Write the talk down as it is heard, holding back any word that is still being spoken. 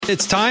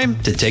It's time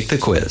to take the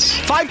quiz.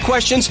 5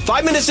 questions,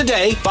 5 minutes a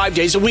day, 5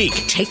 days a week.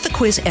 Take the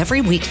quiz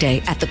every weekday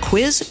at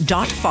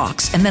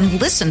thequiz.fox and then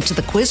listen to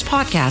the quiz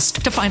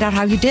podcast to find out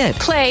how you did.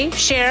 Play,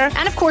 share,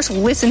 and of course,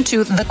 listen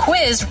to the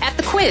quiz at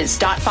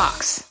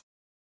thequiz.fox.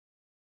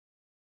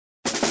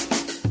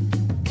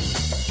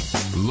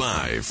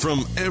 Live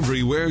from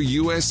everywhere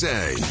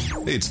USA,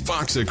 it's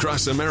Fox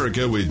Across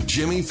America with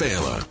Jimmy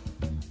Fallon.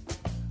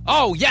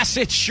 Oh, yes,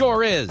 it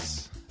sure is.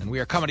 And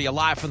we are coming to you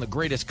live from the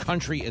greatest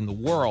country in the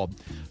world,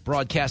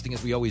 broadcasting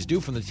as we always do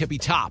from the tippy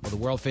top of the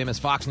world-famous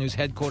Fox News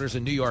headquarters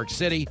in New York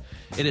City.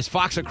 It is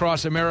Fox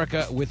Across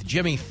America with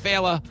Jimmy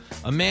Fallon,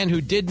 a man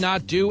who did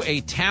not do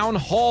a town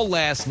hall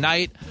last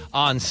night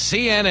on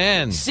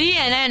CNN.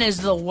 CNN is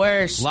the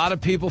worst. A lot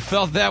of people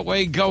felt that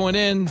way going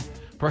in.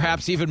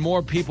 Perhaps even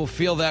more people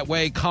feel that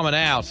way coming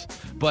out.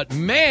 But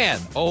man,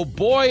 oh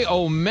boy,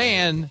 oh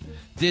man,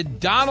 did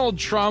Donald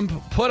Trump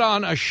put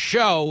on a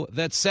show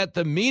that set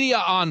the media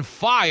on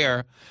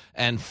fire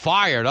and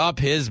fired up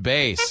his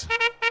base.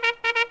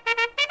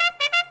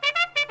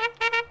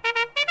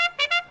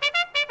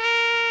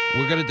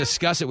 We're going to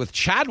discuss it with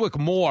Chadwick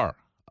Moore,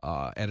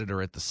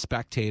 editor at The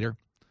Spectator,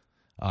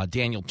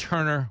 Daniel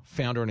Turner,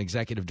 founder and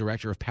executive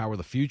director of Power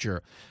the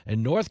Future,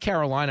 and North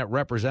Carolina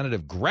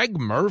Representative Greg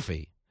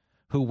Murphy,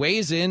 who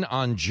weighs in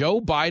on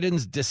Joe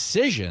Biden's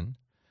decision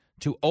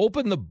to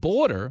open the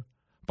border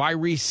by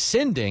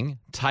rescinding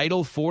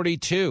Title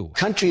 42.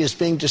 Country is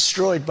being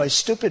destroyed by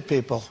stupid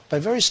people, by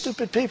very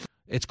stupid people.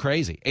 It's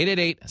crazy.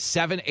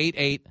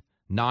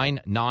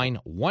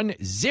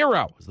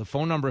 888-788-9910 is the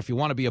phone number if you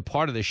want to be a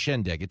part of this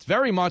shindig. It's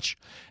very much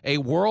a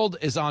world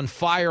is on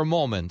fire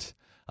moment,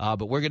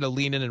 but we're going to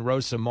lean in and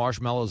roast some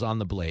marshmallows on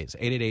the blaze.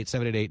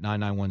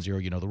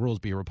 888-788-9910. You know the rules.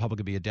 Be a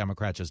Republican, be a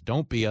Democrat. Just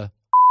don't be a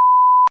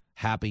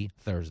happy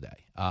Thursday.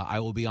 I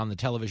will be on the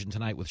television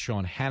tonight with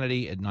Sean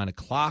Hannity at 9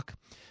 o'clock.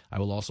 I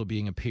will also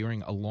be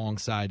appearing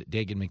alongside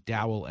Dagan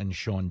McDowell and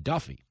Sean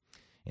Duffy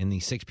in the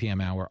 6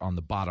 p.m. hour on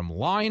The Bottom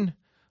Line.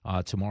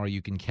 Tomorrow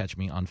you can catch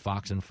me on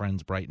Fox and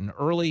Friends bright and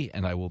early,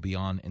 and I will be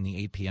on in the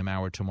 8 p.m.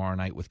 hour tomorrow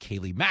night with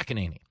Kayleigh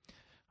McEnany,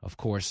 of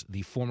course,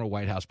 the former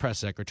White House press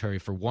secretary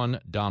for one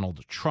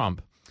Donald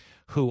Trump,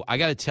 who, I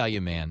got to tell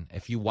you, man,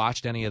 if you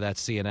watched any of that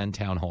CNN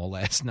town hall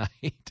last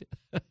night,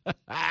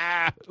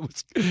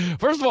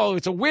 first of all,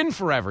 it's a win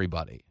for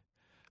everybody.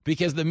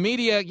 Because the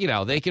media, you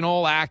know, they can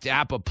all act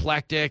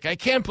apoplectic. I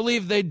can't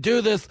believe they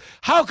do this.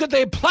 How could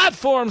they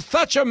platform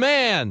such a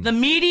man? The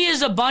media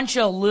is a bunch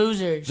of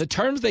losers. The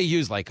terms they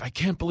use, like, I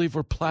can't believe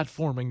we're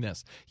platforming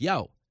this.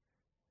 Yo,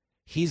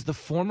 he's the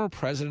former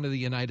president of the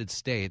United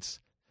States.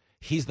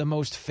 He's the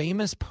most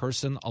famous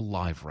person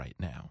alive right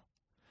now.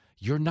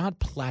 You're not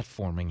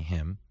platforming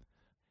him.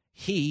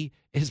 He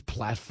is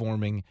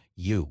platforming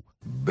you.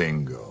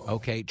 Bingo.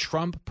 Okay,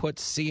 Trump put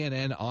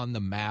CNN on the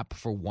map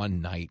for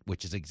one night,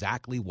 which is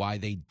exactly why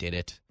they did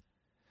it. It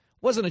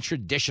wasn't a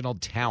traditional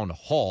town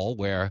hall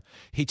where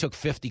he took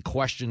 50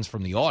 questions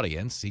from the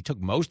audience. He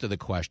took most of the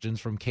questions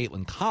from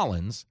Caitlin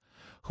Collins,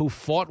 who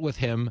fought with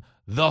him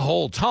the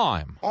whole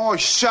time. Oh,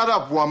 shut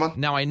up, woman.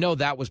 Now, I know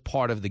that was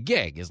part of the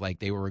gig, is like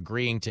they were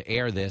agreeing to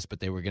air this, but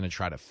they were going to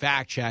try to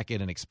fact check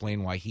it and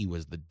explain why he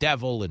was the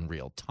devil in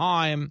real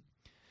time.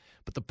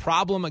 But the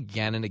problem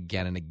again and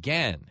again and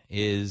again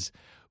is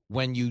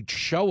when you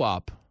show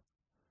up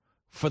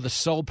for the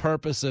sole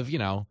purpose of, you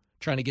know,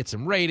 trying to get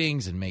some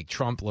ratings and make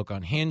Trump look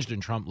unhinged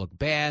and Trump look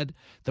bad.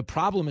 The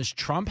problem is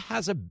Trump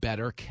has a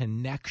better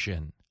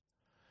connection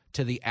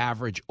to the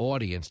average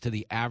audience, to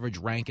the average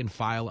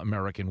rank-and-file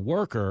American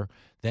worker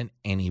than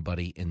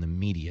anybody in the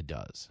media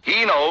does.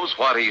 He knows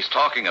what he's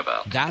talking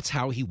about. That's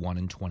how he won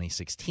in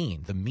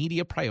 2016. The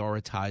media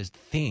prioritized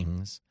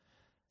things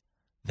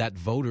that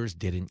voters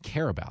didn't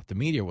care about. The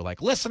media were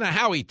like, listen to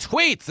how he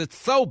tweets. It's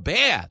so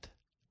bad.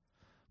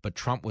 But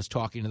Trump was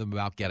talking to them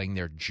about getting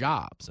their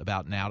jobs,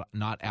 about now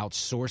not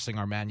outsourcing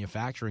our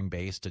manufacturing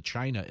base to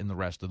China and the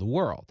rest of the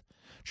world.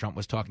 Trump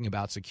was talking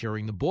about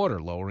securing the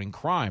border, lowering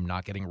crime,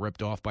 not getting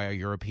ripped off by our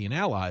European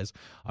allies.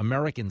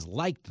 Americans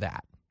liked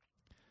that.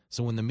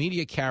 So when the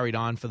media carried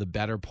on for the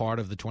better part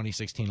of the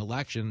 2016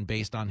 election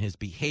based on his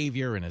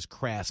behavior and his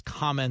crass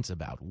comments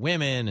about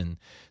women and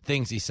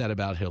things he said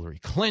about Hillary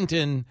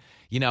Clinton,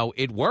 you know,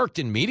 it worked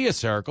in media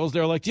circles.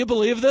 They're like, do you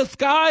believe this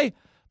guy?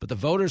 But the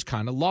voters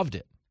kind of loved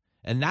it.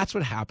 And that's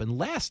what happened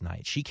last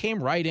night. She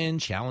came right in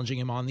challenging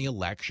him on the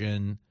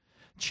election,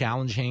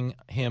 challenging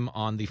him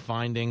on the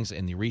findings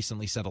in the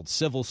recently settled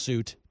civil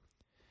suit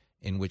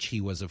in which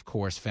he was, of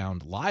course,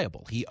 found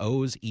liable. He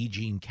owes E.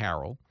 Jean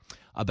Carroll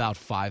about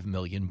 $5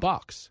 million.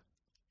 But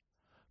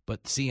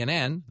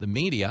CNN, the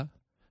media,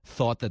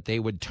 thought that they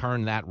would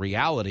turn that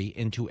reality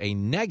into a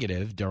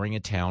negative during a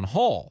town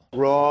hall.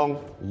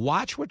 Wrong.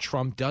 Watch what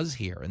Trump does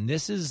here. And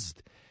this is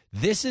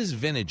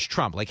vintage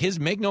Trump. Like,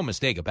 make no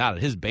mistake about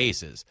it, his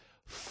base is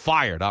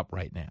fired up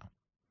right now.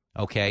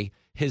 Okay?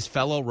 His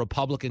fellow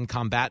Republican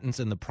combatants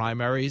in the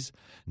primaries,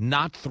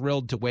 not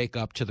thrilled to wake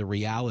up to the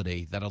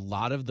reality that a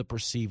lot of the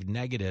perceived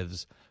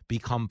negatives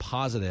become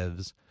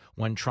positives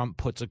when Trump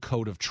puts a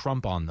coat of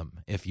Trump on them,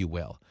 if you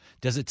will?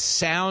 Does it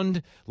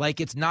sound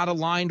like it's not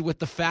aligned with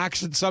the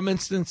facts in some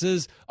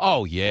instances?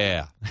 Oh,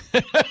 yeah.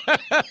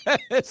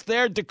 It's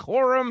their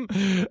decorum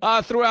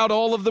throughout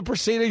all of the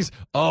proceedings.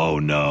 Oh,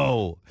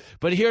 no.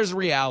 But here's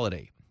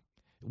reality.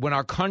 When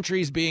our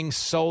country's being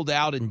sold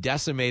out and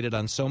decimated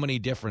on so many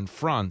different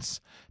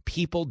fronts,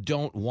 people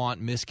don't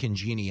want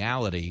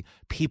miscongeniality.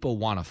 People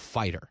want a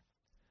fighter.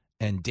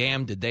 And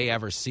damn, did they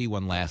ever see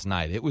one last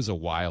night. It was a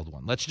wild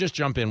one. Let's just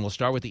jump in. We'll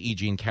start with the E.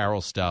 Jean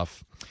Carroll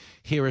stuff.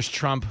 Here is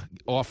Trump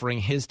offering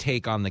his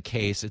take on the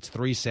case. It's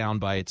 3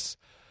 sound bites,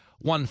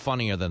 one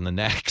funnier than the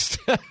next.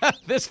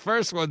 This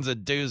first one's a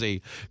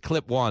doozy.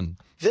 Clip 1.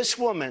 This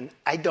woman,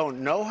 I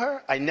don't know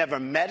her. I never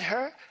met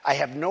her. I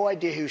have no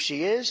idea who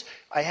she is.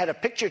 I had a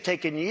picture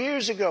taken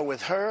years ago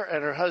with her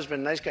and her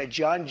husband, nice guy,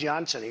 John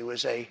Johnson. He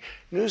was a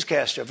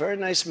newscaster, very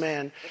nice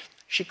man.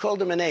 She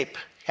called him an ape.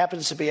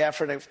 Happens to be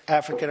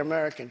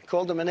African-American.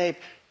 Called him an ape.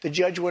 The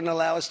judge wouldn't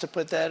allow us to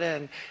put that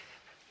in.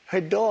 Her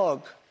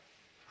dog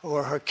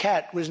or her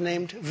cat was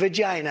named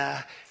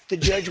Vagina. The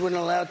judge wouldn't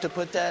allow to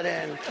put that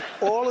in.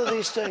 All of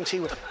these things.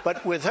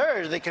 But with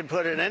her, they could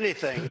put in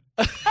anything.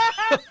 Did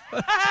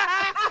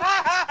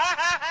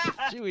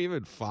you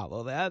even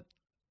follow that?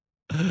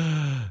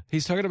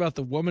 He's talking about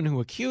the woman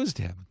who accused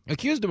him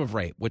of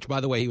rape, which,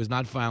 by the way, he was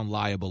not found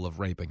liable of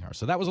raping her.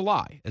 So that was a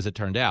lie, as it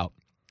turned out.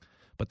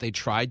 But they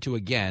tried to,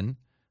 again,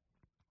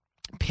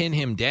 pin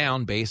him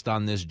down based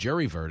on this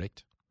jury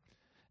verdict.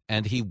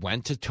 And he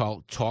went to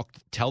tell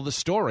the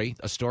story,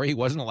 a story he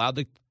wasn't allowed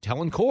to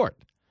tell in court.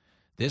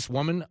 This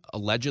woman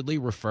allegedly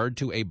referred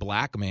to a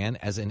black man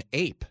as an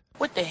ape.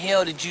 What the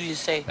hell did you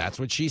just say? That's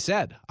what she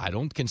said. I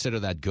don't consider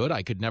that good.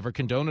 I could never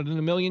condone it in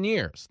a million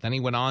years. Then he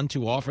went on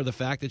to offer the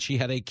fact that she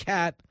had a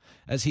cat,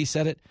 as he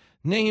said it,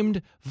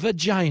 named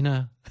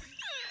Vagina.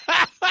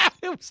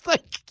 It was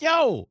like,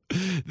 yo,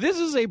 this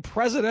is a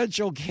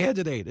presidential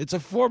candidate. It's a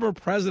former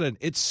president.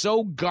 It's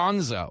so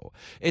gonzo.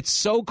 It's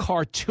so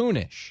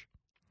cartoonish.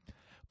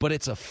 But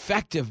it's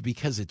effective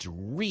because it's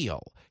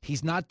real.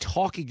 He's not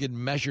talking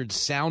in measured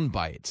sound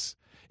bites.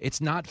 It's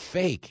not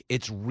fake.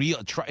 It's real.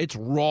 It's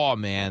raw,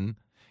 man.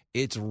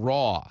 It's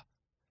raw.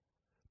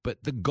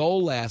 But the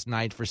goal last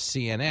night for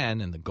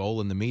CNN and the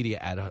goal in the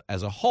media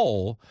as a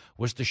whole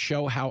was to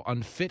show how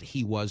unfit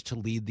he was to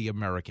lead the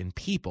American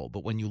people.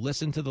 But when you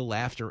listen to the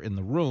laughter in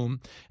the room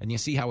and you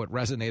see how it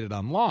resonated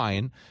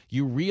online,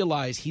 you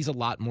realize he's a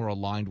lot more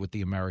aligned with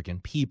the American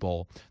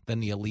people than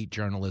the elite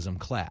journalism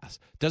class.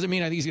 Doesn't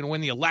mean I think he's going to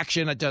win the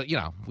election.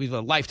 We have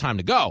a lifetime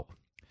to go.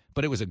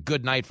 But it was a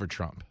good night for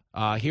Trump.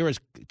 Here is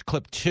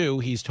clip 2.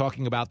 He's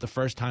talking about the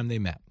first time they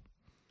met.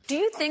 Do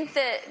you think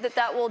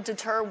that will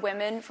deter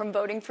women from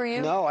voting for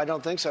you? No, I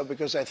don't think so,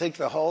 because I think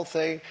the whole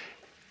thing,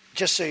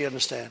 just so you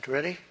understand,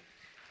 ready?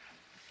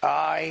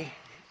 I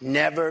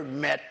never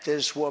met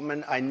this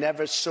woman. I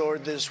never saw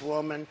this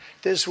woman.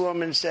 This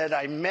woman said,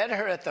 I met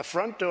her at the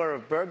front door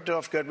of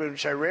Bergdorf Goodman,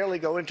 which I rarely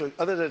go into,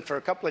 other than for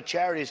a couple of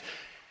charities.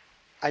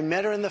 I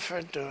met her in the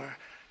front door.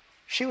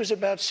 She was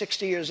about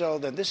 60 years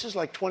old, and this is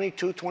like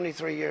 22,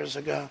 23 years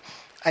ago.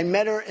 I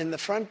met her in the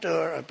front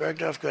door of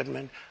Bergdorf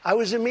Goodman. I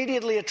was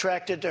immediately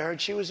attracted to her,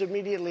 and she was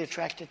immediately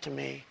attracted to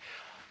me.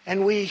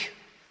 And we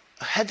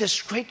had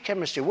this great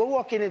chemistry. We're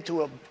walking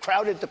into a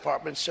crowded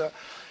department store.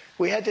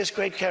 We had this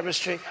great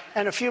chemistry,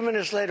 and a few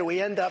minutes later,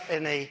 we end up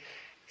in a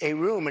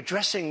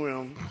dressing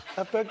room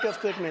of Bergdorf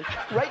Goodman,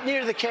 right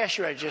near the cash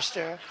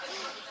register.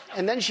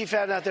 And then she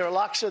found out there were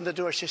locks on the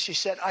door, so she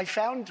said, I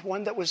found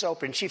one that was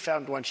open. She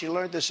found one. She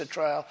learned this at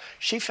trial.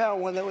 She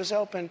found one that was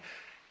open.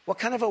 What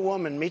kind of a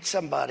woman meets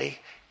somebody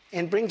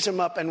and brings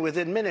them up, and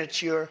within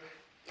minutes you're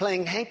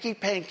playing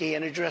hanky-panky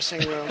in a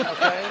dressing room,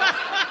 okay?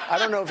 I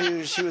don't know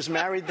if she was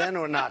married then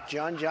or not.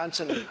 John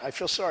Johnson, I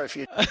feel sorry for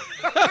you.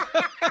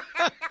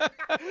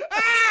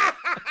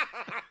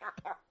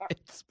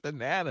 It's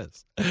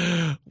bananas.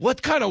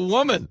 What kind of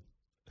woman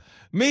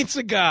meets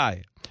a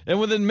guy,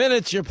 and within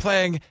minutes you're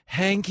playing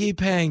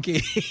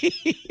hanky-panky?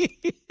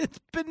 It's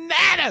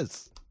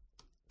bananas.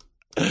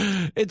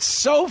 It's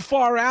so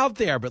far out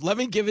there, but let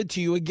me give it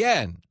to you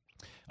again.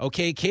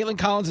 Okay, Caitlin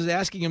Collins is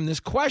asking him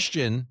this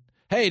question.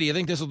 Hey, do you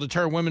think this will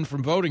deter women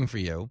from voting for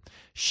you?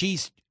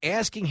 She's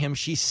asking him,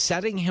 she's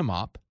setting him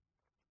up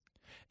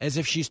as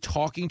if she's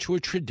talking to a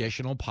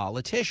traditional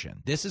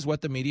politician. This is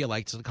what the media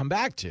likes to come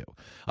back to.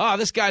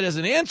 This guy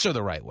doesn't answer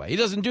the right way. He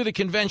doesn't do the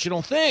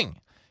conventional thing.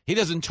 He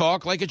doesn't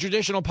talk like a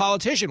traditional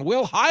politician.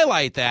 We'll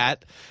highlight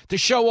that to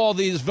show all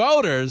these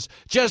voters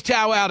just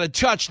how out of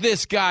touch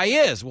this guy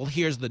is. Well,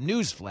 here's the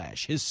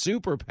newsflash. His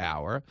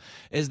superpower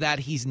is that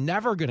he's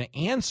never going to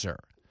answer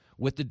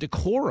with the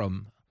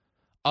decorum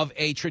of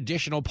a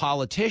traditional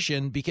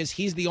politician, because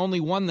he's the only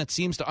one that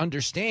seems to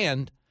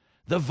understand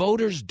the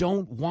voters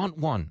don't want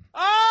one.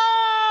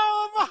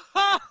 Oh,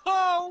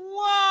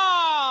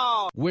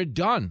 wow! We're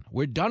done.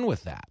 We're done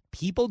with that.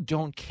 People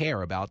don't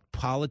care about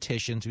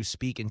politicians who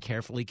speak in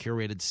carefully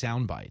curated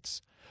sound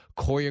bites,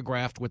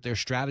 choreographed with their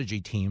strategy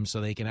team so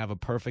they can have a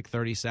perfect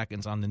 30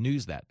 seconds on the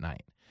news that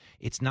night.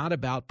 It's not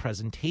about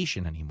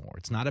presentation anymore.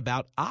 It's not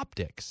about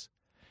optics.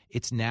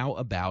 It's now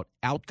about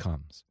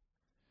outcomes.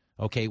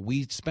 Okay,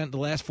 we spent the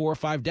last 4 or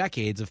 5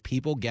 decades of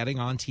people getting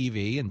on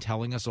TV and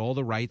telling us all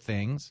the right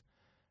things,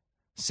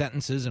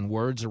 sentences and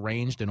words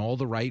arranged in all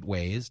the right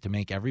ways to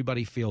make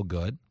everybody feel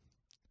good.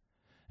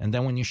 And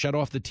then when you shut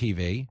off the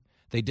TV,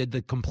 they did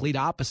the complete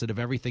opposite of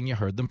everything you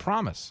heard them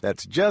promise.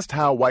 That's just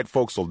how white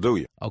folks will do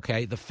you.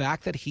 Okay, the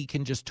fact that he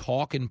can just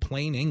talk in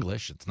plain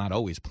English, it's not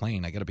always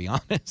plain, I got to be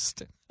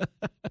honest.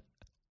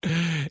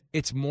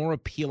 It's more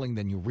appealing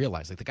than you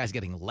realize. Like, the guy's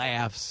getting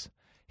laughs,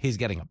 he's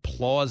getting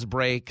applause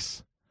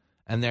breaks,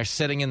 and they're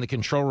sitting in the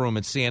control room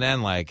at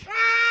CNN like,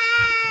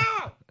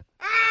 no.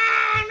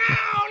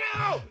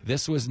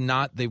 This was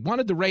not, they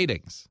wanted the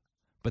ratings,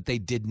 but they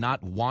did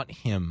not want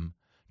him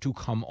to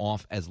come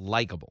off as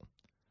likable.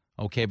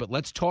 Okay, but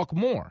let's talk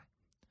more.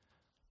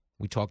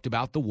 We talked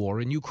about the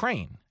war in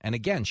Ukraine. And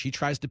again, she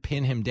tries to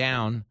pin him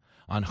down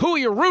on who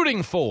you're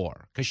rooting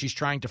for, because she's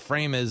trying to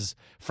frame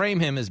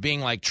him as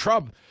being like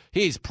Trump.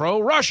 He's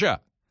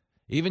pro-Russia.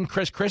 Even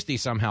Chris Christie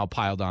somehow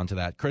piled onto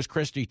that. Chris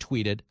Christie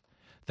tweeted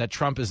that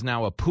Trump is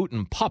now a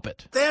Putin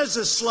puppet. There's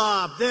a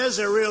slob. There's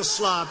a real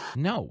slob.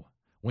 No.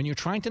 When you're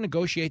trying to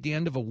negotiate the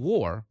end of a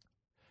war,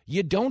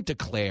 you don't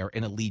declare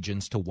an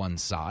allegiance to one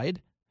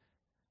side,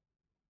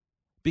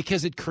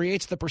 because it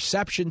creates the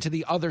perception to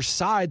the other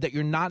side that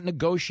you're not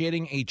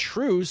negotiating a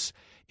truce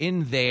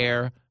in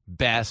their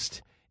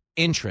best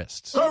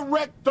interests.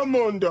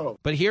 Correctamundo.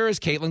 But here is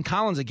Caitlin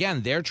Collins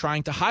again. They're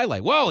trying to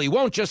highlight, well, he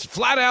won't just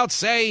flat out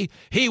say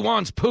he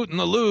wants Putin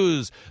to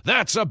lose.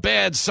 That's a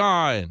bad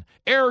sign.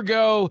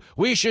 Ergo,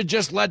 we should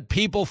just let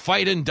people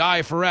fight and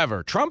die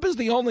forever. Trump is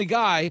the only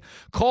guy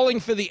calling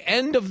for the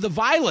end of the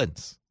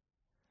violence.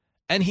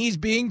 And he's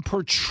being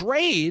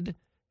portrayed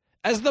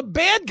as the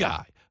bad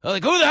guy.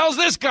 Like, who the hell's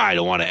this guy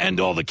to want to end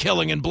all the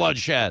killing and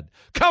bloodshed?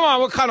 Come on,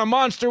 what kind of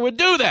monster would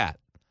do that?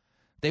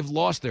 They've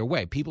lost their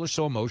way. People are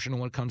so emotional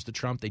when it comes to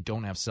Trump, they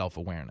don't have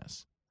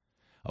self-awareness.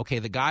 Okay,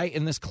 the guy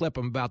in this clip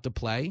I'm about to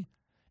play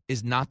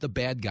is not the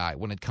bad guy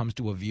when it comes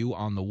to a view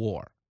on the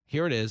war.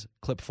 Here it is,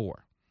 clip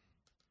 4.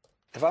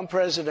 If I'm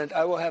president,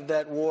 I will have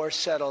that war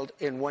settled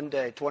in one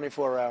day,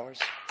 24 hours.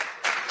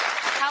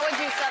 How would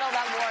you settle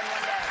that war in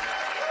one day?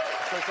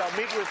 Because I'll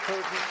meet with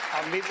Putin,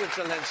 I'll meet with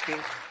Zelensky.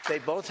 They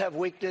both have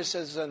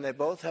weaknesses and they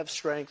both have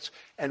strengths.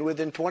 And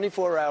within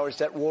 24 hours,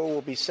 that war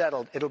will be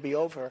settled. It'll be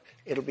over.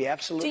 It'll be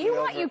absolutely over. Do you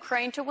want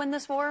Ukraine to win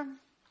this war?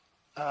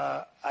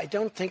 I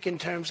don't think in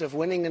terms of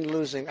winning and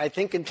losing. I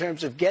think in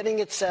terms of getting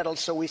it settled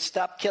so we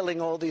stop killing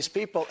all these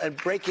people and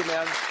breaking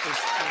down this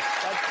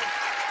country.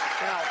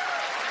 Now,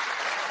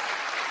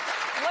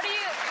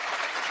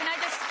 can I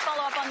just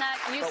follow up on that?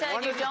 You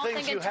said you don't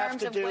think in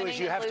terms of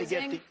winning and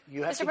losing.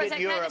 Mr.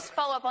 President, can I just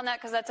follow up on that,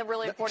 because that's a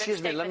really important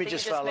statement that you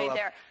just made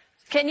there.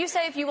 Can you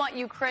say if you want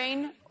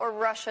Ukraine or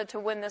Russia to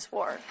win this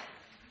war?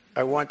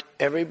 I want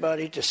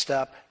everybody to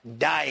stop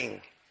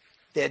dying.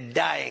 They're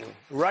dying.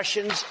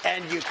 Russians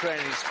and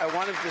Ukrainians. I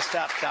want them to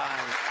stop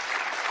dying.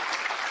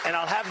 And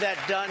I'll have that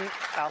done.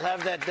 I'll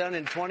have that done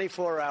in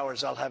 24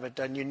 hours. I'll have it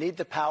done. You need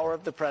the power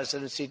of the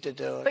presidency to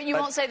do it. But you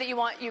won't say that you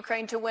want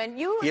Ukraine to win.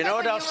 You know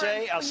what I'll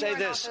say? I'll say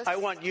this. I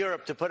want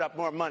Europe to put up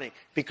more money,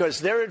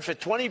 because they're in for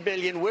 $20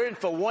 billion. We're in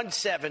for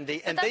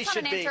 $170, and they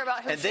should be,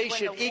 and they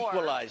should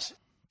equalize.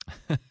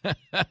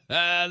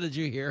 Did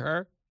you hear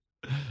her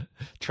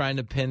trying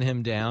to pin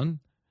him down?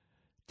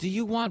 Do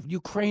you want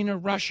Ukraine or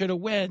Russia to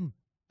win?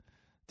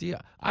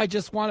 I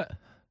just want to.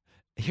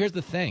 Here's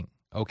the thing,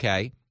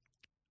 okay?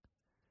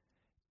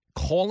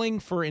 Calling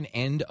for an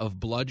end of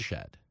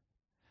bloodshed,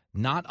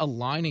 not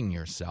aligning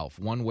yourself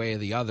one way or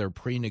the other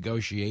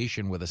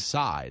pre-negotiation with a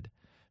side,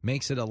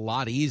 makes it a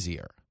lot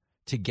easier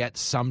to get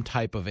some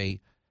type of a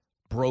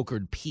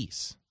brokered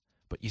peace.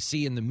 But you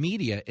see, in the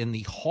media, in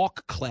the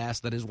hawk class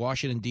that is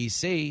Washington,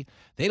 D.C.,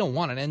 they don't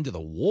want an end to the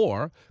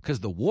war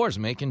because the war's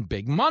making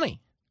big money.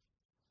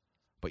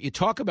 But you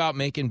talk about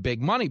making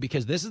big money,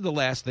 because this is the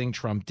last thing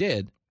Trump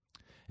did,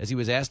 as he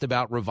was asked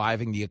about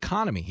reviving the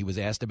economy. He was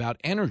asked about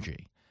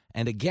energy.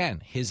 And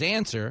again, his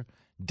answer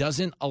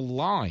doesn't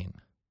align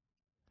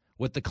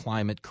with the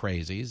climate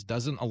crazies,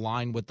 doesn't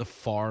align with the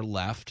far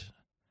left,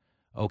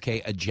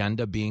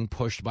 agenda being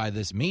pushed by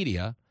this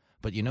media.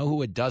 But you know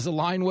who it does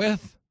align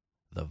with?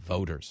 The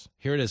voters.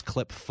 Here it is,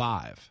 clip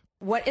 5.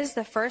 What is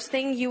the first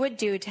thing you would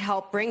do to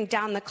help bring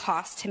down the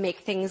cost to make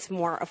things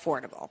more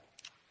affordable?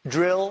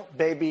 Drill,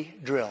 baby,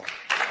 drill. You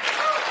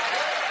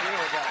know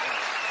what that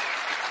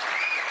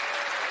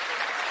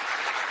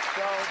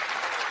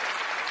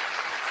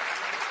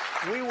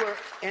is. So we were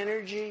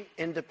energy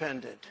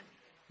independent.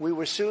 We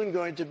were soon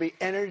going to be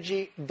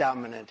energy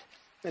dominant.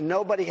 And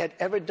nobody had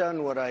ever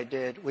done what I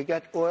did. We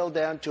got oil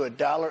down to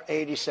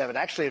 $1.87.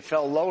 Actually, it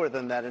fell lower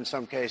than that in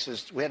some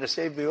cases. We had to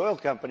save the oil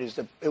companies.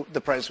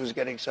 The price was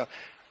getting so.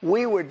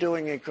 We were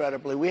doing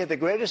incredibly. We had the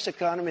greatest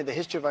economy in the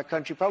history of our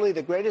country, probably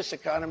the greatest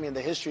economy in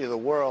the history of the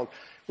world.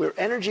 We were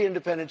energy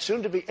independent,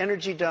 soon to be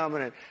energy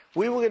dominant.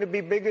 We were going to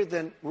be bigger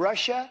than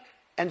Russia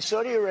and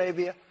Saudi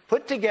Arabia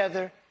put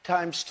together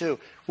 ×2.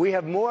 We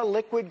have more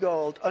liquid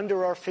gold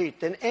under our feet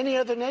than any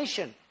other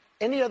nation.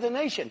 Any other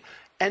nation.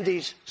 And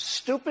these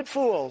stupid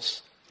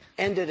fools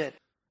ended it.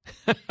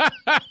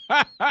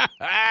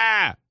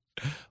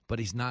 But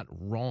he's not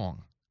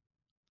wrong.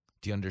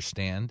 Do you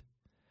understand?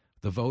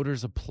 The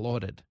voters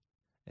applauded.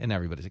 And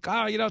everybody's like,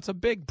 oh, it's a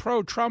big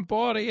pro-Trump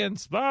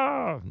audience.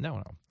 Oh.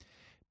 No.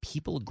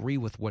 People agree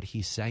with what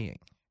he's saying.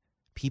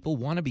 People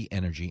want to be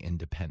energy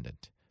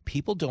independent.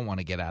 People don't want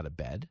to get out of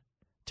bed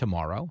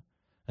tomorrow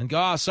and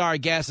go, oh, sorry,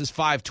 gas is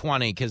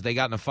 $5.20 because they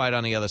got in a fight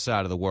on the other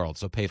side of the world,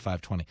 so pay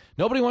 $5.20.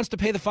 Nobody wants to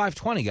pay the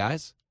 $5.20,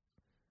 guys.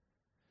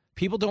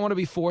 People don't want to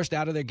be forced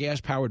out of their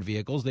gas-powered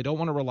vehicles. They don't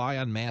want to rely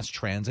on mass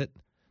transit,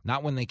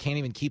 not when they can't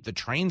even keep the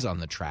trains on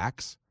the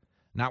tracks,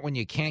 not when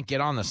you can't get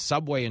on the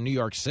subway in New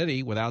York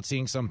City without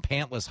seeing some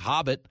pantless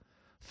hobbit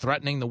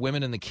threatening the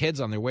women and the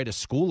kids on their way to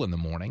school in the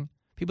morning.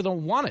 People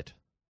don't want it.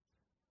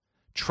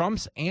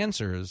 Trump's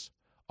answers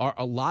are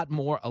a lot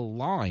more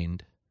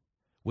aligned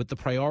with the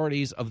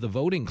priorities of the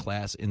voting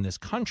class in this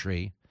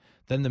country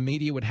than the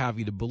media would have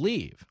you to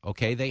believe,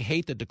 okay? They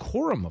hate the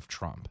decorum of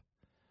Trump,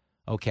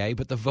 okay?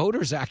 But the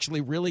voters actually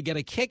really get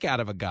a kick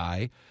out of a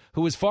guy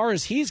who, as far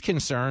as he's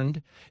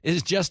concerned,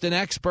 is just an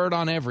expert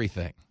on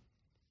everything.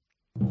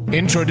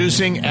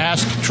 Introducing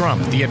Ask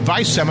Trump, the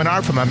advice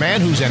seminar from a man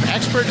who's an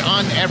expert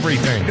on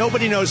everything.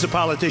 Nobody knows the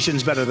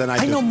politicians better than I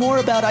do. I know more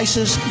about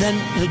ISIS than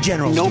the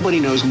generals. Nobody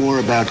knows more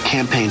about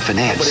campaign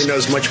finance. Nobody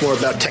knows much more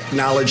about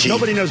technology.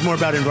 Nobody knows more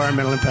about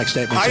environmental impact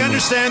statements. I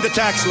understand the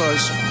tax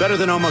laws better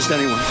than almost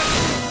anyone.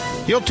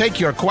 He'll take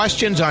your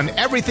questions on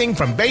everything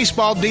from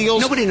baseball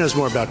deals. Nobody knows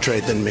more about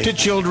trade than me. To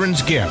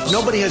children's gifts.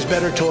 Nobody has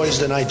better toys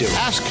than I do.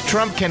 Ask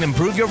Trump can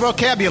improve your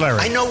vocabulary.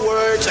 I know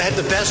words. I have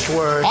the best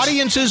words.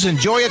 Audiences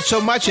enjoy it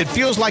so much it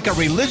feels like a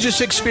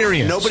religious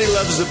experience. Nobody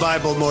loves the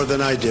Bible more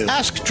than I do.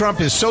 Ask Trump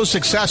is so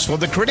successful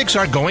the critics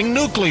are going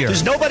nuclear.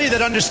 There's nobody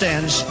that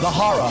understands the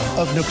horror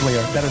of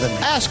nuclear better than me.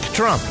 Ask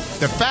Trump,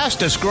 the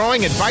fastest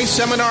growing advice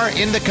seminar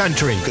in the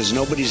country. Because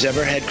nobody's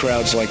ever had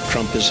crowds like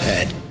Trump has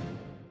had.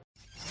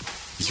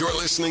 You're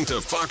listening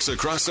to Fox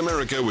Across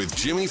America with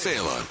Jimmy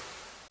Fallon.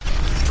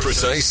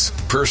 Precise,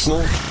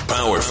 personal,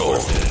 powerful.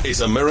 It's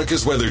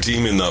America's weather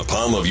team in the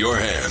palm of your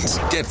hands.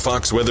 Get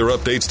Fox weather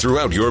updates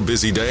throughout your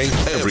busy day,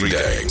 every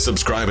day.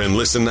 Subscribe and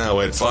listen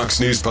now at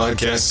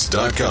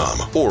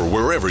foxnewspodcasts.com or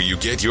wherever you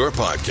get your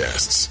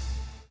podcasts.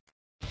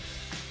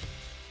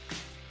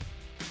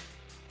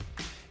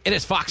 It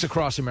is Fox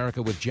Across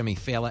America with Jimmy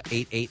Fallon,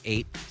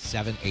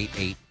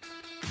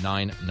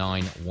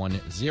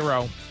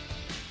 888-788-9910.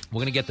 We're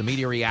going to get the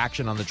media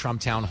reaction on the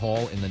Trump town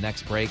hall in the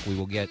next break. We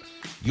will get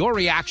your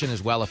reaction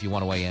as well if you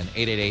want to weigh in.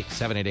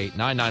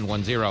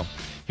 888-788-9910.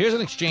 Here's an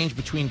exchange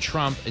between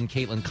Trump and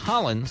Caitlin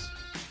Collins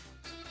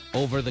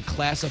over the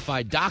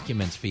classified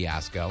documents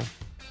fiasco.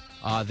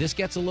 This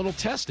gets a little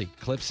testy.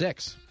 Clip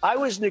 6. I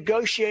was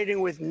negotiating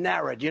with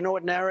NARA. Do you know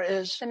what NARA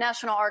is? The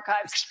National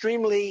Archives.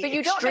 Extremely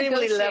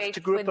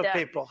left group of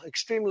people.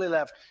 Extremely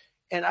left.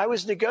 And I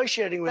was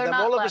negotiating with them.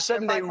 All of a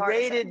sudden, they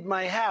raided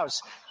my house.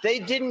 They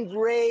didn't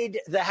raid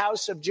the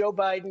house of Joe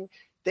Biden.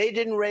 They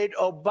didn't raid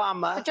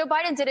Obama. But Joe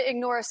Biden didn't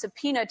ignore a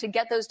subpoena to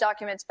get those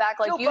documents back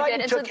like you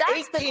did. And so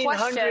that's the question.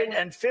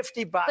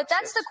 1,850 boxes. But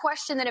that's the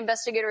question that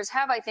investigators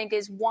have, I think,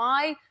 is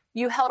why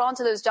you held on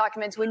to those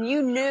documents when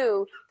you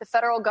knew the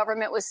federal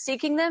government was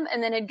seeking them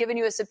and then had given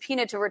you a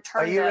subpoena to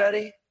return them. Are you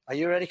ready? Are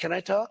you ready? Can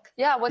I talk?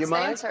 Yeah, what's the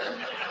answer?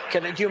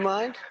 Do you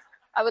mind?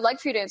 I would like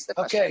for you to answer the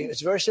question. Okay,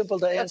 it's very simple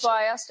to answer. That's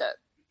why I asked it.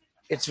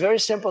 It's very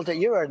simple.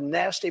 You're a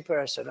nasty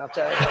person, I'll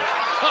tell you.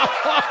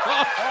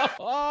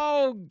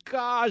 Oh,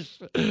 gosh.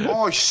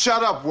 Oh,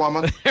 shut up,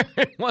 woman.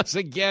 Once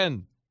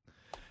again,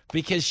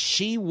 because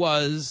she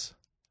was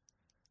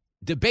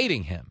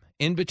debating him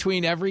in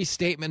between every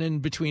statement, in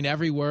between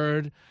every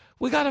word.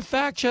 We got to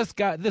fact check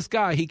this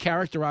guy. He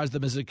characterized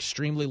them as an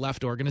extremely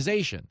left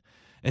organization.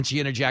 And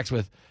she interjects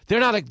with, they're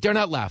not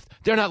left.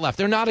 They're not left.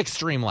 They're not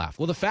extreme left.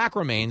 Well, the fact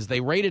remains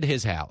they raided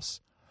his house.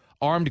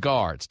 Armed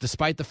guards,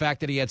 despite the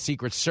fact that he had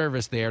Secret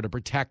Service there to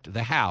protect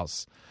the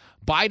house.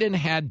 Biden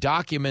had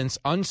documents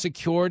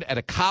unsecured at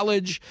a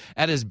college,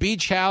 at his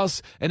beach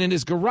house, and in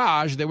his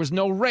garage. There was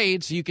no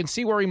raid, so you can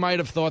see where he might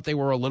have thought they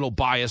were a little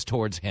biased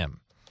towards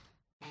him.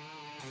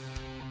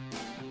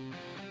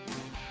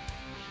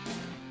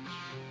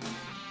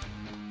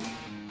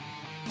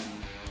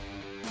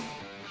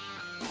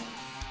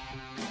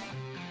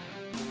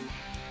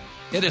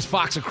 It is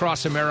Fox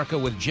Across America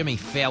with Jimmy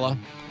Fallon.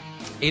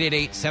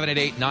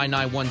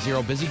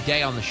 888-788-9910. Busy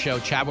day on the show.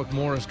 Chadwick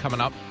Moore is coming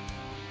up.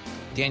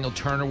 Daniel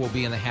Turner will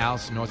be in the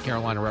house. North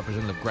Carolina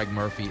Representative Greg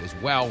Murphy as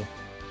well.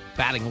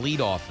 Batting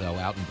leadoff, though,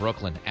 out in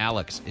Brooklyn.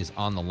 Alex is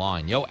on the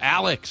line. Yo,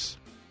 Alex.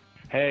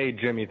 Hey,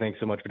 Jimmy,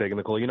 thanks so much for taking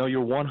the call. You know, you're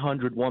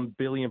 101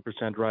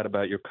 billion% right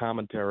about your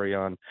commentary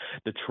on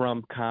the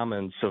Trump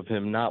comments of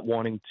him not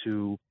wanting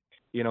to,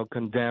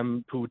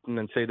 condemn Putin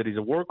and say that he's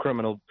a war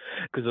criminal,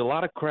 because a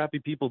lot of crappy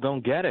people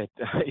don't get it.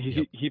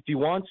 He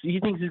thinks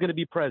he's going to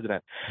be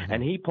president,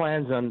 and he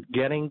plans on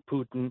getting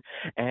Putin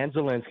and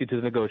Zelensky to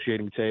the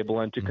negotiating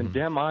table, and to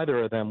condemn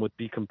either of them would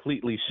be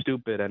completely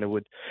stupid, and it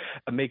would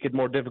make it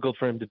more difficult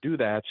for him to do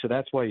that. So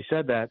that's why he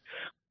said that.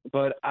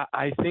 But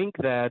I think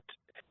that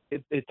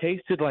it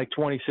tasted like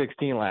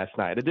 2016 last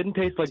night. It didn't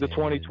taste like the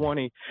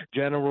 2020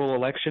 general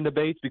election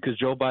debates because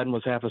Joe Biden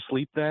was half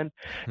asleep then,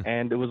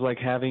 and it was like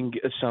having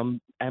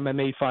some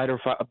MMA fighter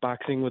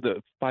fighting with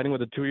a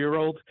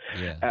 2-year-old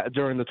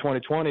during the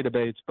 2020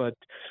 debates. But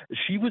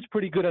she was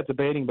pretty good at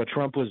debating, but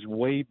Trump was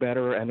way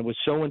better, and it was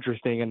so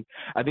interesting. And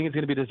I think it's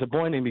going to be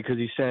disappointing because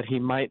he said he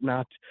might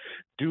not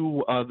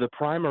do the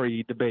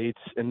primary debates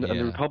in the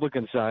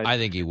Republican side. I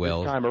think he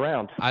will this time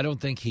around. I don't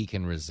think he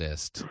can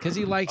resist because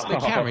he likes the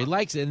camera. He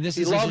likes it, and this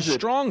is his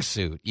strong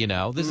suit. You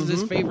know, this is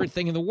his favorite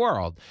thing in the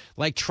world.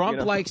 Like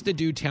Trump likes to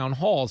do town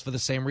halls for the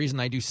same reason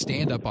I do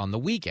stand up on the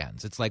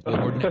weekends. It's like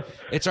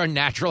it's our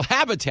natural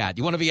habitat.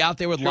 You want to be out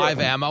there with live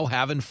ammo,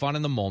 having fun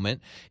in the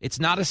moment. It's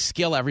not a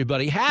skill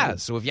everybody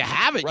has. So if you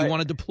have it, you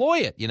want to deploy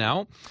it. You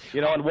know,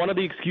 and one of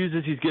the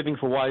excuses he's giving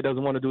for why he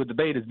doesn't want to do a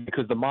debate is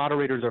because the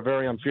moderators are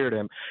very unfair to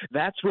him.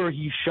 That's where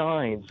he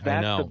shines.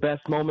 That's the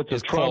best moments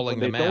of Trump when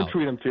they don't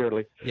treat him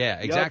fairly. Yeah,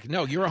 exactly.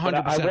 No, you're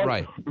 100%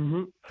 right.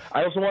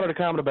 I also wanted to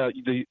comment about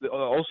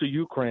also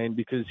Ukraine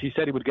because he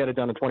said he would get it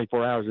done in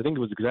 24 hours. I think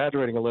he was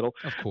exaggerating a little.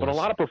 Of course. But a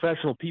lot of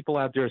professional people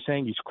out there are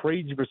saying he's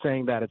crazy for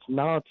saying that. It's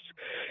nuts.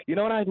 You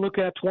know, when I look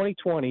at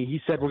 2020,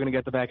 he said we're going to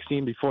get the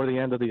vaccine before the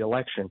end of the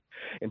election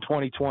in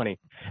 2020.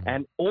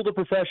 And all the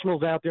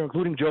professionals out there,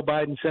 including Joe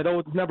Biden, said,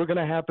 it's never going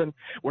to happen.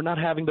 We're not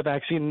having the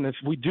vaccine. And if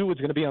we do, it's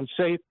going to be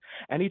unsafe.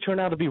 And he turned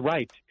out to be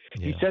right.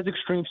 Yeah. He says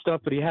extreme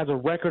stuff, but he has a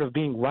record of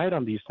being right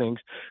on these things.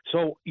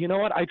 So, you know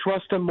what? I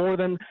trust him more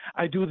than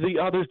I do the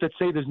others that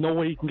say there's no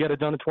way he can get it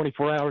done in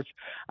 24 hours.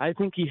 I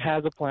think he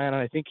has a plan,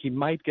 and I think he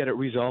might get it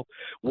resolved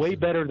way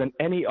better than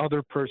any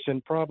other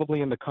person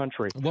probably in the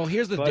country. Well,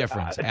 here's the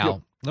difference,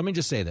 Al. Let me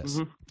just say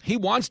this. He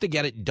wants to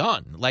get it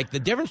done. Like, the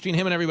difference between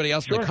him and everybody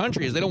else in the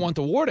country is they don't want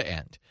the war to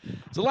end.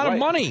 There's a lot of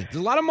money. There's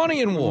a lot of money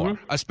in war,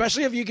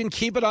 especially if you can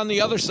keep it on the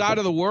other side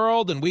of the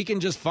world and we can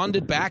just fund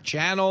it back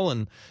channel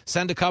and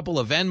send a couple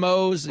of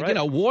Venmos. You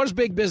know, war's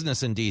big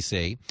business in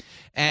D.C.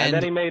 And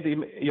then he made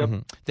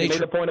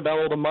the point about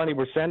all the money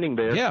we're sending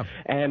there. Yeah.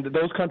 And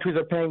those countries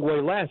are paying way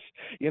less.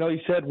 You know,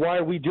 he said, why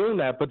are we doing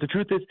that? But the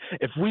truth is,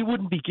 if we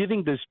wouldn't be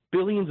giving this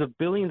billions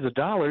of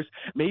dollars,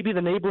 maybe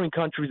the neighboring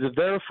countries, if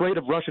they're afraid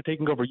of Russia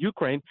taking over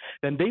Ukraine,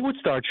 then they would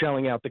start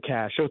shelling out the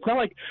cash. So it's not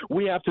like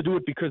we have to do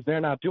it because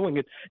they're not doing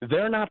it.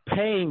 They're not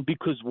paying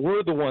because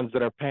we're the ones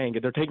that are paying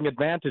it. They're taking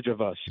advantage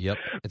of us. Yep.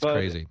 It's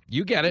crazy.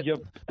 You get it.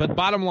 But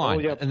bottom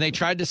line, and they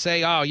tried to say,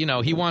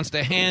 he wants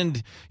to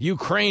hand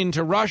Ukraine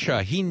to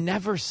Russia. He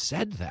never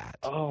said that.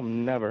 Oh,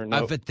 never.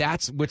 No. But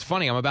that's what's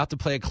funny. I'm about to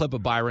play a clip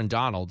of Byron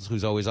Donalds,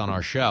 who's always on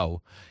our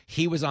show.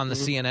 He was on the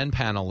CNN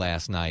panel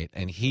last night,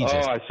 and he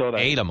just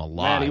ate him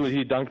alive. Man,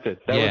 he dunked it.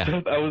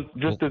 That was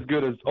just as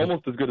good as,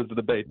 almost as good as the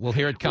debate. Well,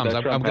 here it comes.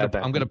 I'm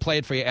going to play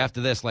it for you after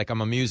this like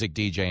I'm a music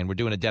DJ, and we're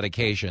doing a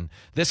dedication.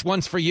 This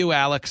one's for you,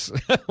 Alex.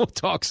 We'll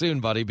talk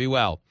soon, buddy. Be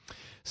well.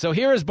 So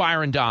here is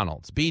Byron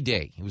Donalds,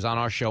 BD. He was on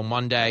our show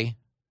Monday.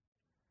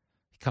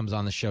 He comes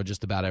on the show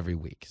just about every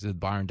week. He said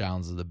Byron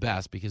Donalds is the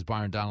best because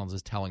Byron Donalds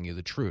is telling you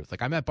the truth.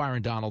 Like, I met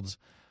Byron Donalds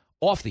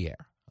off the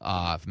air.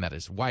 I've met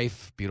his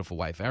wife, beautiful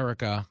wife,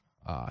 Erica.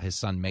 His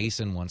son,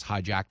 Mason, once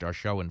hijacked our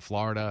show in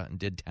Florida and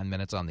did 10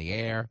 minutes on the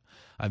air.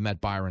 I've met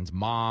Byron's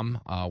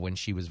mom when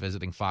she was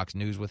visiting Fox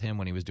News with him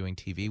when he was doing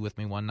TV with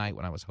me one night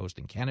when I was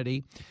hosting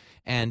Kennedy.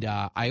 And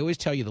I always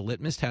tell you the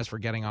litmus test for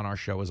getting on our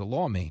show as a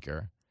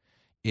lawmaker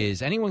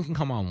is anyone can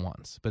come on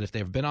once. But if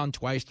they've been on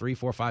twice, 3,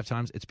 4, 5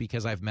 times, it's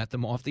because I've met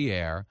them off the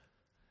air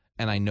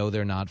and I know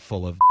they're not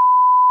full of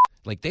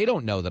like, they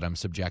don't know that I'm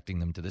subjecting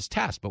them to this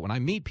test. But when I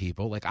meet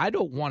people, like, I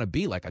don't want to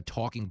be like a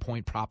talking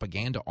point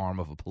propaganda arm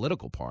of a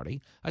political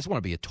party. I just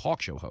want to be a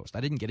talk show host. I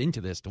didn't get into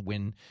this to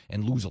win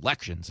and lose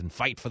elections and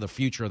fight for the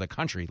future of the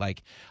country.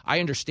 Like, I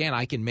understand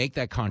I can make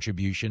that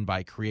contribution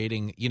by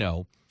creating,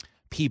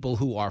 people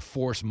who are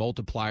force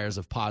multipliers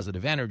of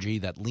positive energy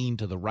that lean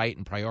to the right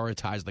and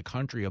prioritize the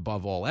country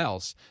above all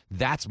else.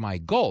 That's my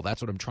goal. That's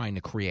what I'm trying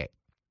to create.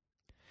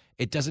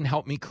 It doesn't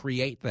help me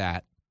create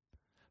that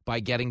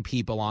by getting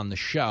people on the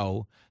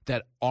show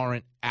that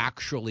aren't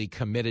actually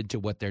committed to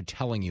what they're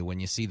telling you when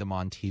you see them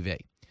on TV.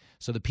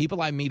 So the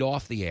people I meet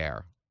off the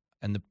air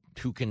and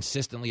who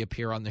consistently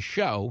appear on the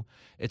show,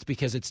 it's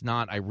because it's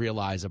not, I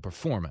realize, a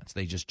performance.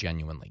 They just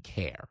genuinely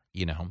care,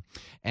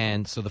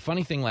 And so the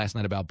funny thing last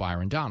night about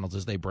Byron Donalds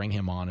is they bring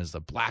him on as the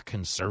black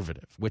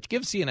conservative, which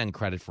gives CNN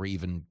credit for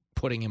even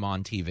putting him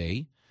on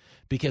TV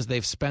because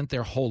they've spent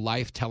their whole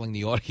life telling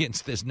the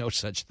audience there's no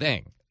such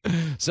thing.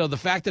 So the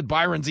fact that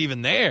Byron's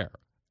even there,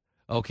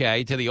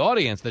 to the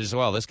audience, they just,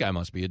 well, this guy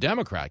must be a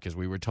Democrat because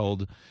we were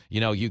told,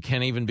 you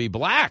can't even be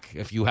black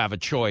if you have a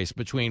choice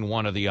between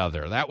one or the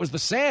other. That was the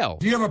sale.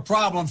 You have a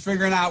problem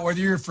figuring out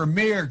whether you're for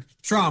me or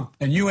Trump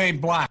and you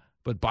ain't black.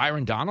 But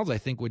Byron Donalds, I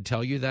think, would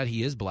tell you that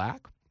he is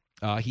black.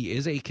 He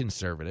is a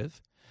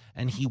conservative,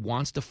 and he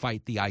wants to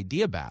fight the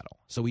idea battle.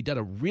 So he did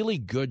a really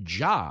good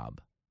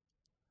job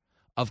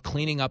of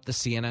cleaning up the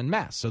CNN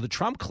mess. So the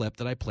Trump clip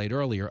that I played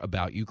earlier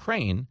about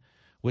Ukraine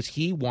was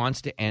he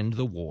wants to end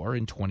the war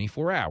in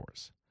 24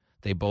 hours.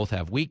 They both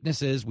have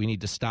weaknesses. We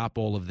need to stop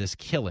all of this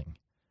killing.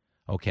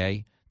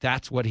 Okay?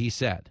 That's what he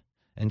said.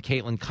 And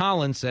Caitlin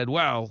Collins said,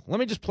 well, let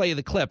me just play you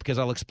the clip because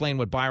I'll explain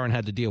what Byron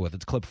had to deal with.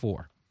 It's clip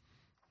 4.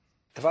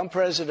 If I'm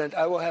president,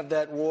 I will have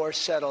that war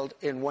settled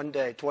in 1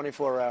 day,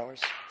 24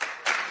 hours.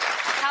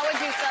 How would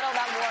you settle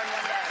that war in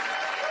 1 day?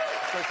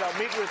 Because I'll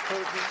meet with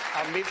Putin,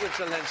 I'll meet with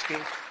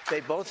Zelensky. They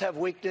both have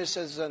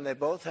weaknesses and they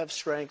both have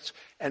strengths.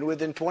 And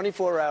within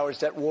 24 hours,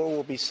 that war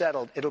will be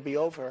settled. It'll be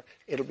over.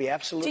 It'll be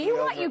absolutely over. Do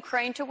you want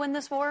Ukraine to win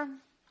this war?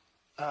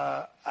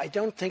 I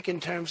don't think in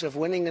terms of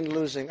winning and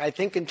losing. I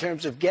think in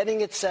terms of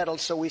getting it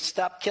settled so we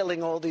stop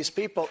killing all these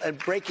people and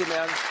breaking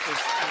down this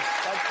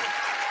country.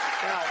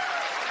 Now,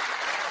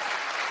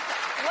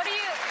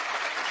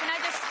 can I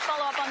just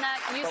follow up on that?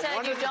 You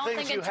said you don't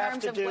think in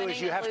terms of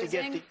winning and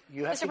losing.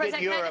 Mr.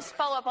 President, can I just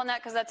follow up on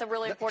that because that's a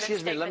really important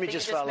statement let me that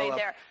just you just made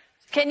there.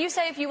 Can you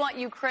say if you want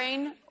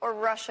Ukraine or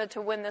Russia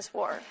to win this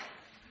war?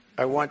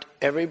 I want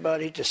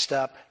everybody to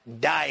stop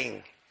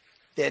dying.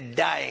 They're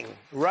dying.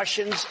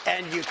 Russians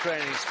and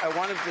Ukrainians. I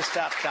want them to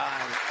stop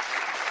dying.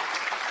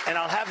 And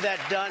I'll have that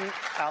done.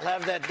 I'll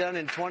have that done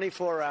in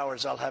 24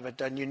 hours. I'll have it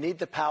done. You need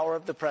the power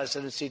of the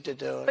presidency to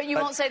do it. But you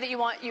won't say that you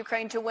want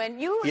Ukraine to win.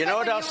 You know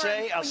what I'll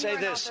say? I'll say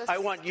this. I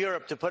want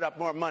Europe to put up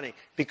more money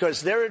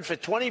because they're in for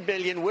 $20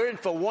 billion. We're in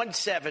for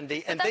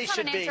 $170, and they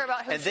should be.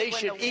 And they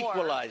should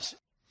equalize.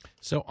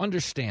 So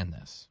understand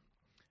this,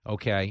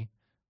 okay?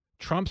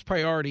 Trump's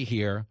priority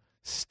here: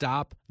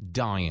 stop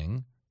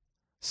dying,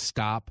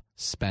 stop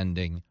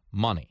spending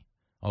money.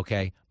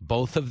 Okay,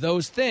 both of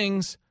those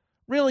things.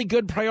 Really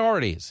good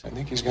priorities. I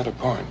think he's got a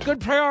point.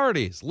 Good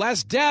priorities.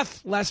 Less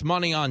death, less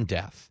money on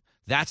death.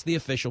 That's the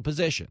official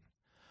position.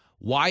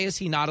 Why is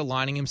he not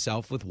aligning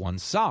himself with one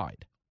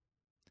side?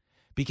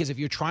 Because if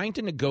you're trying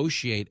to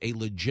negotiate a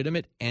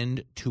legitimate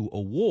end to a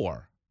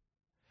war,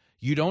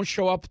 you don't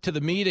show up to the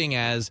meeting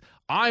as,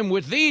 I'm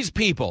with these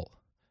people.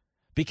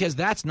 Because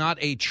that's not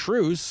a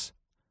truce.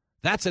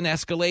 That's an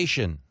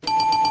escalation.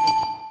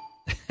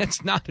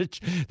 That's not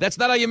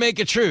how you make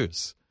a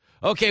truce.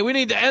 Okay, we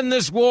need to end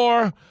this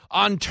war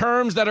on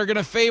terms that are going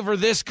to favor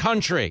this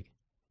country.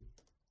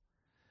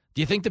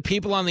 Do you think the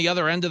people on the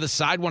other end of the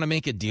side want to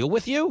make a deal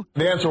with you?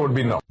 The answer would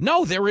be no.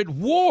 No, they're at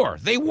war.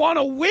 They want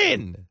to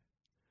win.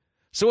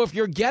 So if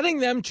you're getting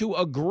them to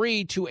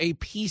agree to a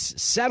peace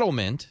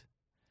settlement,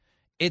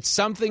 it's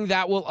something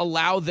that will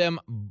allow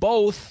them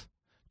both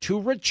to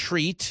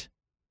retreat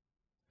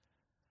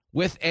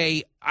with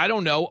a,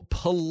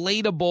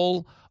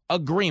 palatable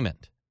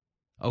agreement.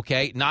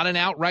 Okay, not an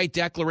outright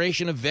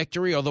declaration of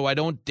victory, although I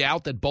don't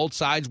doubt that both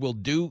sides will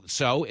do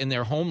so in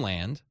their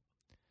homeland.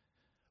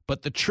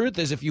 But the truth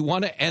is, if you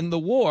want to end the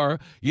war,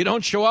 you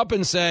don't show up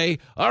and say,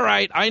 all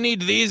right, I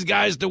need these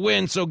guys to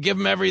win, so give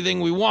them everything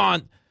we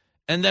want,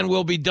 and then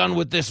we'll be done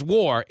with this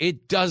war.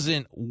 It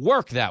doesn't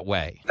work that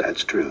way.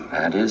 That's true.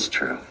 That is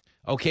true.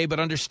 Okay, but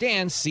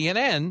understand,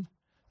 CNN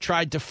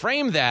tried to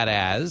frame that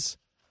as,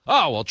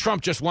 oh, well,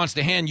 Trump just wants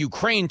to hand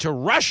Ukraine to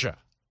Russia.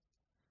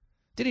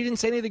 He didn't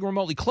say anything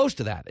remotely close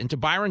to that. And to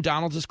Byron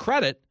Donalds'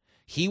 credit,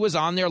 he was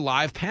on their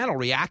live panel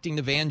reacting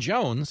to Van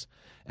Jones,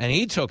 and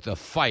he took the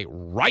fight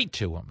right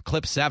to him.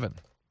 Clip 7.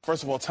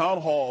 First of all,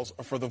 town halls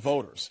are for the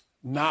voters,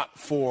 not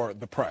for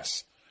the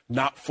press,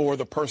 not for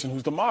the person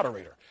who's the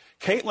moderator.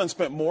 Caitlin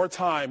spent more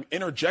time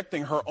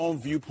interjecting her own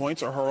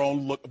viewpoints or her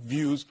own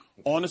views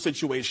on the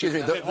situation.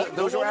 Excuse me,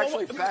 those are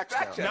actually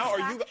facts now.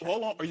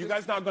 Now, are you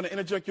guys not going to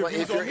interject your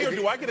views on me, or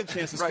do I get a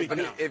chance to speak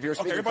now? If you're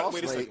speaking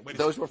falsely,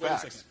 those were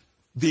facts.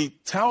 The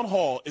town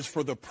hall is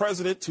for the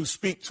president to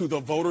speak to the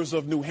voters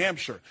of New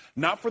Hampshire,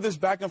 not for this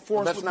back and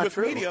forth with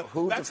media.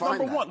 That's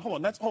number one. Hold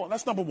on.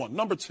 That's number one.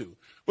 Number two,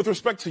 with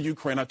respect to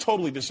Ukraine, I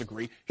totally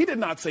disagree. He did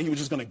not say he was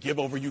just going to give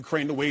over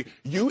Ukraine the way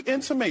you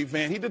intimate,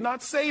 Van. He did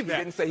not say that.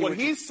 He didn't say what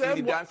he said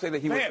he did not say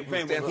that he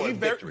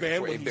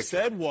what he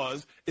said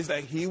is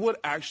that he would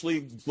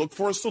actually look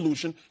for a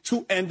solution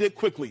to end it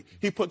quickly.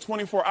 He put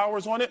 24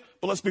 hours on it,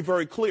 but let's be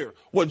very clear.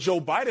 What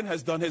Joe Biden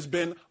has done has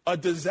been a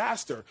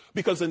disaster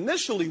because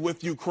initially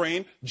with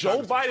Ukraine,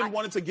 Joe Biden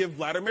wanted to give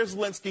Vladimir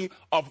Zelensky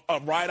a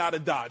ride out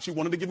of Dodge. He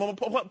wanted to give him a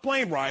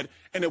plane ride,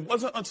 and it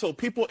wasn't until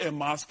people in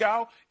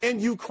Moscow, in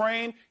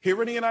Ukraine,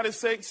 here in the United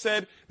States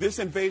said this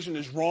invasion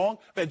is wrong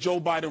that Joe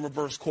Biden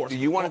reversed course. Do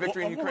you want a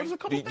victory in Ukraine?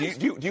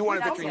 Do you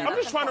want a victory in Ukraine? I'm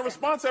just trying to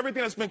respond to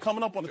everything that's been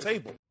coming up on the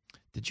table.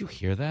 Did you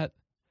hear that?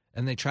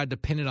 And they tried to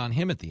pin it on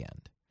him at the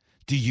end.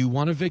 Do you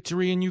want a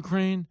victory in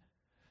Ukraine?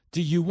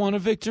 Do you want a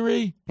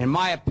victory? In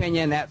my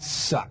opinion, that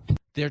sucked.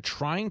 They're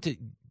trying to...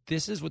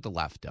 This is what the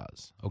left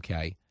does,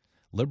 okay?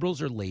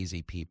 Liberals are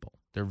lazy people.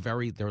 They're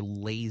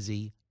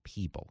lazy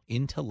people,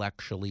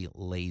 intellectually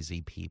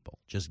lazy people.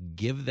 Just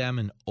give them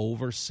an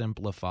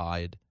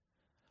oversimplified,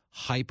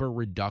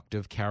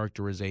 hyper-reductive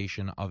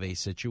characterization of a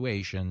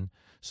situation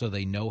so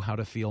they know how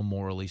to feel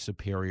morally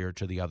superior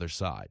to the other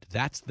side.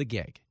 That's the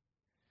gig.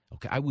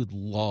 Okay, I wouldn't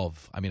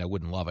love,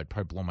 I'd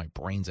probably blow my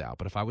brains out,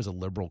 but if I was a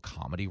liberal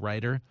comedy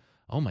writer,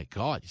 oh my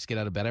God, you just get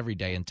out of bed every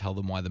day and tell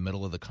them why the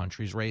middle of the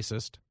country's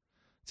racist.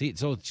 See,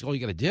 so it's all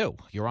you got to do.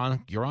 You're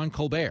on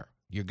Colbert.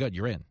 You're good.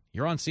 You're in.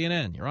 You're on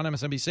CNN. You're on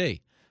MSNBC.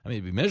 I mean,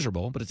 it'd be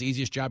miserable, but it's the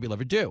easiest job you'll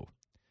ever do.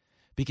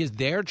 Because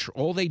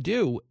all they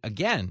do,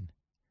 again,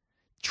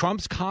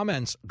 Trump's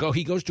comments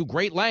he goes to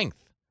great length.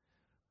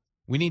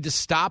 We need to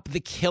stop the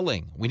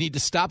killing. We need to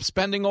stop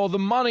spending all the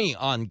money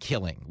on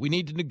killing. We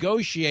need to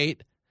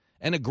negotiate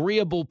an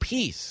agreeable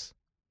peace.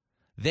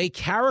 They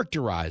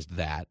characterized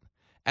that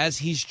as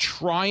he's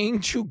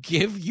trying to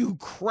give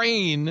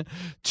Ukraine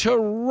to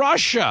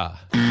Russia.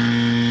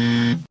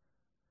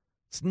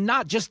 It's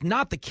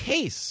not the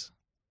case.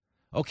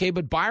 Okay,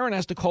 but Byron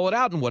has to call it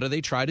out, and what do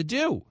they try to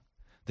do?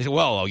 They say,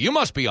 well, you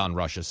must be on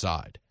Russia's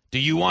side. Do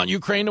you want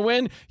Ukraine to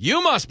win?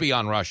 You must be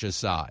on Russia's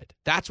side.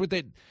 That's what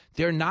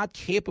they're not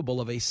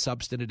capable of a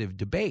substantive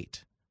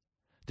debate.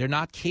 They're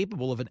not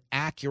capable of an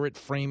accurate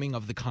framing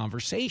of the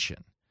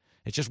conversation.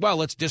 It's just, well,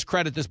 let's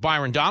discredit this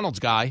Byron Donalds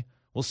guy.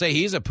 We'll say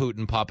he's a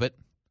Putin puppet.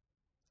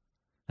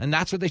 And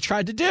that's what they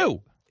tried to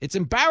do. It's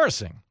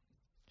embarrassing.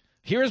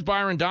 Here's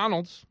Byron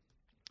Donalds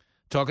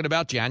talking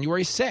about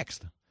January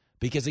 6th.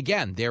 Because,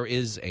 again, there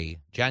is a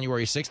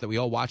January 6th that we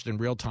all watched in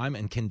real time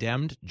and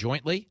condemned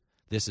jointly.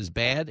 This is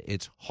bad.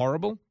 It's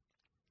horrible.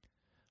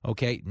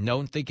 Okay,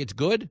 don't think it's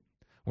good.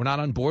 We're not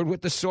on board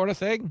with this sort of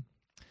thing.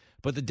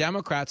 But the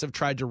Democrats have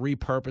tried to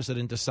repurpose it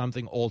into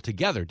something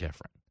altogether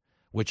different,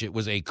 which it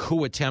was a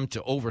coup attempt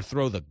to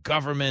overthrow the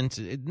government.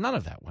 None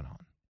of that went on.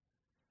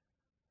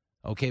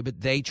 Okay,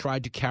 but they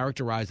tried to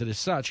characterize it as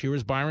such. Here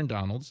is Byron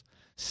Donalds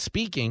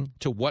speaking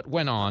to what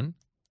went on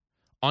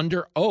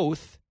under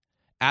oath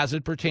as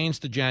it pertains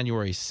to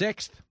January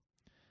 6th,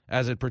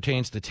 as it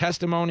pertains to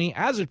testimony,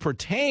 as it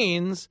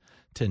pertains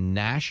to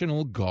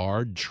National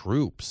Guard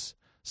troops.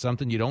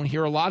 Something you don't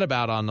hear a lot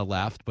about on the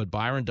left, but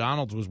Byron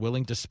Donalds was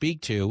willing to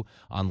speak to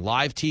on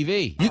live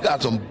TV. You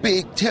got some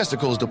big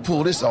testicles to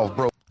pull this off,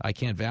 bro. I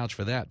can't vouch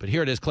for that, but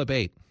here it is, clip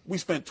 8. We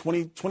spent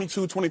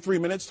 22, 23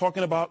 minutes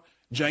talking about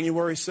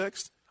January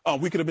 6th.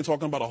 We could have been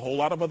talking about a whole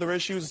lot of other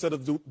issues instead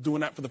of doing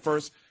that for the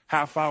first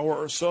half hour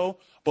or so.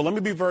 But let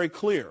me be very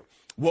clear.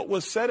 What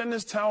was said in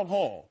this town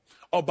hall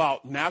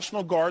about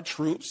National Guard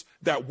troops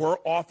that were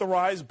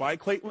authorized by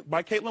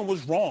Caitlin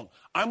was wrong.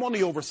 I'm on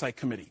the Oversight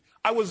Committee.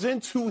 I was in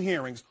 2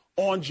 hearings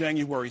on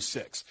January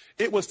 6th.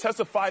 It was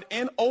testified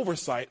in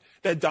oversight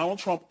that Donald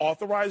Trump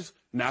authorized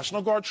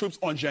National Guard troops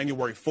on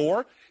January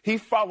 4. He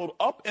followed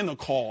up in a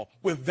call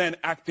with then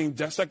acting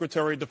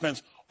Secretary of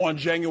Defense on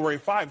January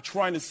 5,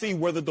 trying to see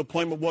where the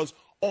deployment was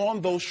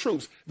on those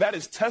troops. That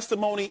is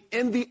testimony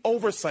in the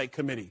Oversight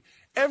Committee.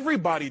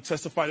 Everybody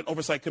testified in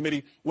Oversight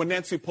Committee when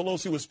Nancy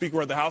Pelosi was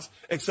Speaker of the House,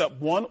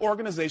 except one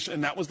organization,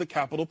 and that was the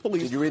Capitol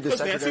Police. Did you read the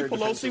Secretary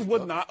Nancy Pelosi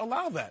would not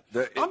allow that.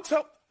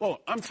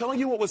 I'm telling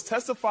you what was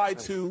testified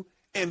to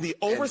in the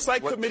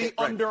Oversight Committee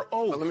under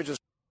oath. Let me just.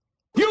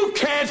 You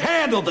can't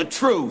handle the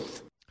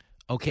truth.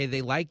 Okay,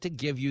 they like to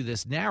give you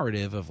this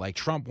narrative of like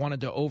Trump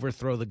wanted to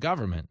overthrow the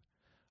government.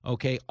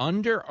 Okay,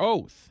 under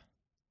oath.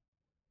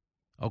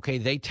 Okay,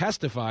 they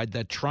testified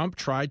that Trump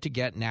tried to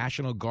get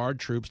National Guard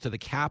troops to the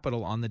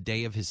Capitol on the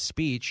day of his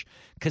speech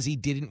because he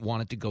didn't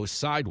want it to go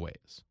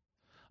sideways.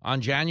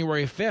 On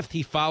January 5th,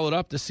 he followed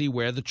up to see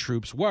where the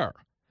troops were.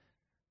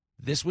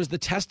 This was the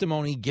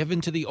testimony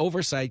given to the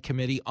Oversight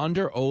Committee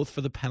under oath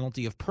for the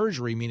penalty of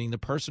perjury, meaning the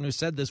person who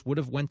said this would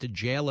have went to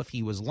jail if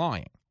he was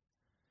lying.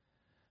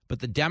 But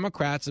the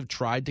Democrats have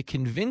tried to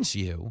convince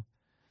you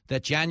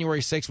that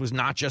January 6th was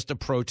not just a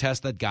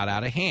protest that got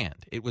out of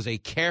hand. It was a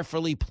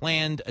carefully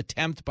planned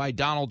attempt by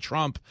Donald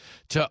Trump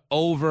to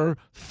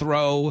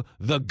overthrow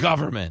the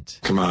government.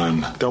 Come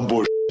on, don't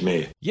bullshit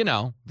me. You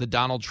know, the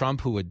Donald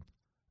Trump who had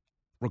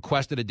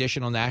requested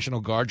additional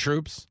National Guard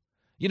troops.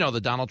 You know,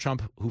 the Donald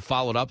Trump who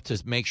followed up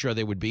to make sure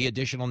there would be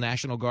additional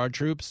National Guard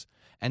troops.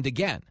 And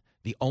again,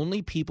 the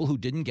only people who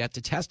didn't get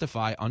to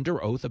testify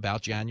under oath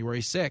about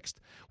January 6th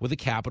were the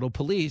Capitol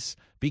Police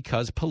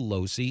because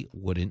Pelosi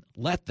wouldn't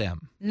let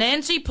them.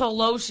 Nancy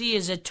Pelosi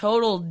is a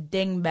total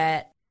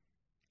dingbat.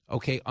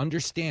 Okay,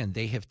 understand,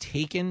 they have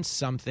taken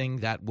something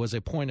that was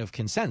a point of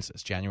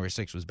consensus. January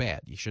 6th was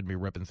bad. You shouldn't be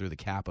ripping through the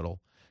Capitol,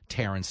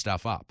 tearing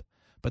stuff up.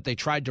 But they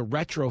tried to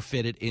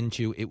retrofit it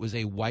into it was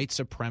a white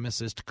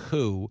supremacist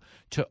coup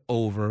to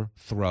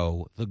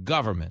overthrow the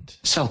government.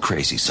 Sell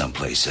crazy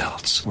someplace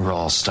else. We're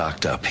all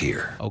stocked up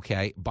here.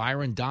 Okay,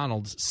 Byron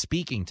Donalds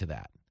speaking to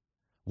that.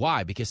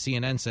 Why? Because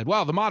CNN said,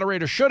 well, the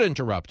moderator should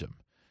interrupt him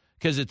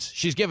because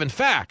she's given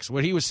facts.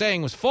 What he was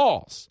saying was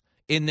false.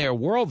 In their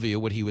worldview,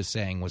 what he was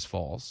saying was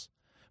false.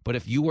 But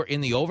if you were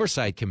in the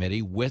Oversight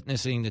Committee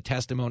witnessing the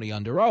testimony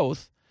under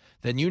oath,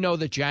 then you know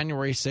that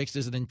January 6th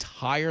is an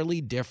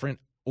entirely different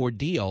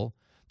ordeal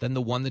than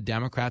the one the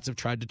Democrats have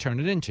tried to turn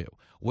it into.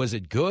 Was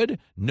it good?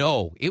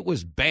 No, it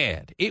was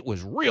bad. It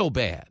was real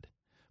bad.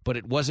 But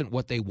it wasn't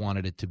what they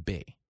wanted it to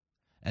be.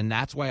 And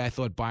that's why I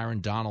thought Byron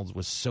Donalds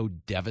was so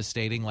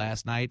devastating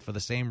last night, for the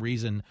same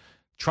reason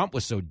Trump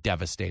was so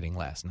devastating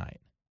last night.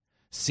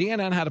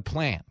 CNN had a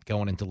plan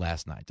going into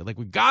last night. They're like,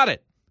 we got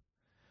it.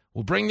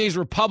 We'll bring these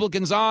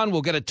Republicans on.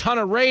 We'll get a ton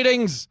of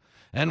ratings,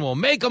 and we'll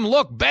make them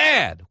look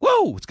bad.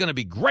 Woo! It's going to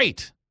be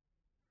great.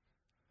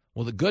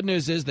 Well, the good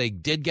news is they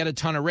did get a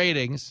ton of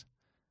ratings,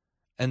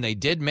 and they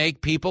did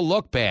make people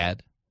look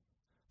bad.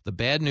 The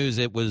bad news,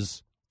 it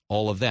was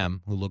all of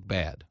them who looked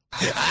bad.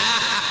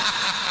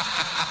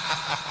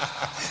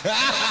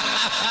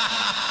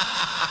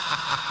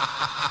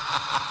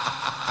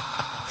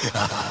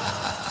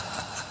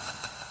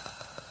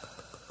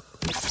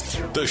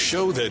 The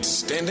show that's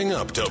standing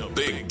up to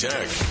big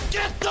tech.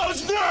 Get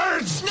those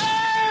nerds!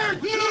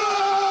 Nerds!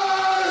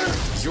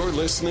 You're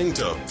listening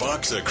to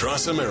Fox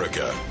Across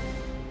America.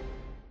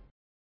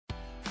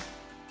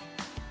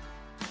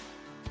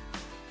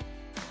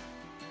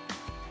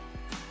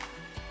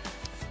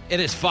 It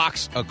is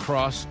Fox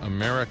Across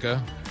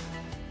America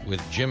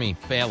with Jimmy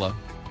Fallon,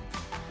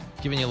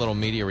 giving you a little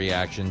media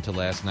reaction to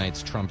last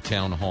night's Trump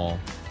town hall.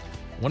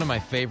 One of my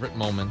favorite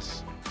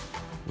moments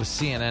was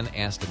CNN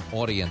asked the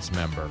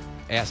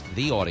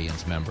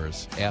audience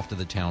members after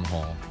the town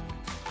hall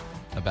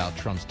about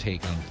Trump's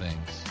take on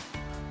things.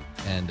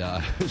 And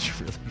it was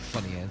a really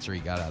funny answer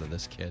he got out of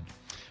this kid.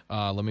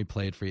 Let me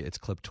play it for you. It's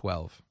clip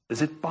 12.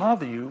 Does it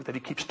bother you that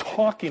he keeps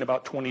talking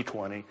about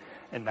 2020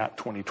 and not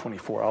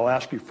 2024? I'll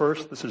ask you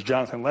first. This is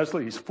Jonathan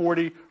Leslie. He's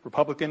 40,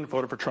 Republican,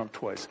 voted for Trump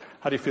twice.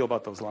 How do you feel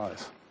about those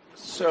lies?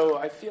 So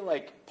I feel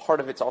like part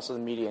of it's also the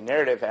media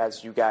narrative,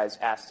 as you guys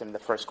asked him the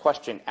first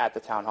question at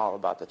the town hall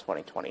about the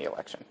 2020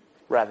 election,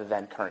 rather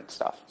than current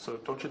stuff. So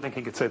don't you think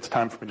he could say it's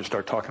time for me to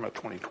start talking about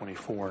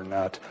 2024 and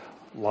not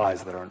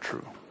lies that aren't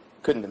true?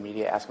 Couldn't the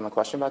media ask him a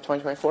question about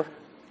 2024?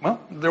 Well,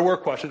 there were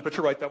questions, but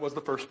you're right. That was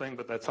the first thing,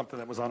 but that's something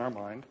that was on our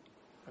mind,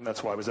 and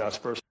that's why I was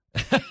asked first.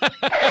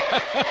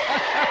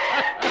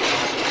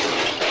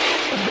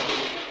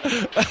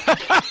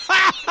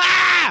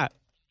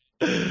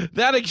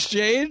 That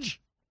exchange?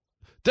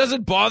 Does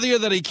it bother you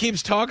that he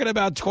keeps talking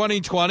about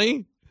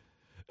 2020?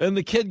 And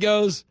the kid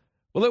goes,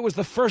 well, it was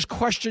the first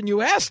question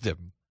you asked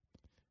him.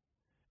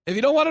 If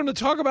you don't want him to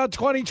talk about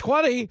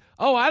 2020,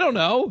 oh, I don't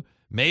know,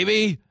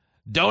 maybe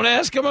don't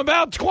ask him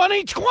about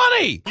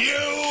 2020.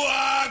 You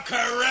are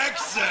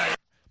correct, sir.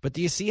 But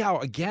do you see how,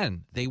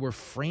 again, they were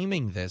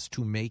framing this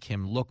to make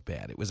him look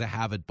bad? It was a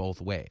have it both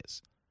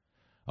ways.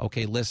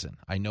 Okay, listen,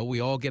 I know we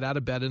all get out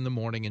of bed in the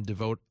morning and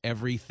devote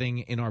everything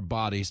in our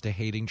bodies to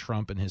hating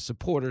Trump and his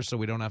supporters so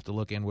we don't have to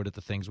look inward at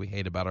the things we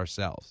hate about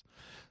ourselves.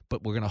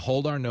 But we're going to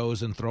hold our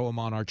nose and throw him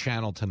on our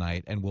channel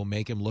tonight, and we'll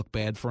make him look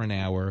bad for an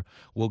hour.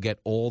 We'll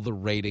get all the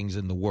ratings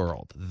in the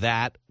world.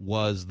 That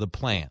was the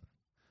plan,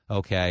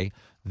 okay?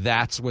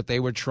 That's what they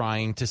were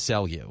trying to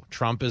sell you.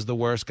 Trump is the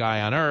worst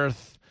guy on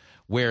earth.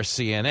 We're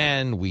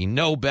CNN. We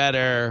know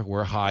better.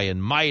 We're high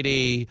and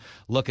mighty.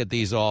 Look at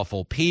these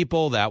awful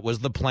people. That was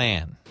the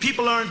plan.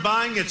 People aren't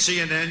buying at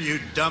CNN, you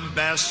dumb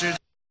bastards.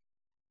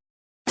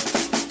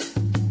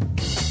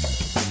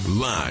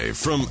 Live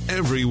from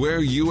everywhere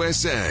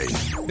USA,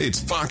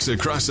 it's Fox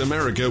Across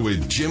America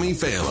with Jimmy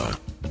Fallon.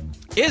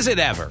 Is it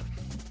ever?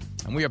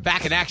 And we are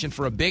back in action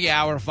for a big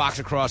hour of Fox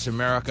Across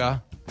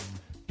America.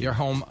 Your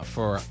home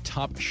for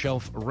top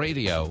shelf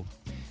radio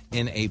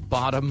in a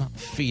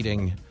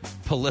bottom-feeding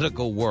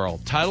political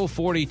world. Title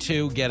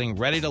 42 getting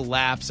ready to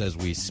lapse as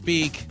we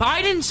speak.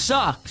 Biden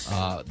sucks.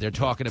 They're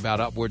talking about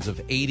upwards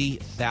of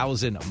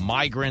 80,000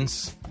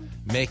 migrants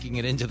making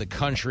it into the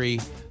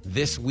country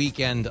this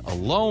weekend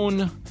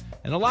alone.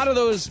 And a lot of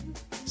those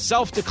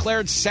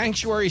self-declared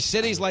sanctuary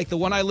cities like the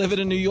one I live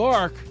in New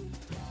York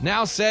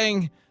now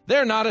saying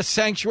they're not a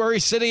sanctuary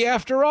city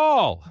after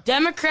all.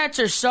 Democrats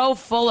are so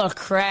full of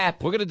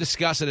crap. We're going to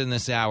discuss it in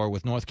this hour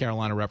with North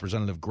Carolina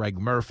Representative Greg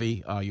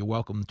Murphy. You're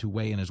welcome to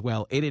weigh in as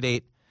well.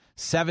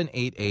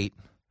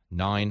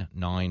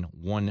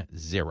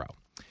 888-788-9910.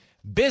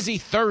 Busy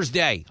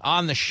Thursday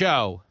on the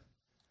show.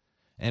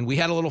 And we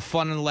had a little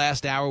fun in the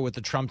last hour with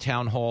the Trump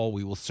town hall.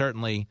 We will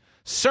certainly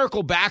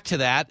circle back to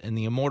that in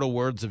the immortal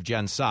words of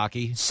Jen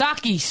Psaki.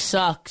 Psaki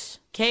sucks.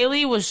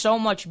 Kaylee was so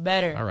much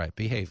better. All right,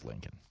 behave,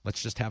 Lincoln.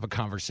 Let's just have a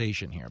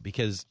conversation here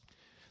because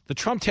the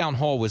Trump town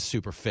hall was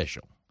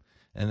superficial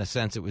in the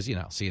sense it was,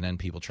 CNN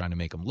people trying to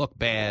make him look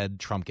bad,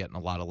 Trump getting a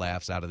lot of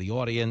laughs out of the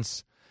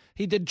audience.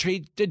 He did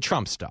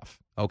Trump stuff,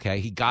 okay?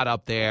 He got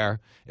up there.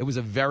 It was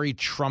a very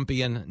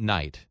Trumpian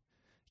night.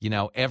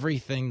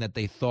 Everything that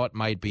they thought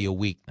might be a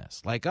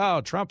weakness. Like,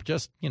 oh, Trump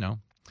just,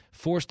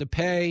 forced to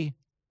pay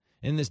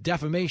in this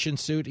defamation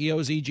suit. He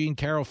owes E. Jean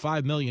Carroll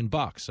 $5 million.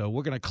 So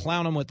we're going to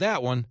clown him with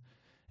that one.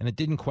 And it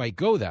didn't quite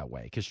go that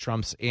way because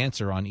Trump's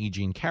answer on E.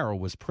 Jean Carroll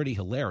was pretty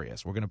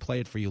hilarious. We're going to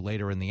play it for you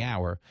later in the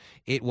hour.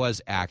 It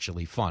was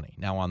actually funny.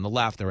 Now, on the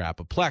left, they're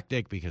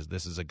apoplectic because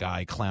this is a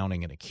guy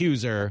clowning an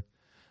accuser.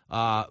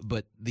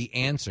 But the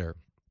answer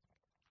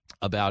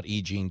about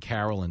E. Jean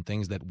Carroll and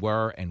things that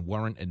were and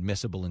weren't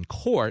admissible in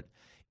court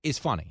is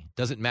funny.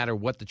 Doesn't matter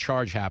what the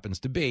charge happens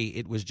to be.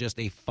 It was just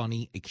a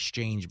funny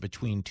exchange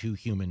between two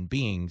human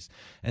beings.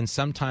 And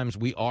sometimes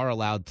we are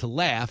allowed to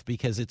laugh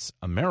because it's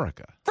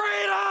America. Freedom!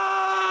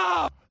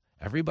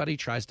 Everybody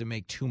tries to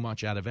make too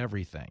much out of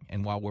everything.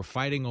 And while we're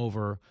fighting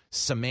over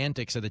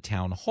semantics at a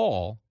town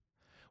hall,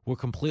 we're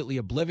completely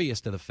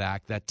oblivious to the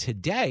fact that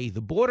today the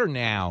border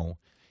now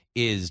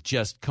is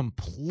just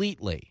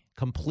completely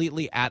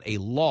at a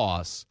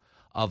loss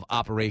of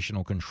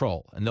operational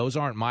control. And those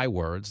aren't my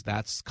words.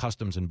 That's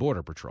Customs and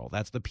Border Patrol.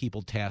 That's the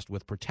people tasked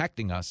with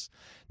protecting us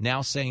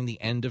now saying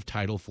the end of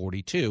Title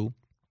 42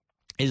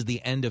 is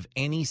the end of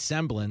any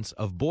semblance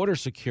of border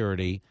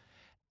security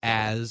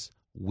as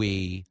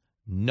we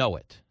know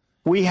it.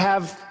 We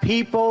have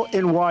people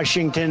in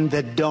Washington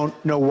that don't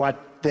know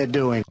what they're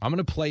doing. I'm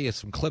going to play you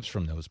some clips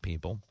from those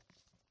people,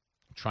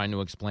 trying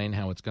to explain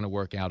how it's going to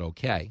work out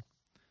okay.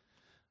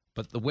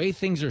 But the way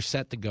things are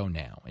set to go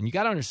now, and you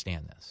got to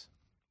understand this,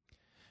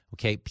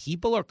 okay,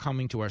 people are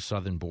coming to our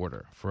southern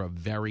border for a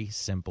very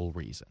simple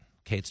reason.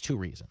 Okay, it's two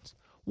reasons.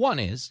 One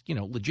is,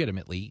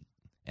 legitimately,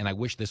 and I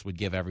wish this would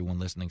give everyone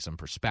listening some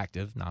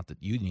perspective, not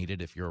that you need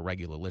it if you're a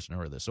regular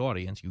listener of this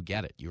audience. You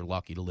get it. You're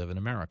lucky to live in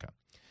America.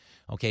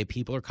 Okay,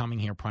 people are coming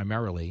here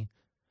primarily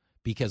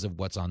because of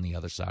what's on the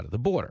other side of the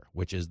border,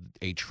 which is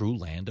a true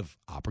land of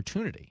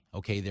opportunity.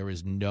 Okay, there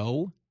is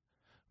no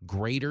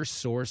greater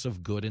source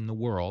of good in the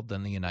world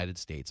than the United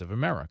States of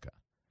America.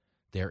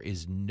 There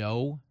is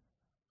no,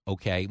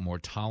 more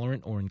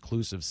tolerant or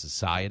inclusive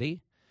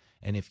society.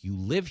 And if you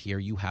live here,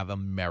 you have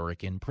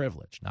American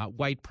privilege, not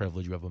white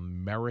privilege. You have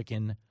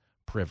American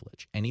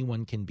privilege.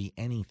 Anyone can be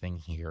anything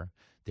here.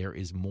 There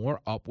is more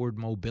upward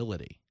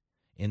mobility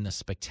in the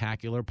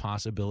spectacular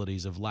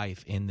possibilities of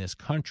life in this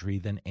country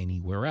than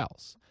anywhere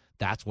else.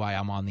 That's why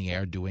I'm on the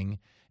air doing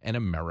an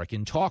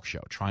American talk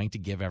show, trying to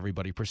give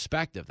everybody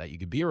perspective that you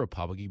could be a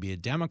Republican, you could be a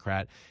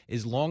Democrat,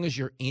 as long as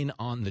you're in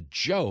on the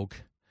joke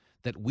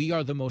that we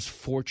are the most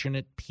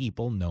fortunate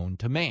people known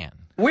to man.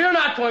 We're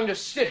not going to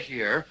sit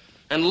here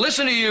and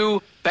listen to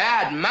you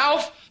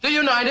bad-mouth the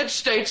United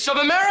States of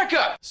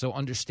America. So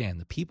understand,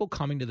 the people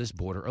coming to this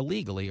border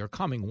illegally are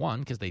coming,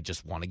 one, because they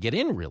just want to get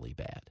in really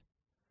bad.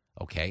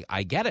 Okay,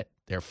 I get it.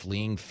 They're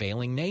fleeing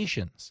failing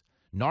nations,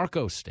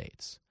 narco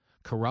states,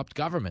 corrupt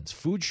governments,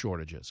 food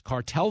shortages,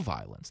 cartel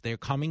violence. They're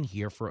coming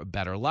here for a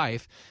better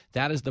life.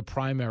 That is the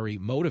primary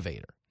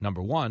motivator,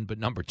 number one. But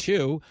number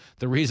two,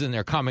 the reason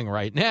they're coming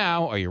right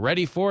now, are you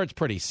ready for it? It's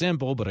pretty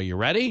simple, but are you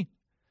ready?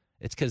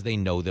 It's because they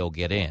know they'll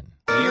get in.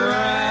 You're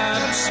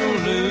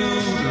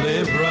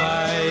absolutely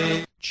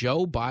right.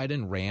 Joe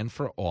Biden ran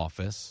for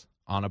office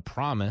on a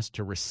promise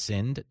to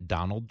rescind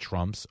Donald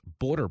Trump's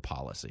border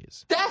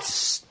policies. That's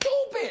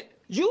stupid.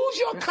 Use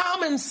your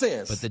common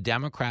sense. But the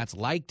Democrats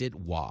liked it.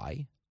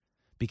 Why?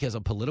 Because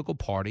a political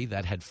party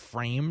that had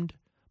framed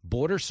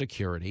border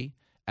security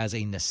as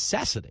a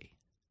necessity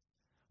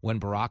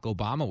when Barack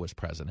Obama was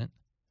president,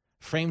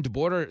 framed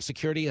border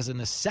security as a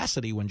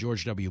necessity when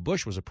George W.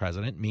 Bush was a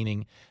president,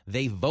 meaning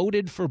they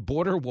voted for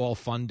border wall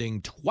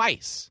funding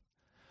twice,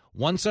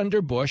 once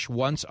under Bush,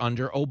 once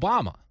under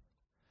Obama.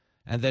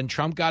 And then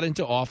Trump got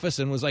into office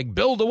and was like,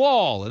 build a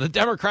wall. And the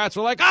Democrats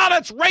were like,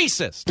 that's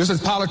racist. This is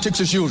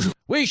politics as usual.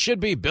 We should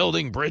be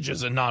building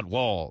bridges and not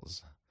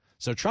walls.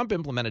 So Trump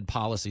implemented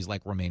policies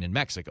like Remain in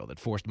Mexico that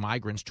forced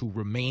migrants to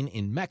remain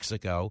in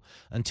Mexico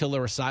until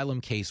their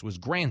asylum case was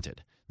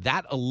granted.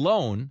 That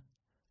alone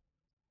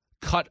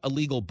cut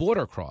illegal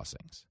border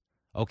crossings,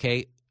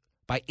 by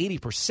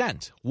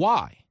 80%.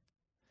 Why?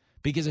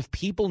 Because if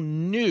people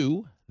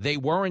knew they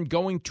weren't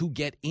going to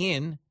get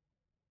in,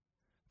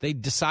 they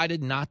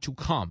decided not to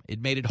come.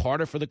 It made it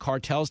harder for the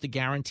cartels to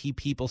guarantee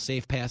people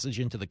safe passage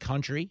into the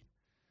country.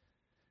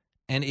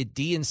 And it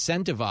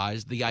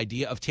de-incentivized the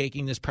idea of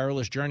taking this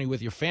perilous journey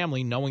with your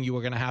family, knowing you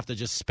were going to have to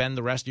just spend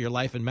the rest of your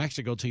life in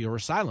Mexico till your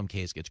asylum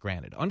case gets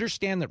granted.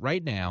 Understand that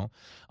right now,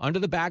 under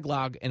the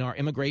backlog in our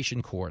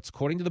immigration courts,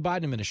 according to the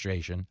Biden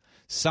administration,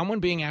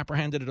 someone being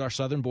apprehended at our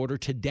southern border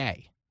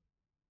today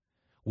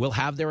will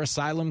have their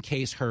asylum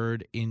case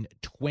heard in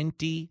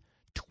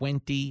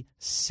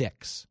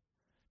 2026.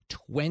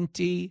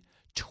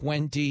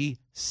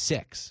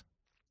 2026.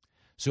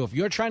 So if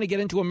you're trying to get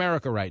into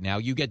America right now,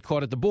 you get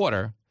caught at the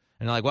border,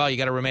 and they're like, well, you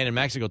got to remain in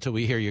Mexico till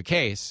we hear your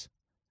case.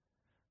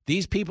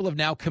 These people have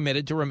now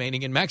committed to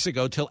remaining in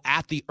Mexico till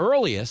at the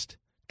earliest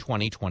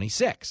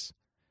 2026.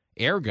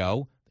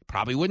 Ergo, they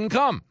probably wouldn't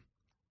come.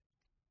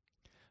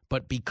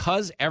 But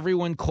because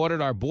everyone caught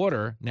at our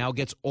border now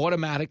gets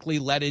automatically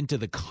let into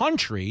the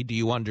country, do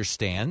you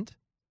understand?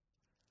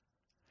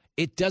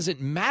 It doesn't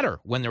matter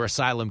when their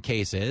asylum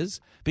case is,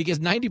 because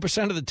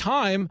 90% of the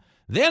time,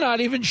 they're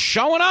not even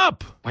showing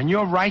up. When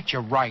you're right,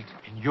 you're right,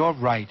 and you're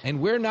right. And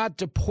we're not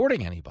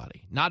deporting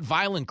anybody, not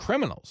violent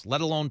criminals,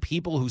 let alone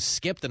people who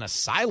skipped an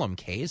asylum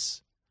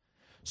case.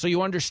 So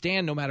you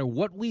understand, no matter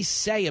what we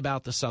say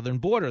about the southern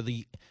border,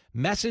 the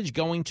message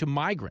going to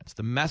migrants,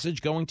 the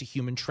message going to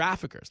human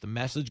traffickers, the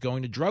message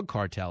going to drug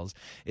cartels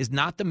is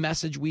not the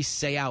message we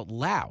say out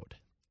loud.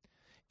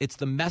 It's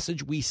the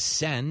message we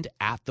send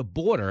at the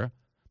border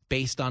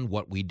based on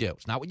what we do.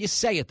 It's not what you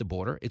say at the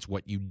border, it's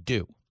what you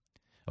do.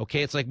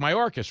 Okay, it's like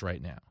Mayorkas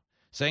right now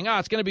saying,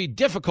 it's going to be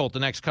difficult the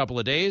next couple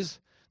of days.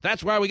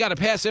 That's why we got to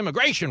pass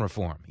immigration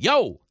reform.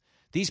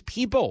 These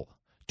people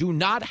do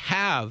not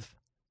have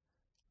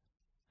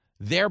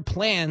their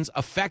plans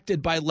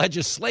affected by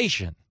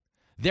legislation.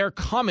 They're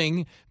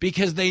coming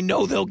because they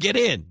know they'll get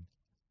in.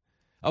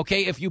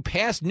 Okay, if you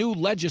pass new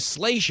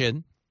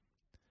legislation,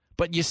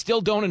 but you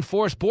still don't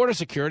enforce border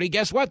security,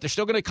 guess what? They're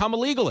still going to come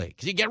illegally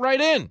because you get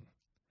right in.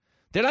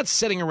 They're not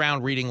sitting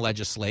around reading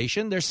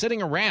legislation. They're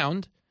sitting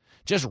around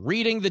just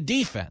reading the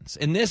defense.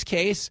 In this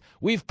case,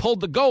 we've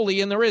pulled the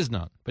goalie and there is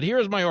none. But here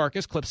is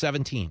Mayorkas, clip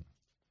 17.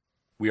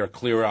 We are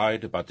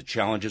clear-eyed about the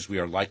challenges we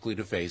are likely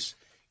to face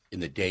in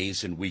the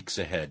days and weeks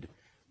ahead,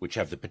 which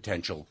have the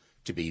potential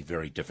to be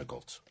very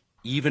difficult.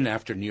 Even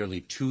after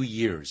nearly 2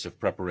 years of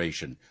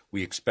preparation,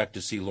 we expect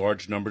to see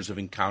large numbers of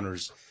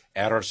encounters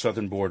at our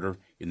southern border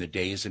in the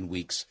days and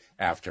weeks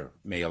after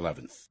May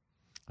 11th.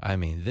 I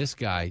mean, this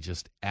guy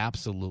just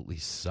absolutely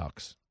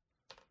sucks.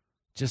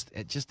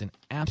 Just an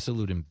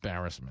absolute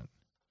embarrassment.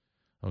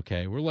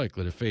 Okay, we're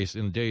likely to face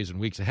in the days and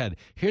weeks ahead.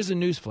 Here's a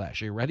news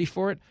flash. Are you ready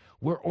for it?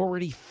 We're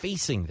already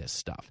facing this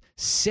stuff.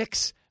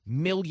 6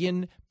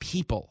 million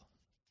people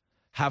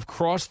have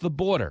crossed the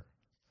border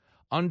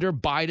under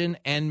Biden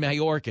and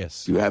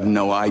Mayorkas. You have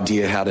no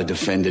idea how to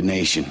defend a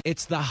nation.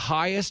 It's the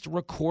highest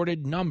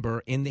recorded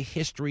number in the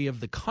history of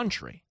the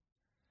country.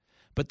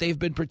 But they've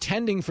been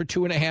pretending for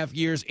 2.5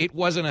 years it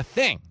wasn't a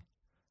thing.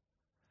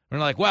 They're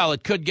like, well,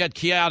 it could get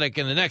chaotic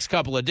in the next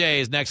couple of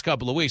days, next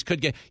couple of weeks.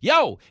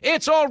 Yo,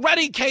 it's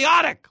already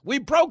chaotic. We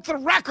broke the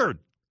record.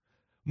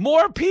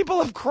 More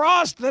people have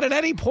crossed than at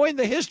any point in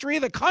the history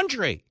of the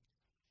country.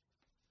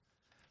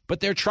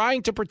 But they're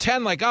trying to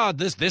pretend like,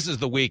 this is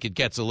the week it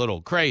gets a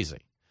little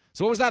crazy.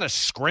 So what was that, a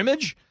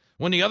scrimmage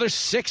when the other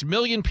 6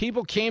 million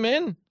people came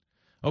in?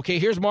 Okay,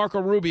 here's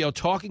Marco Rubio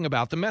talking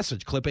about the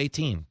message, clip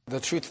 18. The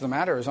truth of the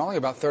matter is only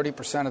about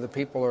 30% of the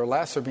people or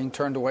less are being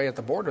turned away at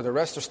the border. The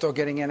rest are still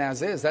getting in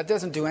as is. That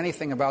doesn't do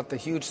anything about the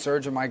huge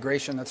surge of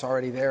migration that's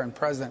already there and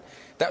present.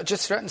 That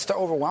just threatens to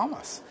overwhelm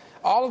us.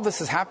 All of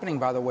this is happening,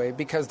 by the way,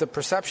 because the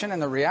perception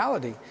and the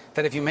reality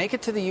that if you make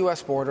it to the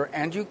U.S. border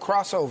and you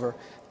cross over,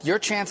 your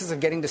chances of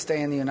getting to stay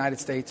in the United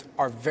States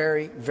are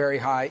very, very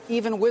high,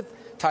 even with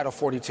Title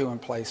 42 in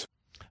place.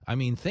 I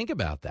mean, think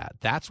about that.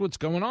 That's what's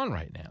going on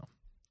right now.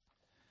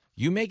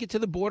 You make it to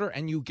the border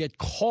and you get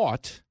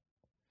caught,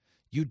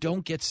 you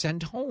don't get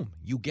sent home.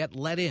 You get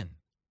let in.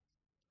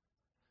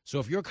 So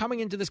if you're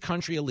coming into this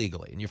country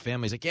illegally and your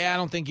family's like, I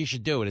don't think you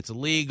should do it. It's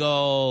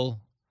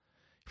illegal.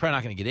 You're probably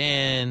not going to get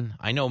in.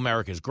 I know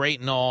America's great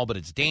and all, but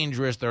it's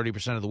dangerous.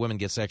 30% of the women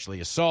get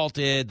sexually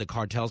assaulted. The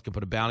cartels can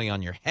put a bounty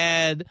on your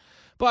head.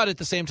 But at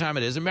the same time,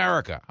 it is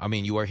America. I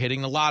mean, you are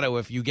hitting the lotto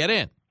if you get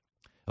in.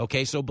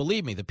 Okay, so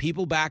believe me, the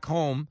people back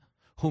home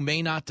who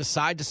may not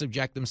decide to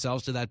subject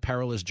themselves to that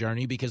perilous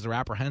journey because they're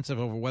apprehensive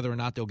over whether or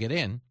not they'll get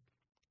in,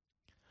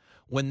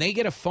 when they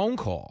get a phone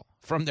call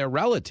from their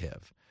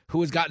relative who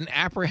has gotten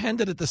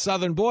apprehended at the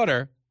southern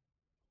border,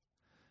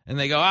 and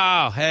they go,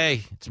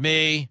 hey, it's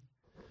me,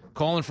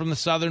 calling from the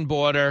southern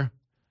border.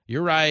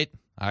 You're right,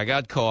 I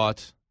got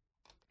caught.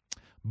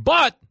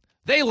 But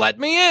they let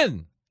me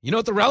in. You know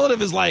what the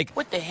relative is like?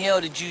 What the hell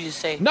did you just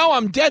say? No,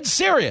 I'm dead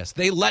serious.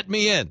 They let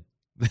me in.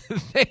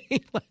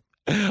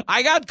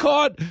 I got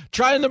caught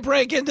trying to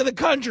break into the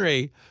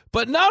country.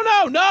 But no.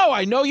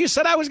 I know you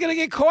said I was going to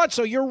get caught,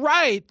 so you're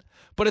right.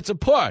 But it's a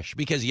push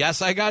because,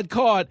 yes, I got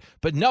caught.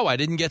 But no, I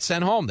didn't get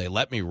sent home. They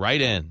let me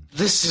right in.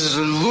 This is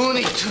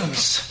Looney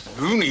Tunes.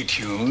 Looney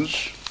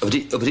Tunes?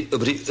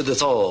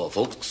 That's all,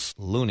 folks.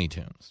 Looney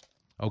Tunes.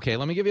 Okay,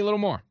 let me give you a little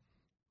more.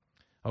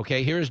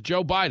 Okay, here's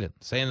Joe Biden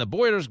saying the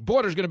border's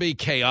going to be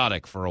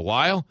chaotic for a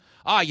while.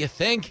 You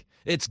think?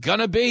 It's going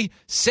to be?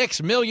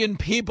 6 million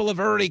people have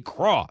already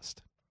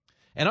crossed.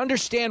 And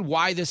understand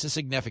why this is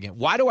significant.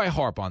 Why do I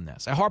harp on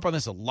this? I harp on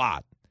this a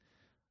lot.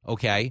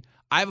 Okay?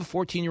 I have a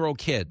 14-year-old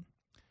kid.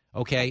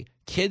 Okay?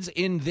 Kids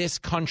in this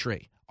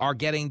country are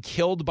getting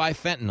killed by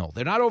fentanyl.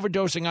 They're not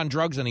overdosing on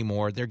drugs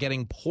anymore. They're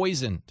getting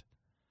poisoned.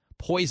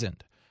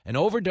 Poisoned. An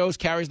overdose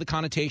carries the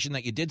connotation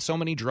that you did so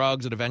many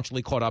drugs it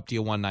eventually caught up to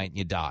you one night and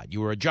you died.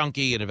 You were a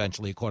junkie and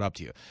eventually it caught up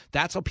to you.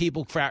 That's how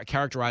people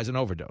characterize an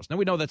overdose. Now,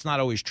 we know that's not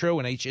always true,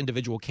 and each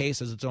individual case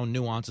has its own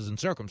nuances and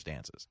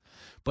circumstances.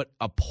 But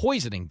a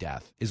poisoning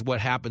death is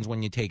what happens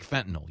when you take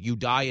fentanyl. You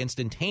die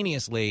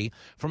instantaneously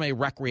from a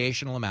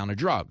recreational amount of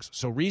drugs.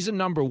 So reason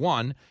number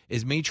one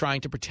is me trying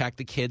to protect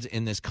the kids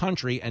in this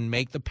country and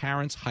make the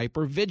parents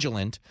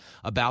hyper-vigilant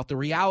about the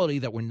reality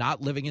that we're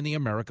not living in the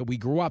America we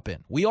grew up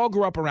in. We all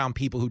grew up around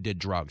people who did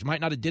drugs. You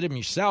might not have did them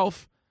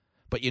yourself,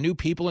 but you knew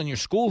people in your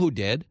school who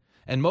did,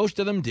 and most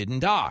of them didn't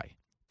die.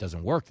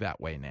 Doesn't work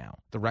that way now.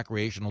 The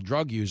recreational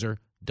drug user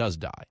does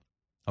die.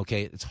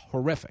 Okay, it's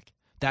horrific.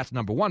 That's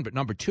number one. But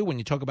number two, when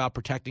you talk about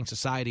protecting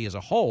society as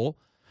a whole,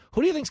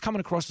 who do you think's coming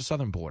across the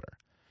southern border?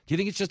 Do you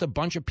think it's just a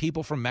bunch of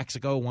people from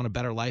Mexico who want a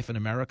better life in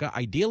America?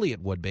 Ideally,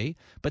 it would be.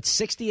 But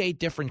 68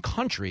 different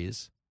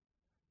countries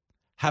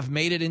have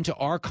made it into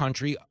our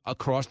country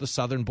across the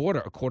southern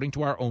border, according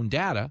to our own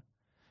data.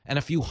 And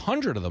a few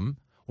hundred of them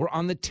were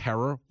on the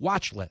terror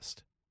watch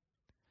list.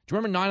 Do you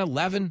remember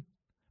 9/11?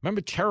 Remember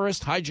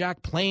terrorists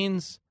hijacked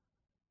planes,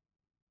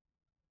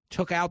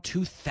 took out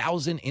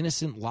 2,000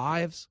 innocent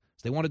lives?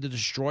 They wanted to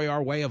destroy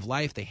our way of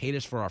life. They hate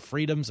us for our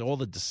freedoms, all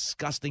the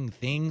disgusting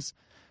things,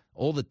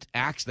 all the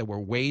acts that were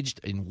waged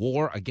in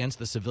war against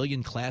the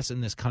civilian class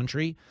in this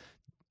country.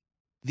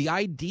 The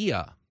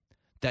idea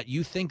that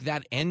you think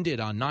that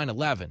ended on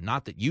 9/11,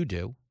 not that you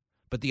do,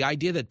 but the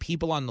idea that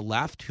people on the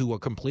left who are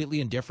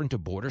completely indifferent to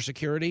border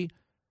security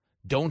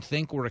don't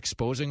think we're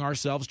exposing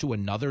ourselves to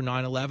another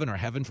 9/11 or,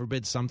 heaven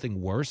forbid,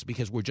 something worse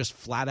because we're just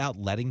flat out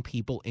letting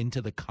people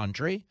into the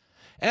country?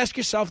 Ask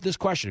yourself this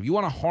question. If you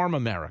want to harm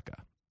America,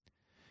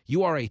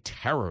 you are a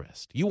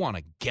terrorist. You want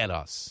to get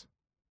us.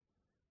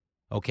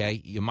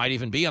 Okay? You might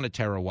even be on a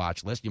terror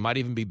watch list. You might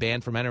even be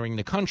banned from entering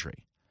the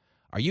country.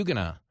 Are you going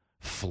to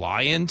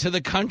fly into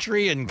the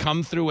country and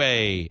come through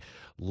a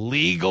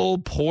legal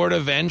port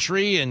of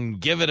entry and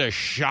give it a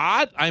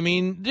shot? I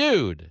mean,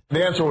 dude.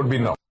 The answer would be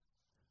no.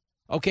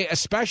 Okay,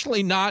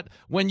 especially not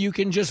when you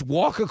can just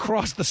walk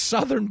across the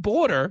southern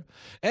border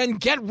and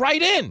get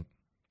right in.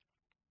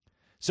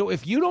 So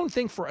if you don't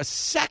think for a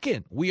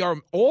second we are,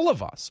 all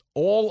of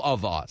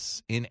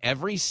us in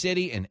every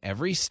city and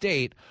every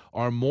state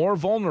are more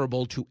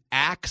vulnerable to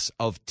acts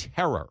of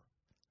terror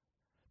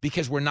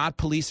because we're not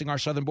policing our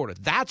southern border.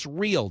 That's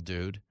real,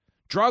 dude.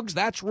 Drugs,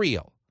 that's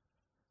real.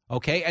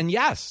 Okay, and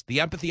yes,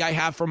 the empathy I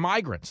have for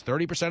migrants.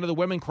 30% of the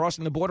women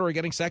crossing the border are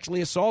getting sexually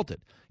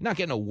assaulted. You're not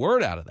getting a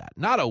word out of that.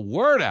 Not a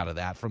word out of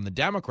that from the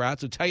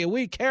Democrats who tell you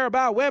we care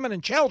about women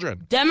and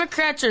children.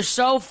 Democrats are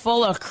so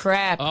full of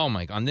crap. Oh,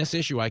 my God. On this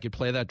issue, I could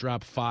play that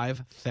drop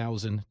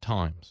 5,000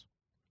 times.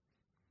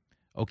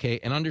 Okay,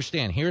 and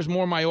understand, here's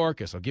more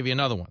Mayorkas. I'll give you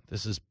another one.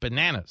 This is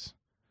bananas.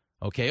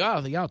 Okay,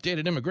 the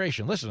outdated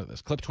immigration. Listen to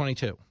this, clip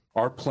 22.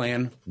 Our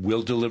plan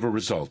will deliver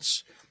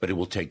results, but it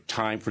will take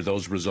time for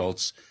those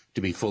results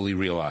to be fully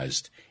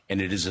realized,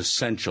 and it is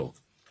essential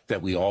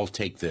that we all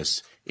take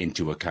this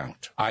into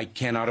account. I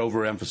cannot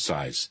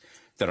overemphasize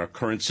that our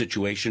current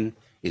situation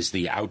is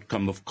the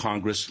outcome of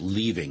Congress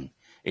leaving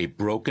a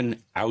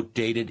broken,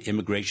 outdated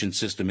immigration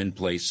system in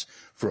place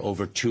for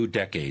over 2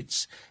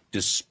 decades,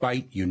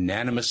 despite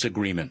unanimous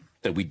agreement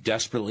that we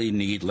desperately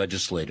need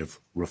legislative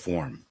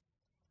reform.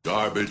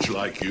 Garbage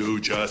like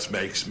you just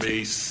makes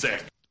me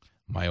sick.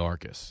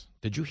 Mayorkas.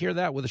 Did you hear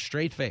that with a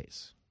straight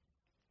face?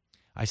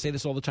 I say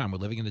this all the time. We're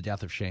living in the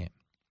death of shame.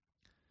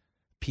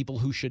 People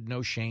who should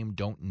know shame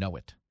don't know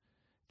it.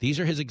 These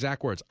are his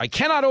exact words. I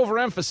cannot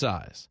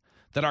overemphasize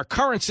that our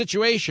current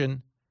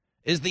situation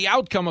is the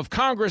outcome of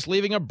Congress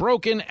leaving a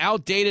broken,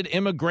 outdated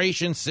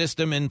immigration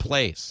system in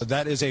place.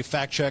 That is a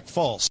fact check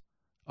false.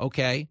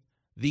 Okay.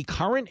 The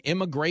current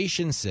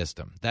immigration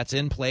system that's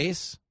in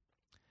place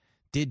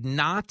did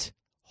not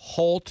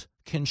halt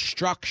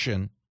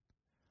construction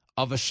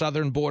of a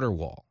southern border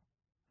wall.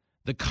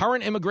 The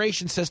current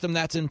immigration system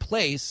that's in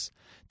place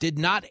did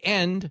not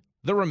end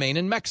the Remain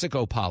in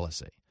Mexico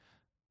policy.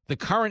 The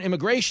current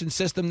immigration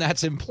system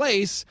that's in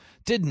place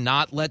did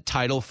not let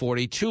Title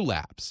 42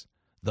 lapse.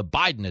 The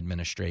Biden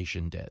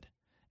administration did.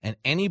 And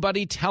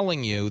anybody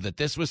telling you that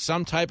this was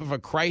some type of a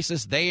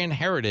crisis they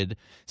inherited,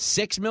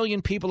 6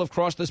 million people have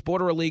crossed this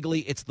border illegally.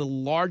 It's the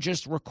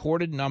largest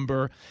recorded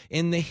number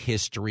in the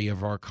history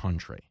of our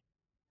country.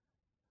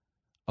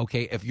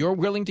 Okay, if you're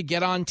willing to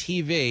get on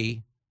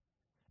TV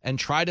and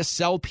try to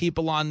sell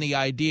people on the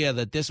idea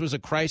that this was a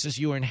crisis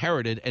you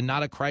inherited and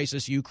not a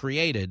crisis you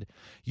created,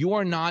 you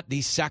are not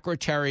the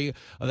secretary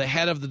or the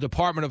head of the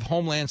Department of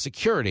Homeland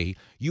Security.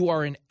 You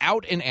are an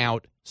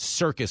out-and-out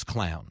circus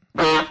clown.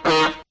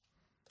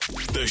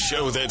 The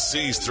show that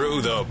sees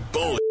through the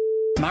bull.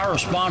 My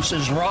response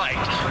is right,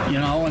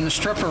 and the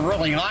stripper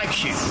really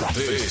likes you.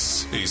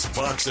 This is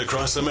Fox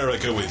Across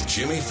America with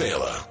Jimmy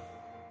Fallon.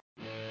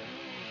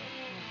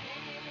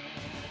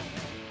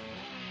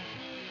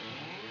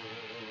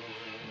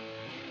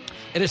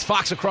 It is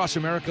Fox Across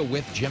America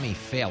with Jimmy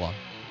Fallon.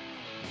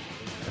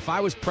 If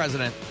I was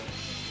president,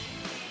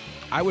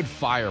 I would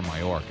fire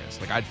Mayorkas.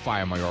 I'd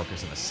fire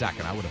Mayorkas in a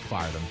second. I would have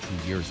fired him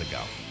 2 years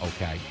ago,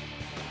 okay?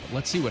 But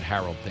let's see what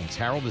Harold thinks.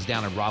 Harold is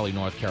down in Raleigh,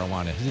 North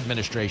Carolina. His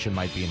administration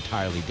might be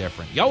entirely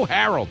different. Yo,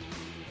 Harold!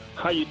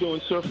 How you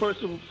doing, sir?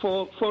 First and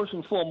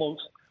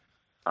foremost,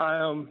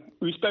 I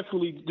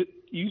respectfully,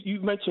 you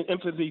mentioned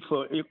empathy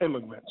for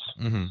immigrants.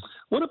 Mm-hmm.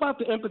 What about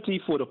the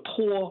empathy for the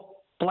poor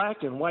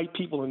black and white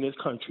people in this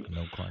country?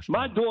 No question.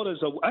 My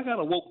I got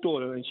a woke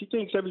daughter, and she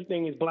thinks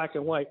everything is black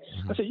and white.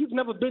 Mm-hmm. I said, you've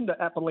never been to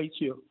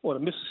Appalachia or the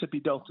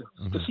Mississippi Delta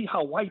to see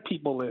how white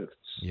people live.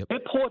 Yep. They're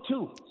poor,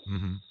 too.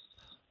 Mm-hmm.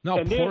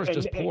 No, poor is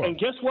just poor. And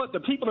guess what?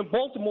 The people in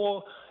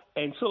Baltimore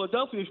and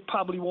Philadelphia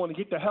probably want to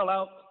get the hell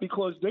out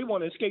because they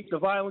want to escape the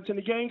violence and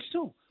the gangs,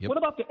 too. Yep. What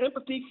about the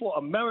empathy for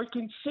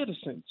American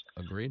citizens?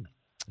 Agreed.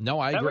 No,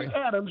 I agree. Eric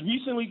Adams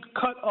recently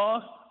cut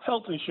our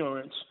health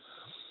insurance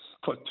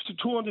for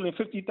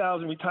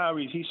 250,000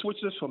 retirees. He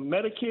switched us from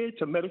Medicare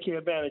to Medicare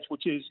Advantage,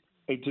 which is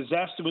a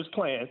disastrous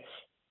plan,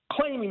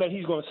 claiming that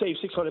he's going to save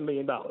 $600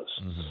 million.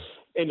 Mm-hmm.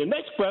 In the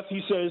next breath,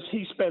 he says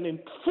he's spending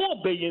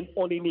 $4 billion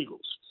on illegals.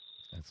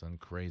 That's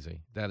crazy.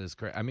 That is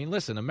crazy. I mean,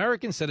 listen,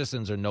 American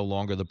citizens are no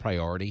longer the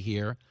priority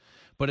here,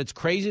 but it's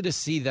crazy to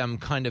see them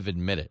kind of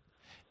admit it.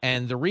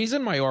 And the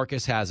reason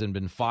Mayorkas hasn't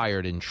been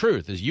fired, in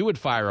truth, is you would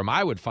fire him,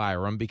 I would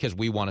fire him, because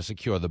we want to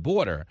secure the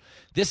border.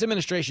 This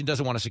administration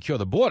doesn't want to secure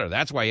the border.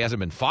 That's why he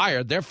hasn't been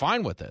fired. They're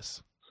fine with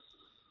this.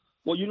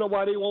 Well, you know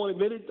why they won't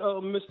admit it,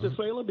 Mr.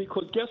 Fallon?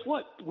 Because guess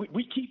what?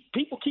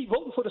 People keep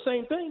voting for the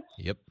same thing.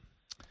 Yep.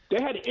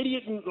 They had an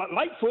idiot in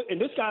Lightfoot,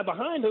 and this guy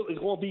behind him is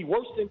going to be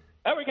worse than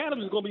 – Eric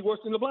Adams is going to be worse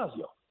than de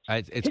Blasio.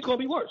 It's going to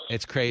be worse.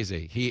 It's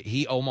crazy.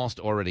 He almost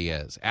already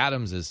is.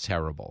 Adams is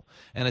terrible.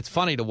 And it's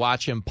funny to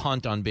watch him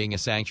punt on being a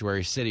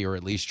sanctuary city, or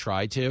at least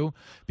try to,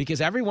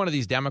 because every one of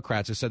these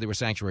Democrats who said they were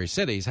sanctuary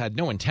cities had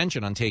no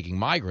intention on taking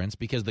migrants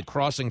because the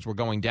crossings were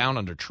going down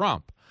under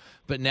Trump.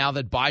 But now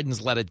that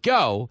Biden's let it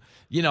go,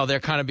 they're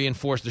kind of being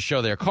forced to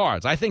show their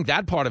cards. I think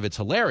that part of it's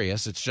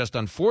hilarious. It's just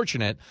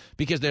unfortunate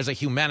because there's a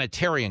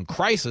humanitarian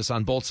crisis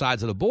on both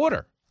sides of the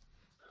border.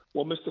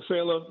 Well, Mr.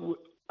 Failer,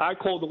 I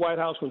called the White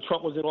House when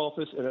Trump was in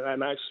office,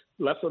 and I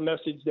left a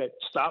message that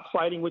stop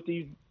fighting with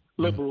these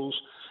liberals,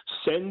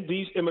 send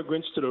these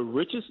immigrants to the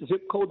richest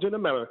zip codes in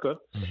America,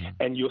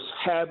 and you'll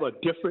have a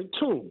different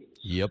tune.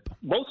 Yep.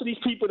 Most of these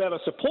people that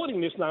are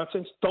supporting this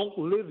nonsense don't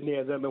live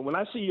near them. And when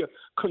I see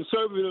a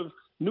conservative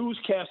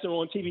newscaster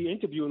on TV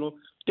interviewing them,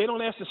 they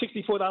don't ask the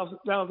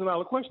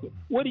 $64,000 question.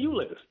 Where do you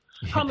live?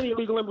 How many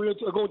illegal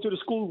immigrants are going to the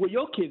school where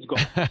your kids go?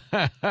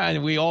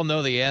 And we all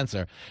know the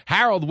answer.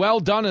 Harold, well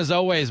done as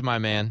always, my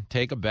man.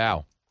 Take a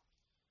bow.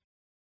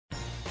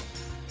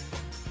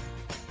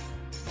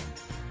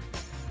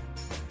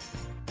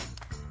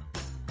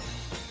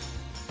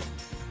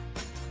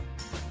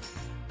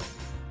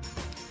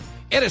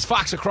 It is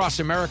Fox Across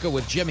America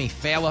with Jimmy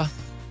Fallon.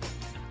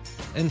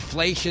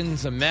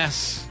 Inflation's a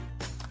mess.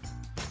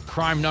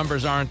 Crime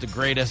numbers aren't the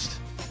greatest.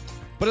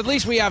 But at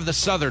least we have the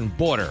southern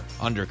border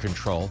under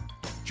control.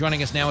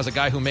 Joining us now is a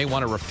guy who may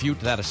want to refute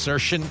that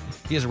assertion.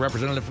 He is a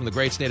representative from the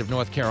great state of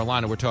North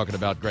Carolina. We're talking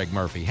about Greg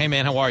Murphy. Hey,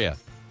 man, how are you?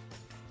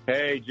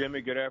 Hey, Jimmy,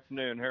 good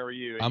afternoon. How are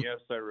you? And yes,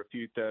 I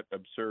refute that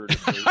absurd.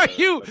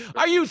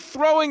 Are you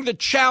throwing the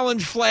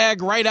challenge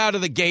flag right out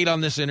of the gate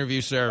on this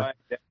interview, sir?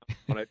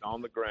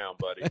 On the ground,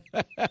 buddy.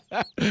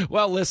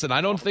 Well, listen, I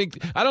don't think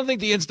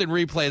the instant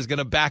replay is going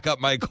to back up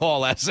my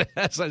call as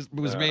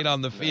was made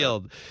on the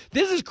field.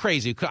 This is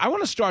crazy. I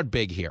want to start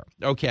big here,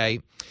 okay?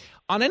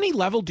 On any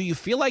level, do you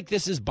feel like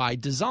this is by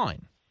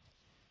design?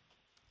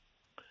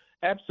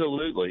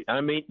 Absolutely. I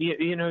mean,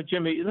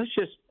 Jimmy,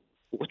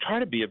 we'll try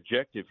to be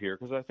objective here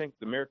because I think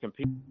the American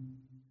people.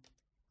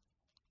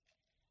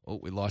 Oh,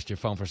 we lost your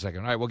phone for a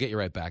second. All right, we'll get you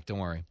right back. Don't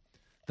worry.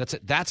 That's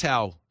it. That's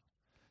how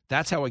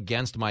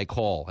against my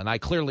call. And I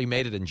clearly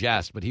made it in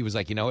jest, but he was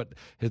like, you know what?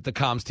 The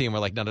comms team were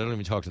like, no, don't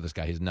even talk to this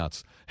guy. He's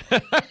nuts.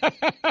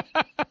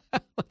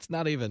 It's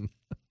not even.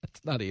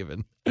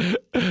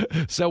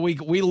 So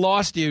we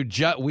lost you.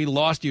 We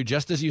lost you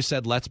just as you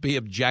said. Let's be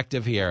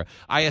objective here.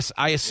 I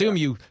assume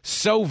you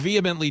so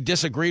vehemently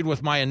disagreed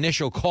with my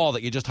initial call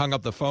that you just hung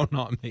up the phone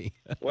on me.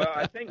 Well,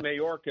 I think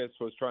Mayorkas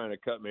was trying to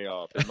cut me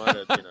off. It might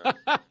have,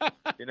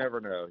 you never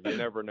know.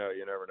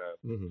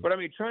 Mm-hmm. But I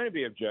mean, trying to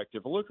be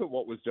objective. Look at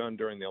what was done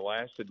during the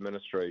last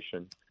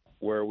administration,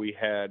 where we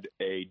had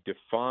a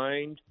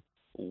defined,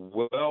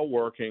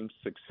 well-working,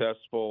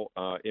 successful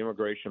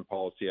immigration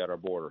policy at our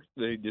border.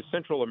 The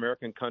Central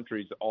American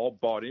countries all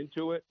bought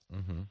into it,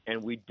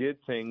 and we did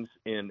things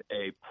in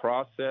a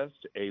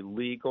processed, a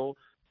legal,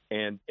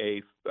 and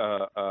a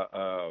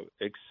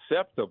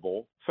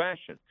acceptable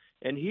fashion.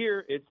 And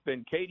here it's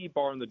been Katie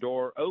bar in the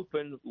door,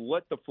 open,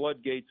 let the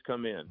floodgates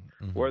come in.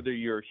 Whether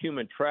you're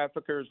human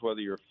traffickers, whether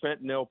you're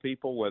fentanyl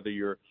people, whether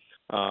you're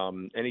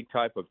any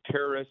type of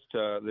terrorist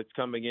that's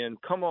coming in,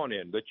 come on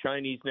in. The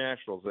Chinese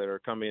nationals that are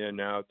coming in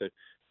now at the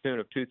tune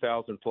of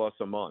 2,000 plus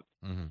a month.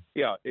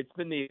 Yeah, it's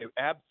been the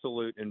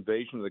absolute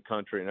invasion of the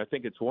country, and I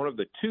think it's one of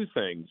the two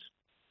things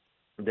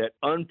that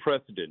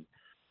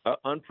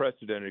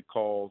unprecedented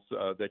calls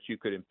that you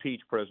could impeach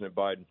President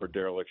Biden for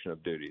dereliction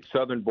of duty.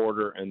 Southern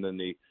border and then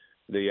the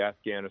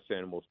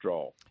Afghanistan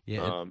withdrawal.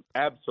 Yeah,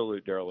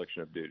 absolute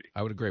dereliction of duty.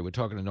 I would agree. We're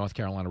talking to North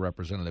Carolina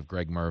Representative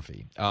Greg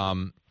Murphy.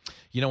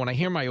 When I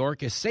hear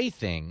Mayorkas say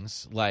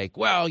things like,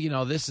 well,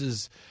 this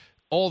is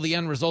all the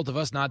end result of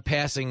us not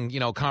passing,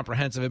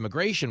 comprehensive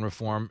immigration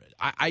reform,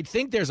 I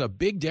think there's a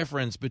big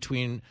difference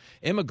between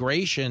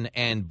immigration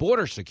and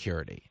border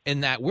security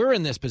in that we're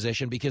in this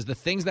position because the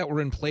things that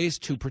were in place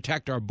to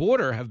protect our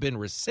border have been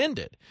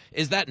rescinded.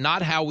 Is that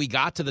not how we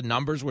got to the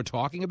numbers we're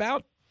talking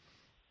about?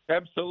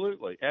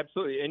 Absolutely. And,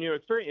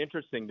 it's very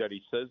interesting that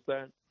he says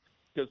that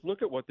because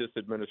look at what this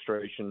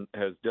administration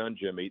has done,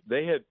 Jimmy.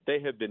 They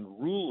have been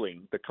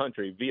ruling the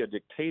country via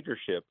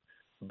dictatorship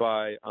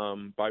by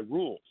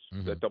rules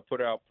that they'll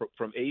put out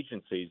from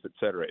agencies, et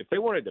cetera. If they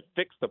wanted to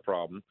fix the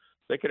problem,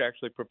 they could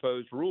actually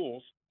propose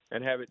rules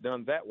and have it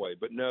done that way.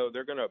 But no,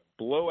 they're going to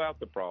blow out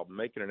the problem,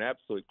 make it an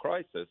absolute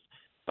crisis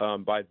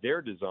by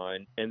their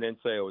design, and then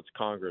say, oh, it's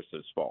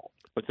Congress's fault.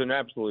 It's an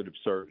absolute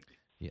absurdity.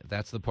 Yeah,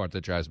 that's the part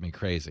that drives me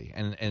crazy.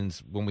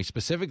 And when we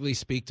specifically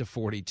speak to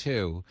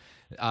 42,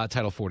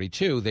 Title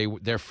 42,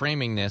 they're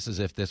framing this as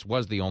if this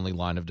was the only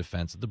line of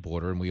defense at the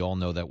border, and we all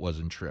know that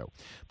wasn't true.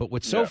 But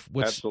what's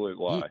absolute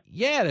lie.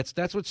 Yeah,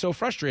 that's what's so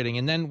frustrating.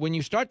 And then when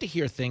you start to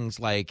hear things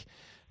like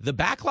The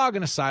backlog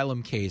in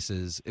asylum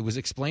cases, it was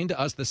explained to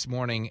us this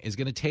morning, is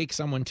going to take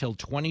someone till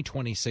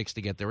 2026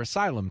 to get their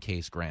asylum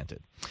case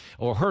granted,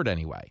 or heard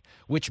anyway,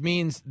 which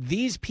means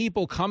these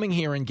people coming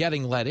here and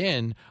getting let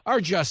in are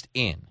just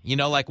in. You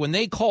know, like when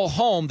they call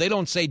home, they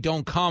don't say,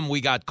 don't come, we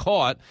got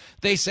caught.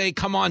 They say,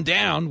 come on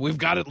down, we've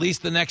got at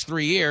least the next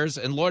 3 years,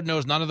 and Lord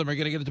knows none of them are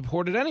going to get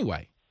deported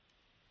anyway.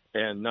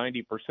 And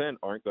 90%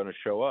 aren't going to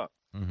show up.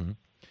 Mm-hmm.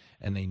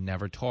 And they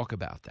never talk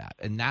about that.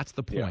 And that's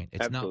the point.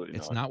 Yeah,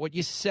 It's not what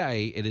you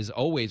say. It is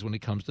always, when it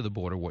comes to the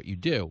border, what you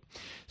do.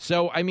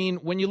 So, I mean,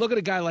 when you look at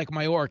a guy like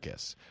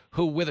Mayorkas,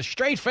 who with a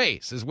straight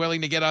face is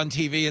willing to get on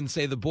TV and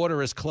say the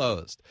border is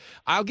closed.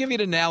 I'll give you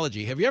an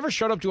analogy. Have you ever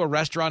showed up to a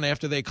restaurant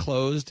after they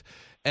closed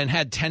and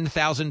had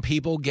 10,000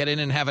 people get in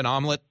and have an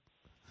omelet?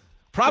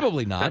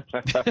 Probably not.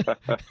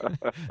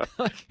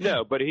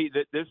 No, but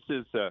this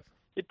is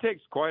it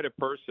takes quite a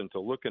person to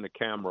look in a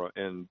camera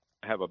and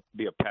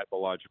be a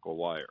pathological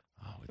liar.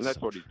 And that's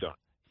what he's done.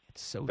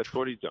 That's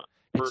what he's done.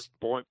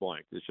 Point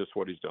blank. It's just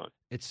what he's done.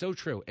 It's so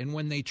true. And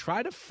when they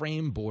try to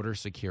frame border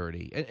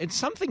security, it's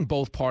something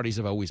both parties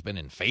have always been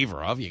in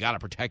favor of. You got to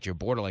protect your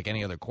border like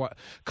any other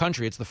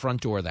country. It's the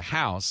front door of the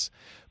house.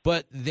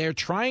 But they're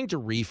trying to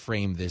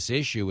reframe this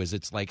issue as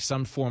it's like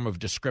some form of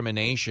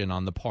discrimination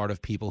on the part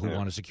of people who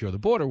want to secure the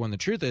border, when the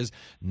truth is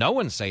no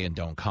one's saying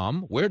don't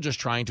come. We're just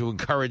trying to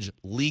encourage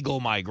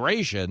legal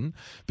migration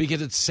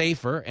because it's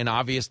safer and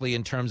obviously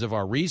in terms of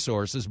our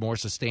resources more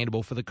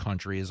sustainable for the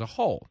country as a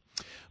whole.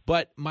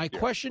 But my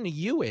question to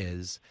you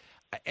is,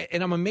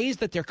 and I'm amazed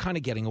that they're kind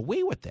of getting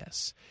away with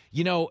this.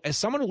 You know, as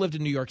someone who lived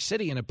in New York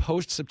City in a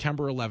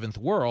post-September 11th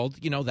world,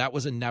 you know, that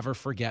was a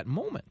never-forget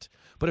moment.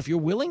 But if you're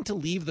willing to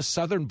leave the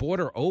southern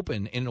border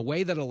open in a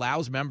way that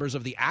allows members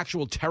of the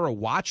actual terror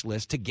watch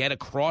list to get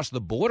across the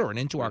border and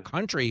into our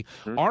country,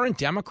 aren't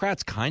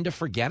Democrats kind of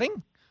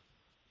forgetting?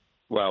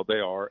 Well, they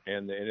are,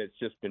 and it's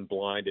just been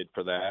blinded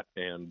for that.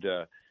 And,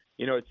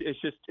 you know,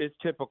 it's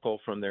typical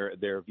from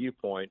their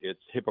viewpoint.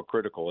 It's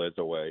hypocritical as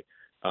a way.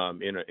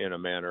 In a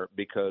manner,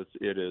 because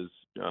it is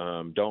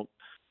don't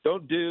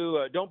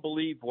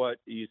believe what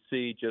you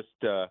see, just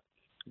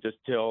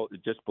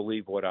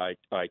believe what I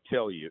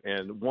tell you.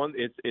 And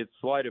it's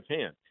sleight of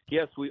hand.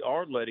 Yes, we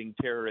are letting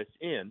terrorists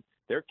in.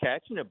 They're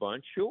catching a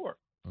bunch, sure,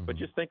 but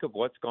just think of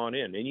what's gone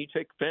in. And you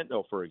take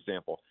fentanyl, for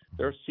example.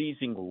 They're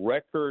seizing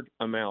record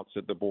amounts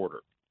at the border.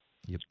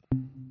 Yep.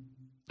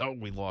 Oh,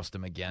 we lost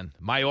him again.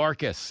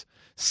 Mayorkas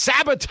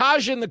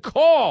sabotaging the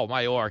call.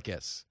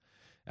 Mayorkas.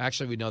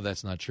 Actually, we know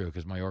that's not true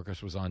because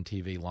Mayorkas was on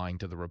TV lying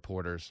to the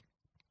reporters.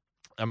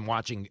 I'm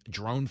watching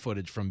drone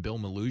footage from Bill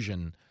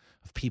Melugin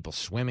of people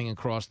swimming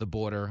across the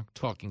border,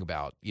 talking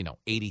about,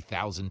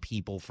 80,000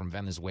 people from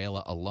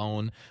Venezuela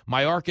alone.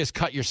 Mayorkas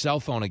cut your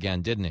cell phone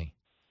again, didn't he?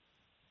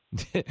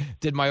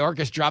 Did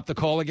Mayorkas drop the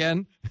call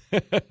again?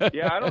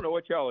 Yeah, I don't know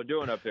what y'all are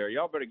doing up there.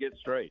 Y'all better get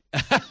straight.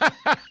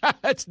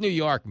 It's New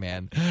York,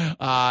 man.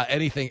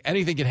 Anything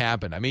can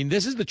happen. I mean,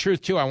 this is the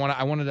truth too.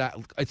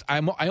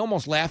 I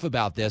almost laugh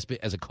about this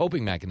as a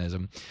coping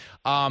mechanism.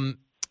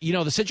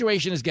 The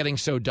situation is getting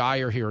so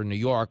dire here in New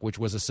York, which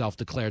was a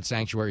self-declared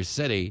sanctuary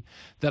city,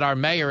 that our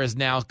mayor is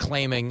now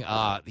claiming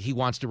he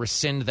wants to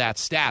rescind that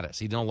status.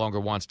 He no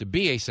longer wants to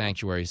be a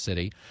sanctuary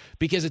city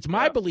because it's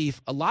my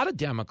belief a lot of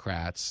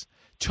Democrats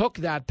took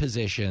that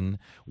position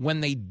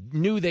when they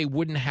knew they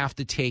wouldn't have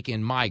to take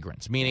in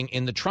migrants, meaning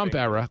in the Trump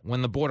era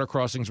when the border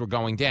crossings were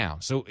going down.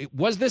 So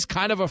was this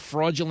kind of a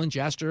fraudulent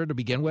gesture to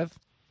begin with?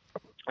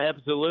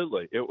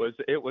 Absolutely. It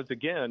was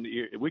again,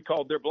 we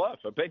called their bluff.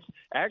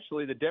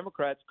 Actually, the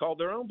Democrats called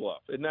their own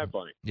bluff. Isn't that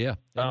funny? Yeah.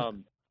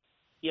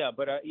 Yeah,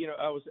 but I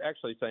was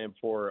actually saying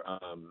before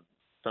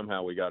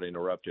somehow we got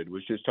interrupted,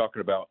 was just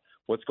talking about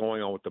what's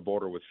going on with the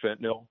border with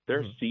fentanyl.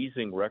 They're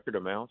seizing record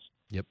amounts.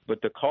 Yep.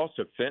 But the cost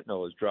of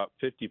fentanyl has dropped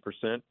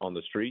 50% on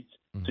the streets.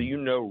 So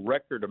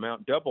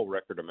double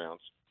record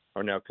amounts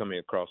are now coming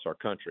across our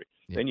country.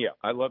 Yep. And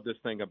I love this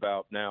thing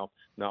about now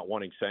not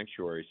wanting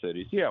sanctuary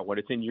cities. Yeah, when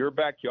it's in your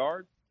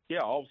backyard,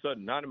 all of a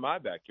sudden not in my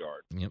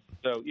backyard. Yep.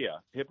 So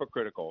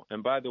hypocritical.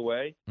 And by the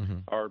way,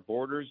 our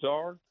borders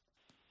are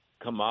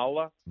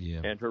Kamala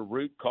and her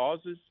root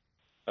causes.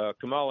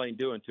 Kamala ain't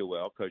doing too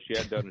well because she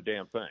hadn't done a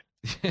damn thing.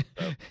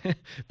 So.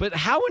 But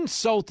how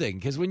insulting,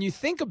 because when you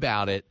think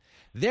about it,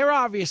 they're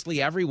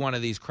obviously, every one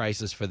of these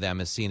crises for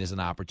them is seen as an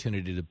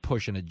opportunity to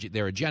push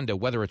their agenda,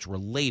 whether it's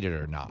related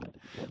or not.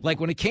 Like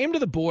when it came to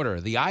the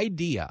border, the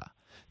idea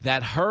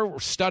that her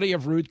study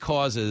of root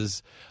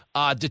causes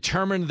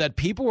determined that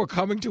people were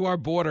coming to our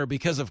border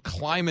because of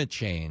climate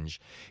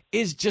change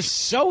is just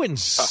so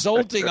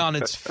insulting on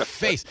its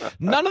face.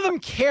 None of them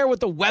care what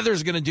the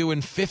weather's going to do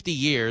in 50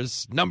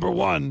 years, number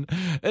one.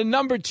 And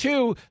number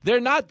two,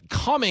 they're not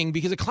coming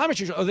because of climate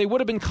change, or they would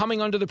have been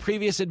coming under the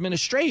previous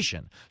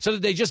administration. So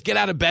did they just get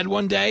out of bed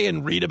one day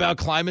and read about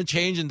climate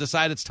change and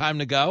decide it's time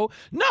to go?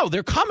 No,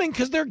 they're coming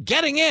because they're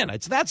getting in.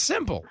 It's that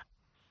simple.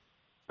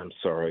 I'm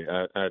sorry.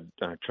 I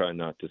try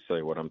not to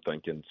say what I'm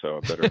thinking, so I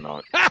better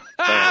not.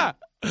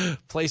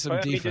 Play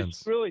some defense.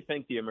 Do you really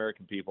think the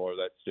American people are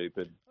that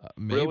stupid?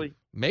 Maybe.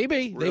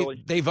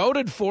 Really? They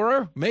voted for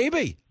her.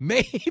 Maybe.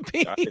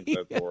 I didn't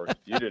vote for her.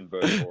 You didn't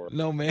vote for her.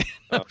 No, man.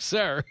 No,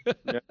 sir.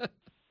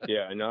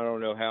 Yeah, and I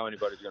don't know how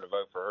anybody's going to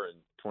vote for her in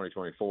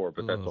 2024,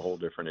 but that's a whole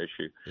different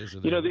issue.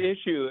 The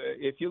issue,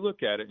 if you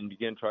look at it and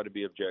again try to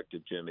be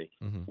objective, Jimmy,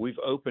 we've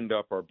opened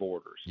up our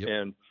borders. Yep.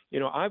 And,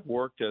 I've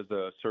worked as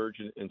a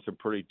surgeon in some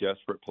pretty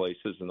desperate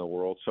places in the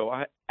world, so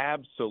I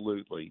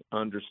absolutely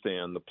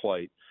understand the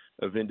plight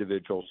of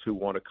individuals who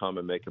want to come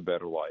and make a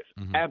better life.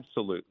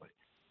 Absolutely.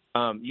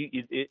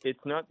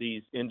 It's not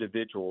these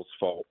individuals'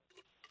 fault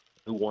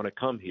who want to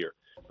come here.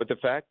 But the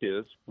fact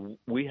is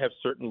we have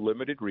certain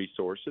limited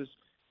resources,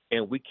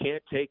 and we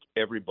can't take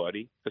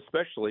everybody,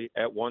 especially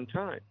at one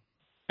time.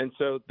 And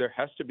so there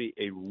has to be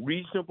a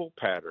reasonable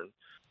pattern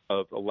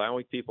of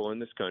allowing people in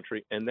this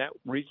country, and that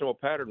reasonable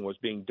pattern was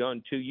being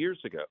done 2 years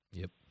ago.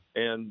 Yep.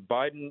 And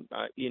Biden,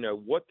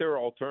 what their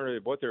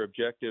alternative, what their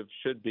objective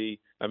should be,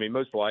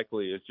 most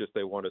likely is just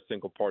they want a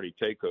single-party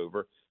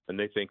takeover, and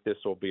they think this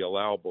will be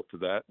allowable to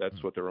that.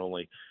 That's what their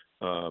only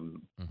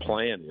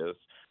plan is.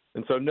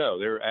 And so, no,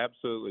 they're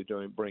absolutely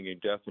bringing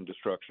death and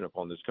destruction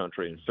upon this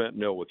country, and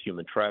fentanyl with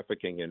human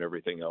trafficking and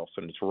everything else,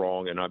 and it's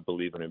wrong, and I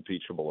believe an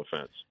impeachable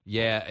offense.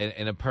 Yeah,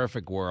 in a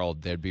perfect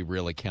world, there'd be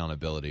real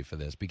accountability for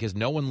this, because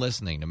no one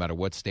listening, no matter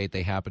what state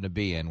they happen to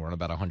be in, we're on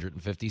about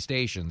 150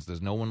 stations,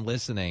 there's no one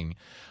listening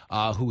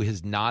who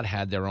has not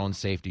had their own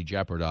safety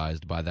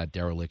jeopardized by that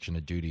dereliction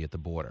of duty at the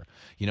border.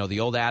 The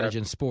old adage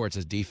in sports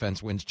is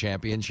defense wins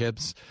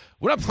championships.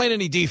 We're not playing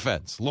any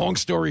defense. Long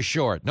story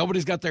short,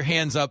 nobody's got their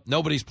hands up,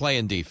 nobody's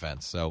playing defense.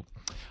 So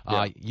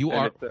you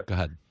are – go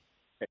ahead.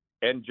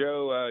 And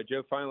Joe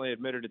finally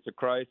admitted it's a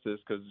crisis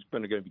because it's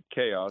going to be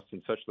chaos,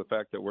 and such the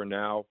fact that we're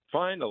now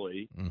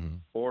finally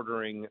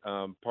ordering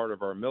part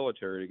of our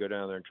military to go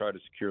down there and try to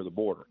secure the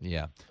border.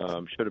 Yeah.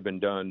 Should have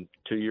been done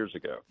 2 years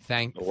ago.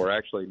 Or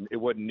actually, it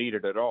wasn't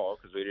needed at all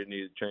because we didn't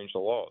need to change the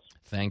laws.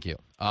 Thank you.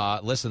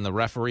 Listen, the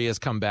referee has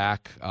come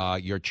back.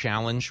 Your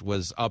challenge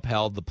was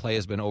upheld. The play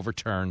has been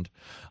overturned.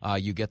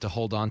 You get to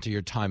hold on to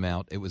your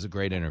timeout. It was a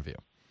great interview.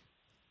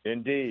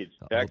 Indeed.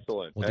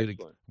 Excellent.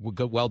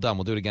 Well done.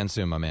 We'll do it again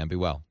soon, my man. Be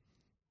well.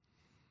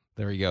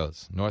 There he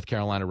goes. North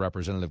Carolina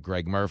Representative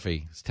Greg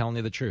Murphy is telling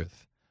you the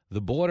truth.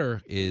 The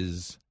border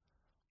is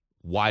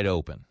wide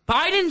open.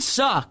 Biden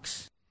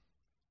sucks.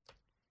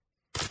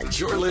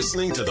 You're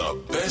listening to the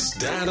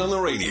best dad on the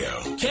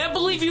radio. Can't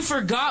believe you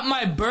forgot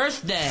my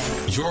birthday.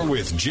 You're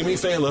with Jimmy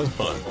Fallon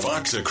on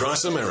Fox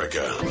Across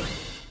America.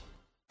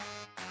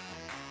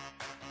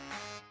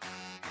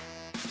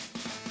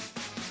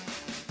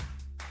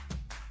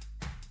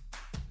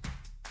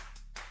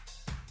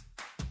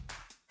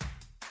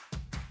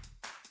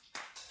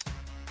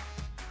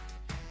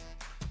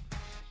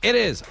 It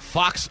is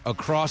Fox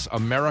Across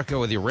America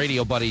with your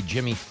radio buddy,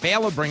 Jimmy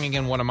Fallon, bringing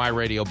in one of my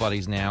radio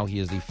buddies now. He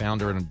is the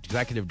founder and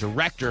executive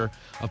director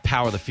of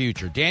Power the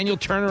Future. Daniel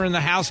Turner in the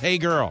house. Hey,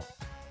 girl.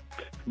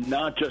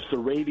 Not just a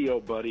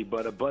radio buddy,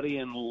 but a buddy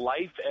in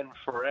life and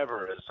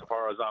forever, as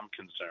far as I'm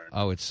concerned.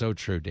 Oh, it's so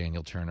true,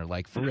 Daniel Turner.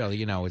 Like, for real,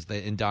 it's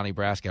in Donnie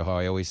Brasco how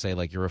I always say,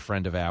 like, you're a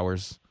friend of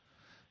ours.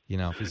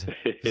 If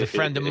he's a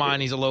friend of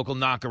mine, he's a local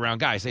knockaround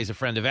guy. I say he's a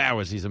friend of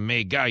ours. He's a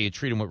made guy. You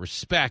treat him with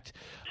respect.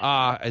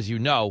 As you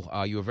know,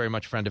 you are very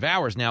much a friend of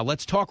ours. Now,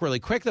 let's talk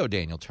really quick, though,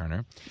 Daniel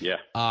Turner.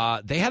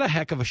 Yeah. They had a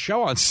heck of a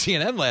show on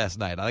CNN last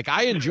night.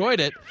 I enjoyed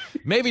it.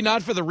 Maybe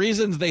not for the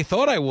reasons they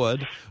thought I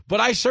would,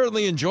 but I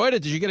certainly enjoyed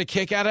it. Did you get a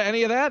kick out of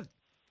any of that?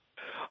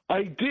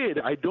 I did.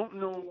 I don't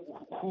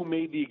know who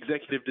made the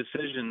executive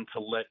decision to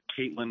let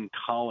Caitlin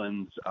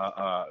Collins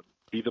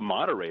be the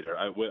moderator.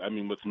 I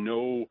mean, with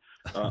no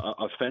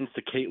offense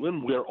to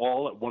Caitlin, we're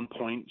all at one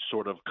point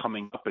sort of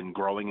coming up and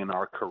growing in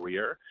our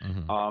career.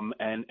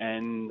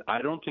 And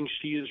I don't think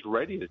she is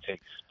ready to take.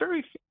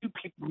 Very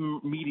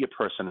few media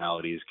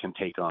personalities can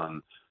take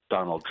on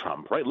Donald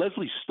Trump, right?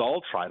 Leslie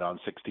Stahl tried on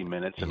 60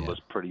 Minutes and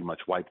was pretty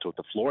much wiped with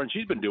the floor, and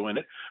she's been doing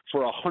it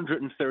for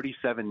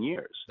 137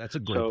 years. That's a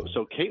great point.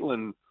 So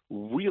Caitlin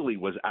really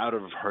was out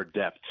of her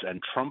depths,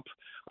 and Trump,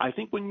 I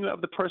think when you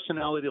have the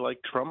personality like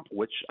Trump,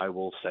 which I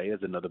will say as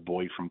another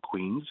boy from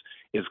Queens,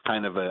 is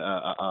kind of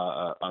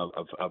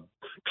a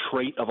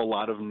trait of a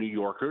lot of New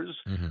Yorkers.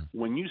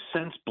 When you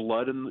sense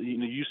blood and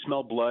you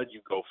smell blood,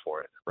 you go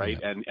for it, right?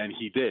 Yeah. And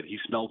he did. He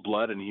smelled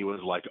blood and he was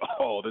like,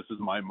 oh, this is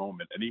my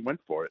moment. And he went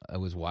for it. It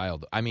was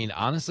wild. I mean,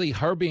 honestly,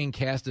 her being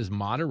cast as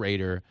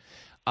moderator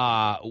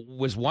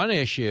was one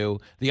issue.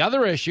 The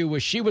other issue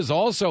was she was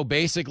also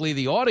basically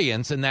the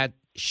audience in that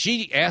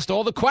she asked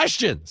all the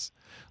questions.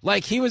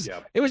 Like it was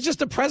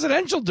just a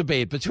presidential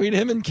debate between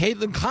him and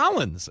Caitlin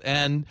Collins.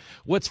 And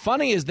what's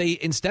funny is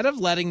instead of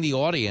letting the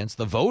audience,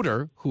 the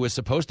voter, who is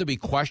supposed to be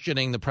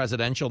questioning the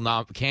presidential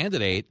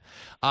candidate,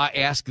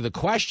 ask the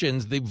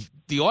questions,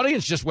 the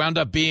audience just wound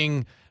up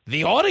being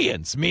the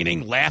audience,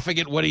 meaning laughing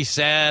at what he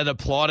said,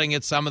 applauding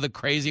at some of the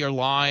crazier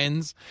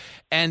lines.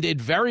 And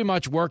it very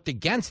much worked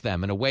against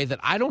them in a way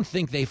that I don't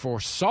think they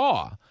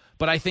foresaw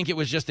But I think it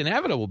was just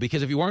inevitable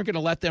because if you weren't going to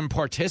let them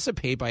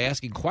participate by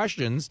asking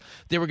questions,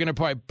 they were going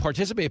to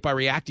participate by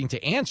reacting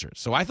to answers.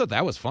 So I thought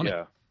that was funny.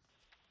 Yeah,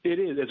 it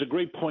is. It's a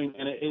great point,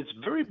 and it's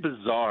very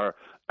bizarre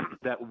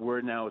that we're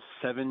now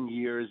 7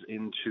 years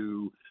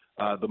into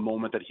the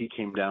moment that he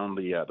came down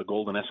the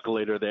golden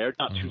escalator there,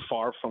 not too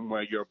far from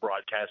where you're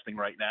broadcasting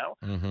right now.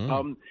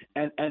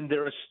 And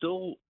there are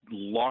still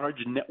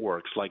large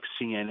networks like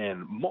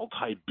CNN,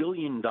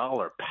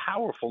 multi-billion-dollar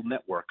powerful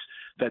networks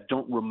that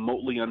don't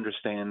remotely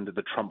understand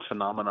the Trump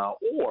phenomena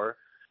or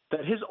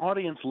that his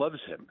audience loves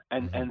him,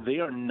 and they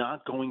are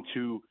not going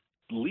to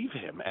leave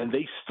him. And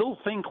they still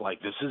think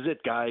like, this is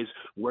it, guys.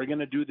 We're going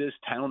to do this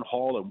town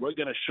hall and we're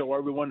going to show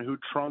everyone who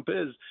Trump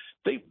is.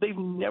 They've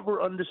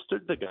never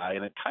understood the guy,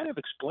 and it kind of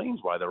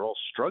explains why they're all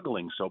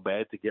struggling so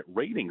bad to get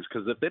ratings,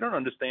 because if they don't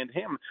understand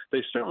him,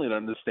 they certainly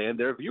don't understand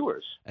their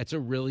viewers. That's a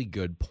really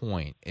good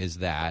point, is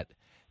that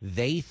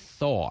they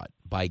thought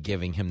by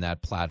giving him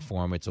that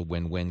platform it's a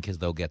win-win because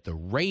they'll get the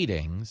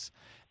ratings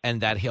and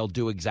that he'll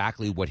do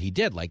exactly what he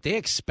did. Like, they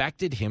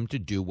expected him to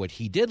do what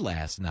he did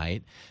last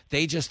night.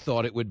 They just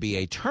thought it would be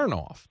a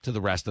turnoff to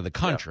the rest of the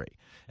country.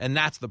 Yeah. And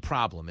that's the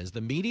problem, is the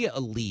media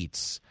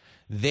elites,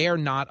 they're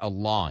not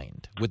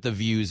aligned with the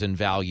views and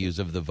values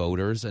of the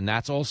voters. And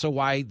that's also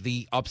why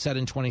the upset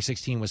in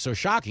 2016 was so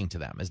shocking to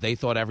them, as they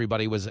thought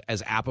everybody was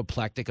as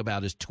apoplectic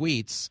about his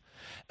tweets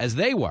as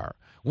they were,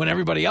 when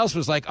everybody else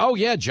was like, oh,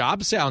 yeah,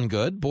 jobs sound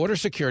good. Border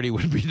security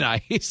would be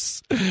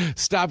nice.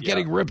 Stop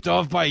getting ripped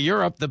off by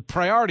Europe. The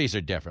priorities are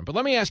different. But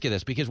let me ask you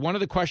this, because one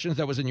of the questions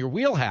that was in your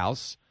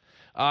wheelhouse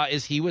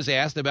is he was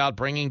asked about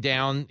bringing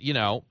down,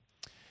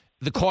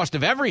 the cost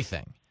of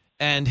everything.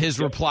 And his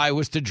reply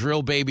was to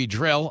drill, baby,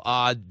 drill.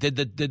 Did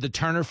the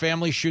Turner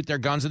family shoot their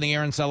guns in the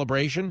air in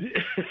celebration?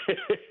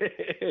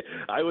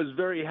 I was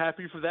very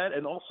happy for that,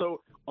 and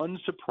also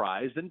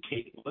unsurprised, and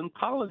Caitlin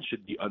Collins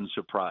should be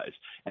unsurprised.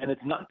 And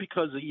it's not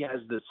because he has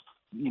this,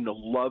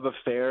 love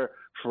affair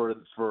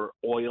for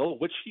oil,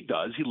 which he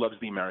does. He loves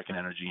the American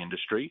energy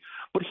industry,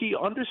 but he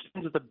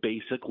understands the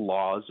basic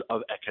laws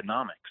of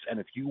economics. And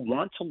if you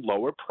want to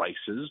lower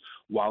prices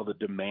while the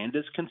demand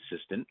is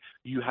consistent,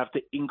 you have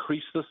to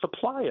increase the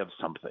supply of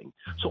something.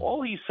 So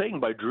all he's saying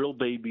by drill,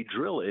 baby,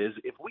 drill is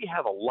if we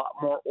have a lot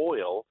more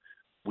oil,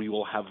 we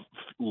will have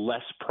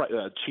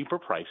cheaper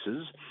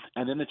prices,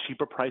 and then the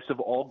cheaper price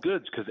of all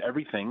goods, because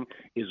everything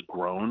is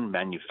grown,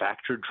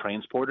 manufactured,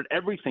 transported.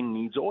 Everything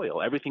needs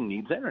oil. Everything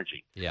needs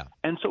energy. Yeah.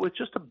 And so it's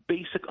just a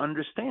basic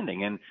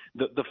understanding. And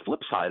the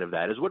flip side of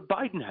that is what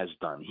Biden has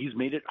done. He's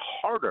made it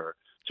harder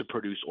to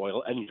produce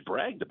oil, and he's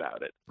bragged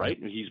about it, right?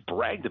 He's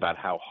bragged about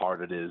how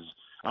hard it is.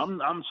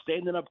 I'm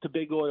standing up to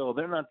big oil.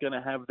 They're not going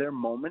to have their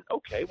moment.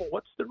 Okay, well,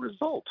 what's the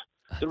result?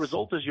 The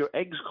result is your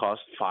eggs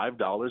cost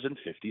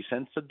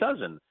 $5.50 a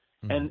dozen.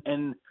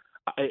 And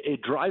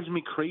it drives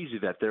me crazy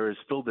that there is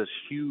still this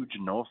huge,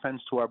 no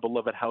offense to our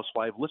beloved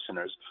housewife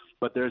listeners,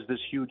 but there's this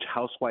huge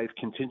housewife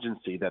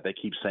contingency that they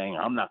keep saying,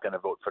 I'm not going to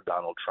vote for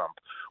Donald Trump.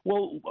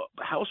 Well,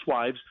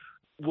 housewives,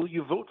 will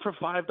you vote for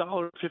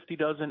 $5.50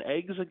 dozen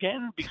eggs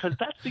again? Because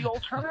that's the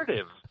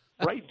alternative.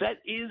 Right? That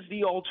is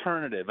the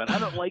alternative. And I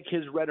don't like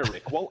his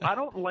rhetoric. Well, I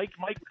don't like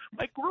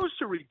my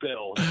grocery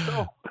bill.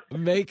 So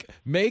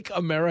Make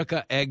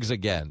America eggs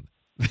again.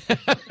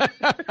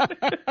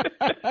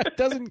 It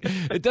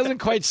doesn't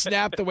quite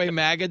snap the way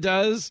MAGA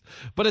does,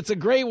 but it's a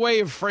great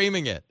way of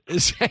framing it.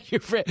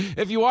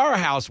 If you are a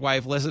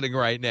housewife listening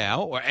right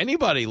now, or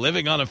anybody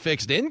living on a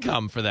fixed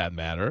income for that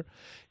matter,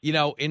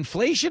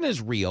 inflation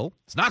is real.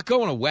 It's not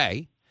going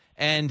away.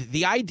 And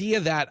the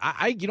idea that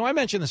I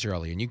mentioned this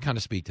earlier, and you can kind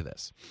of speak to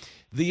this.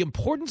 The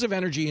importance of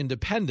energy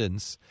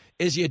independence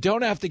is you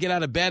don't have to get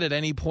out of bed at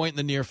any point in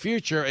the near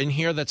future and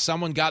hear that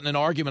someone got in an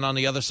argument on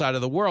the other side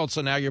of the world,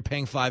 so now you're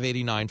paying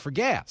 $5.89 for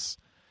gas.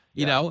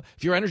 You know,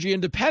 if you're energy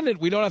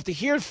independent, we don't have to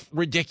hear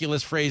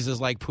ridiculous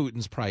phrases like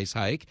Putin's price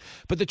hike.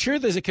 But the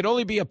truth is it could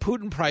only be a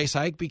Putin price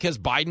hike because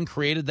Biden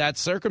created that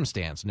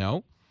circumstance,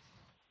 no?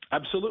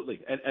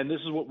 Absolutely. And this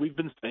is what we've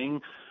been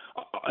saying.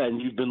 And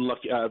you've been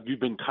lucky. You've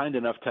been kind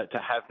enough to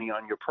have me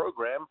on your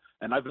program,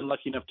 and I've been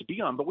lucky enough to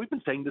be on. But we've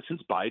been saying this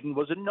since Biden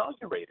was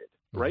inaugurated,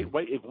 right?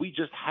 If we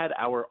just had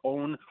our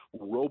own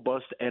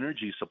robust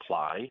energy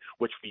supply,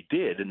 which we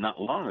did, and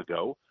not long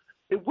ago,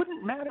 it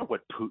wouldn't matter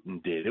what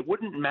Putin did. It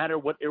wouldn't matter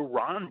what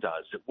Iran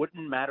does. It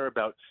wouldn't matter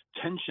about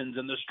tensions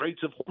in the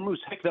Straits of Hormuz.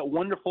 Heck, that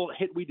wonderful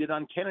hit we did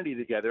on Kennedy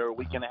together a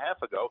week and a half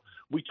ago,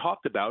 we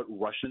talked about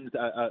Russian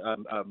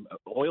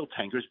oil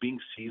tankers being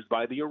seized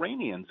by the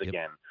Iranians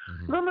again.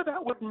 None of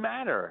that would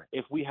matter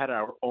if we had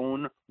our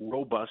own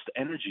robust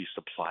energy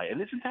supply.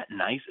 And isn't that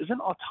nice? Isn't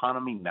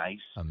autonomy nice?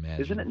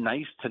 Imagine. Isn't it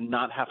nice to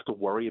not have to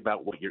worry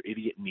about what your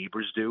idiot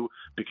neighbors do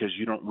because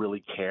you don't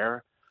really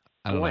care?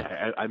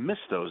 I miss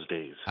those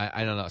days.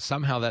 I don't know.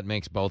 Somehow that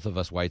makes both of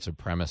us white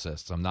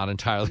supremacists. I'm not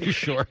entirely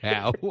sure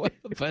how,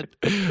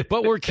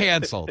 but we're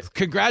canceled.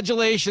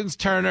 Congratulations,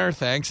 Turner.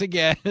 Thanks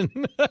again.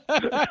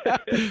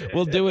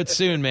 We'll do it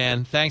soon,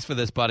 man. Thanks for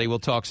this, buddy. We'll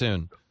talk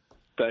soon.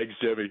 Thanks,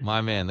 Jimmy. My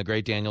man, the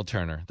great Daniel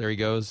Turner. There he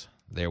goes.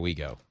 There we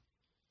go.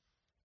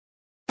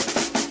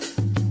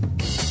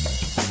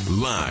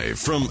 Live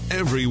from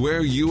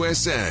everywhere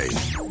USA,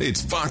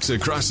 it's Fox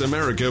Across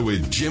America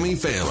with Jimmy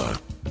Fallon.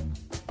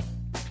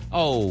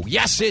 Oh,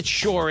 yes, it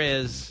sure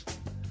is.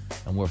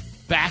 And we're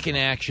back in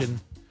action.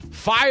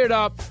 Fired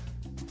up.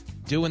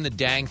 Doing the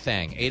dang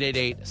thing.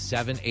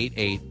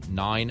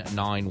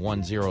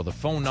 888-788-9910. The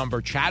phone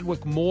number.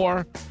 Chadwick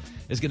Moore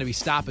is going to be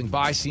stopping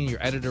by, senior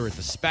editor at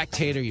The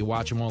Spectator. You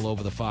watch him all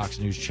over the Fox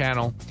News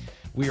channel.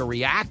 We are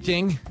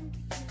reacting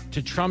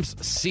to Trump's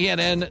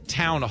CNN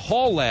town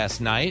hall last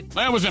night.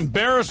 That was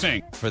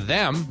embarrassing. For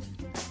them.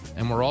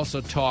 And we're also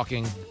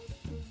talking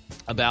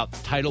about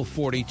Title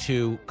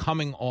 42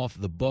 coming off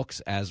the books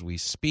as we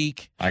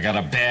speak. I got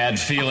a bad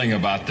feeling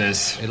about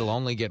this. It'll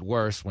only get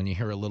worse when you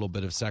hear a little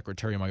bit of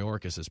Secretary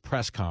Mayorkas'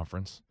 press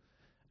conference.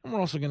 And we're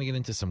also going to get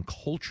into some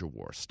culture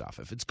war stuff.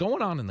 If it's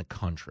going on in the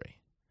country,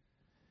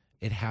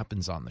 it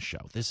happens on the show.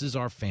 This is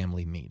our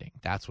family meeting.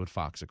 That's what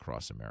Fox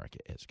Across America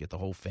is. Get the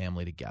whole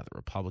family together.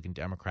 Republican,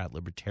 Democrat,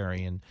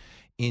 Libertarian,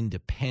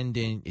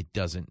 Independent. It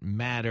doesn't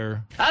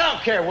matter. I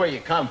don't care where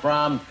you come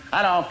from.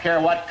 I don't care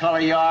what color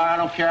you are. I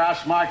don't care how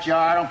smart you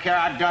are. I don't care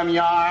how dumb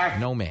you are.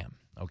 No, ma'am.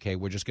 Okay,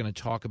 we're just going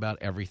to talk about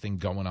everything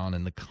going on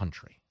in the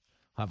country.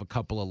 Have a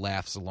couple of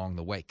laughs along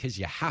the way, because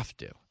you have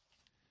to.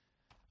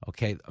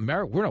 Okay,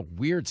 America, we're in a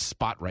weird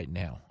spot right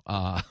now.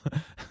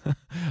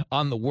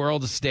 On the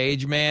world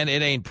stage, man,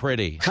 it ain't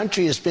pretty.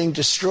 Country is being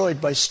destroyed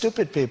by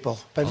stupid people,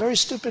 by very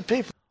stupid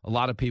people. A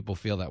lot of people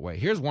feel that way.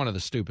 Here's one of the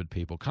stupid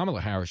people.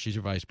 Kamala Harris, she's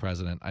your vice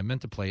president. I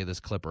meant to play you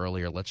this clip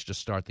earlier. Let's just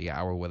start the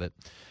hour with it,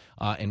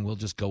 and we'll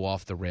just go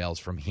off the rails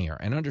from here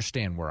and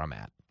understand where I'm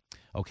at.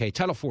 Okay,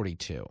 Title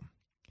 42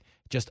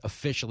 just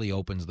officially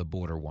opens the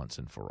border once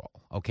and for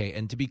all. Okay,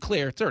 and to be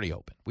clear, it's already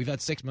open. We've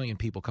had 6 million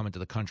people come into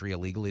the country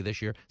illegally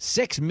this year.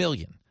 6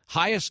 million.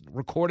 Highest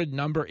recorded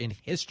number in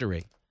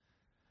history.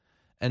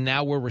 And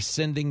now we're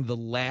rescinding the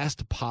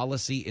last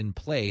policy in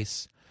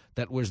place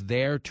that was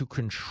there to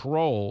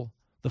control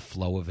the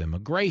flow of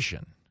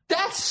immigration.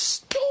 That's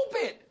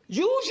stupid.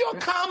 Use your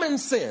common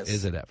sense.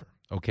 Is it ever?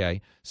 Okay,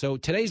 so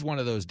today's one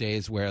of those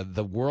days where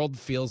the world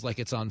feels like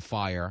it's on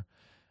fire,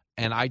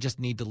 and I just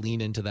need to lean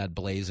into that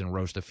blaze and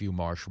roast a few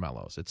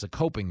marshmallows. It's a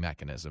coping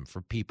mechanism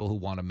for people who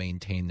want to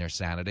maintain their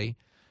sanity,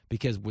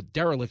 because with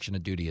dereliction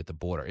of duty at the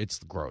border, it's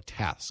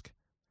grotesque.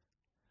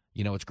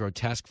 You know, it's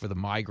grotesque for the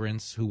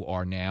migrants who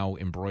are now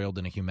embroiled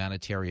in a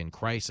humanitarian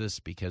crisis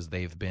because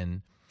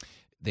we're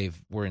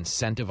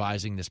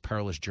incentivizing this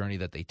perilous journey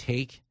that they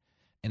take.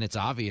 And it's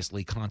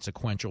obviously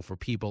consequential for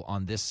people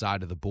on this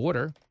side of the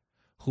border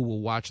who will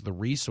watch the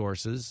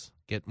resources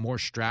get more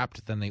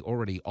strapped than they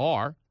already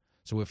are.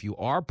 So if you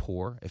are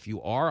poor, if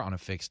you are on a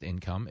fixed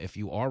income, if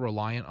you are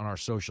reliant on our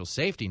social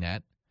safety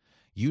net,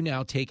 you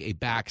now take a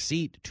back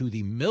seat to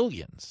the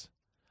millions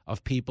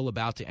of people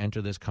about to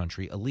enter this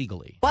country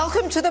illegally.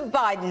 Welcome to the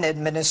Biden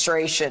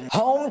administration,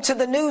 home to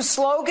the new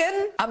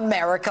slogan,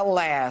 America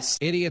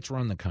Last. Idiots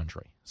run the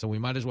country, so we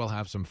might as well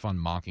have some fun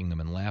mocking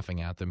them and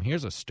laughing at them.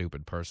 Here's a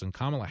stupid person,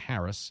 Kamala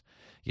Harris,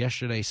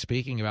 yesterday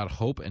speaking about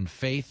hope and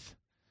faith.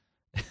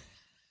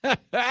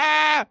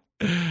 A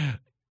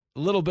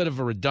little bit of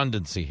a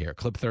redundancy here.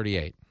 Clip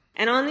 38.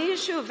 And on the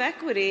issue of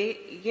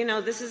equity, you know,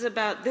 this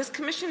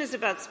commission is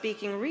about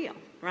speaking real,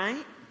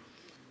 right?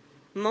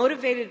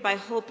 Motivated by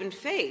hope and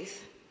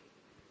faith,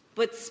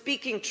 but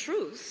speaking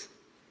truth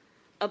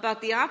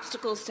about the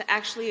obstacles to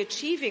actually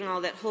achieving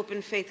all that hope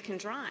and faith can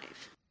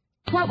drive.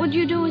 What would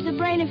you do with a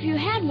brain if you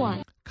had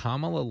one?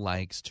 Kamala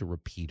likes to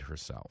repeat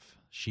herself.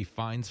 She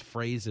finds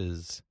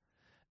phrases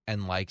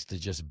and likes to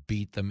just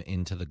beat them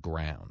into the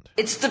ground.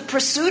 It's the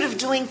pursuit of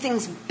doing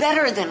things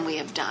better than we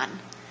have done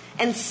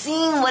and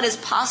seeing what is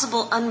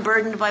possible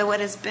unburdened by what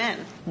has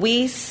been.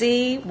 We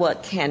see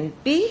what can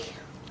be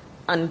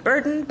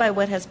unburdened by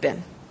what has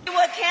been.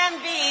 What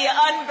can be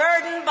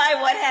unburdened by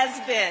what has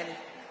been.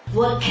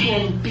 What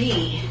can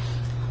be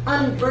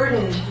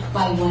unburdened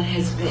by what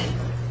has been.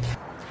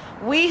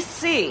 We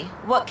see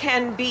what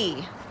can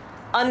be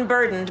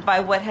unburdened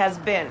by what has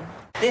been.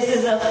 This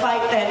is a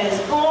fight that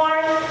is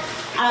born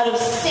out of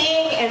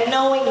seeing and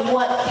knowing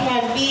what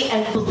can be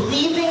and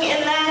believing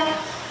in that,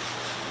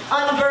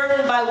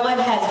 unburdened by what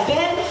has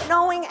been.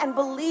 Knowing and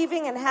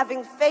believing and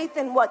having faith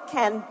in what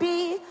can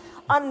be,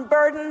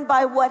 unburdened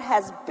by what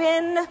has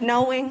been.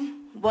 Knowing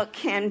what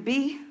can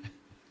be,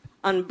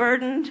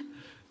 unburdened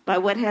by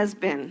what has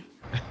been.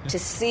 To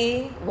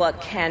see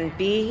what can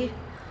be,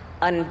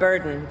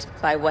 unburdened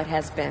by what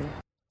has been.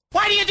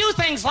 Why do you do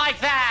things like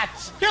that?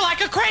 You're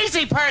like a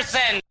crazy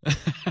person.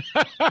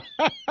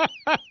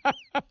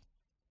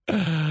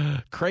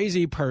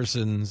 Crazy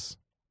persons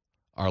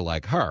are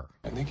like her.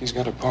 I think he's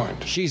got a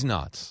point. She's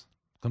nuts.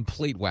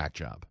 Complete whack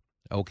job.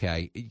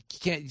 Okay? You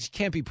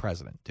can't be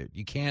president, dude.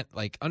 You can't,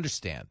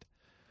 understand.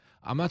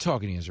 I'm not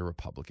talking to you as a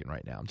Republican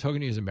right now. I'm talking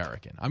to you as an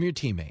American. I'm your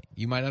teammate.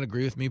 You might not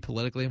agree with me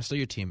politically. I'm still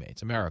your teammate.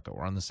 It's America.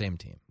 We're on the same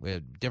team. We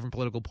have different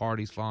political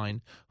parties,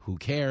 fine. Who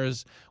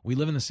cares? We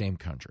live in the same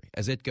country.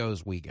 As it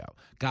goes, we go.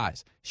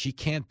 Guys, she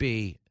can't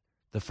be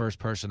the first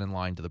person in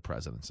line to the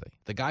presidency.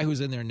 The guy who's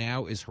in there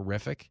now is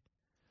horrific.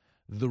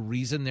 the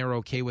reason they're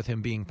okay with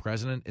him being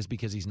president is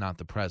because he's not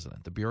the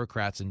president. The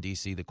bureaucrats in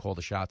D.C. that call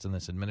the shots in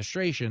this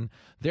administration,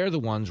 they're the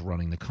ones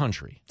running the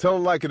country. Tell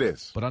them like it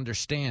is. But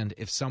understand,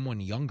 if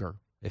someone younger,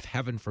 if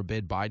heaven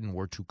forbid Biden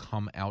were to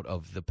come out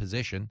of the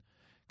position,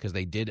 because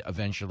they did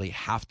eventually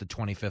have to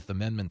 25th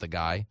Amendment the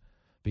guy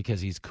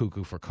because he's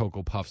cuckoo for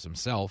Cocoa Puffs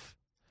himself,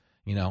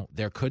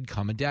 there could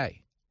come a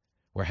day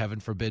where heaven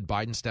forbid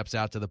Biden steps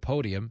out to the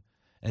podium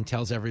and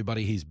tells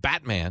everybody he's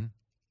Batman.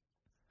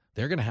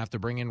 They're going to have to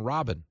bring in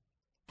Robin.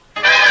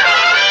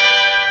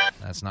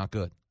 That's not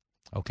good.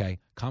 Okay?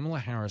 Kamala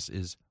Harris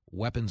is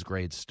weapons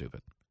grade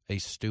stupid. A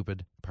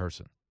stupid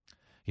person.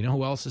 You know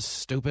who else is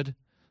stupid?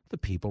 The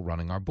people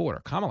running our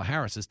border. Kamala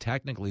Harris is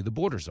technically the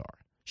border czar.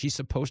 She's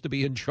supposed to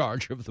be in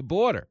charge of the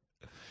border.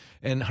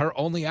 And her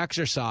only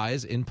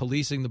exercise in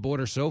policing the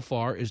border so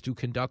far is to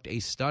conduct a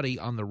study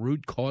on the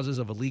root causes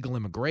of illegal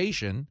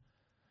immigration,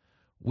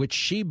 which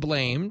she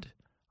blamed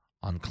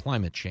on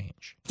climate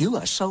change. You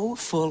are so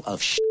full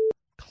of shit.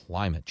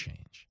 Climate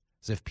change.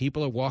 As if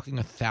people are walking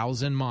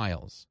 1,000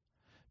 miles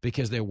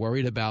because they're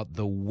worried about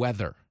the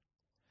weather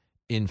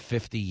in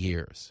 50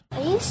 years.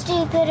 Are you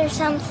stupid or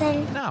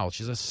something? No,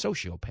 she's a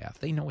sociopath.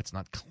 They know it's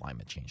not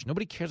climate change.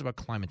 Nobody cares about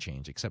climate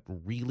change except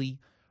really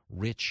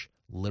rich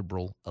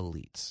liberal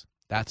elites.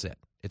 That's it.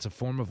 It's a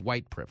form of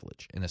white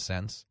privilege in a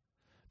sense,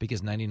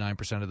 because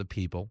 99% of the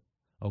people,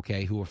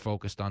 who are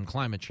focused on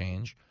climate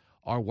change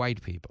are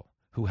white people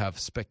who have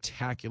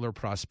spectacular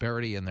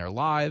prosperity in their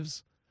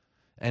lives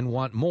and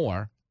want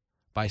more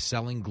by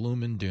selling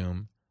gloom and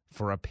doom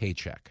for a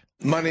paycheck.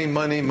 Money,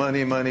 money,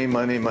 money, money,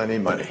 money, money,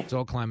 money. That's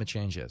all climate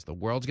change is. The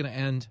world's going to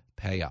end,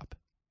 pay up.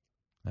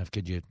 Now,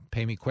 could you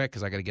pay me quick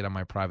because I got to get on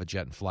my private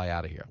jet and fly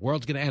out of here.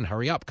 World's going to end,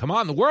 hurry up. Come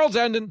on, the world's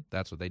ending.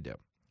 That's what they do.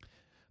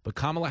 But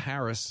Kamala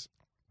Harris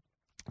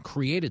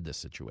created this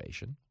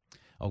situation,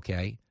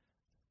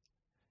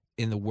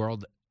 in the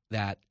world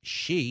that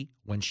she,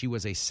 when she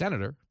was a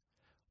senator,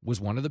 was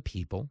one of the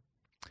people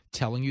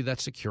telling you that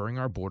securing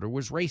our border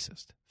was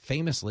racist,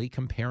 famously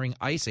comparing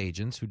ICE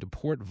agents who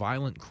deport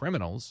violent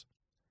criminals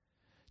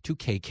to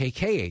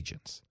KKK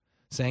agents,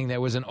 saying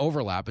there was an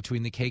overlap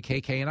between the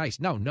KKK and ICE.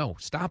 No,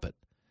 stop it.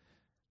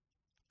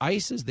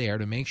 ICE is there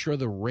to make sure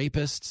the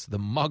rapists, the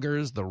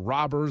muggers, the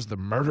robbers, the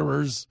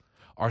murderers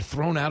are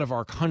thrown out of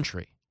our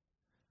country.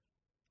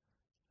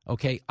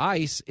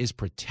 ICE is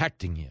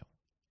protecting you.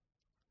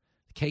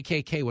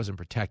 KKK wasn't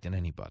protecting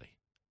anybody.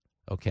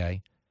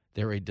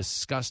 They're a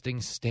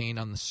disgusting stain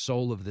on the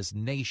soul of this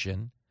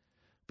nation,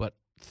 but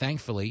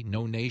thankfully,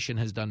 no nation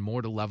has done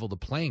more to level the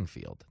playing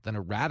field than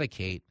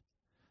eradicate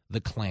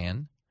the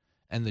Klan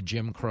and the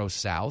Jim Crow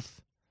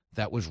South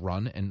that was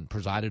run and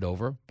presided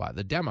over by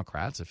the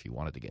Democrats, if you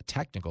wanted to get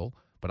technical,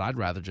 but I'd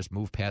rather just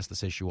move past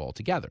this issue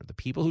altogether. The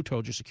people who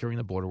told you securing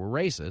the border were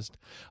racist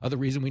are the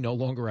reason we no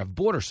longer have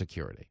border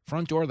security.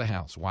 Front door of the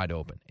house, wide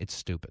open. It's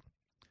stupid.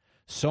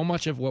 So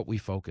much of what we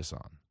focus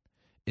on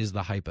is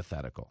the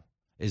hypothetical,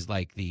 is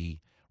like the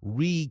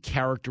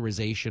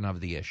recharacterization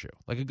of the issue.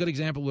 Like a good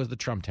example was the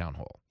Trump town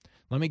hall.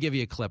 Let me give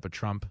you a clip of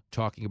Trump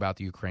talking about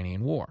the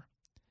Ukrainian war.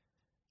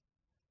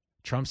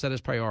 Trump said his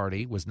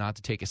priority was not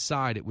to take a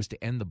side. It was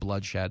to end the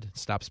bloodshed,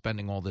 stop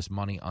spending all this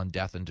money on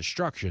death and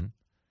destruction.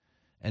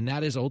 And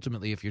that is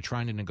ultimately, if you're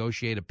trying to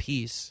negotiate a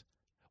peace,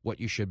 what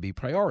you should be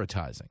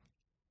prioritizing.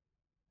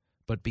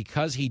 But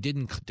because he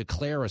didn't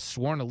declare a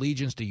sworn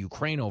allegiance to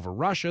Ukraine over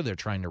Russia, they're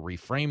trying to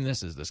reframe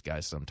this as this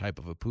guy's some type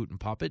of a Putin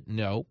puppet.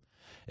 No.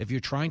 If you're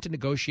trying to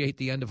negotiate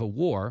the end of a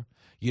war,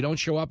 you don't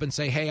show up and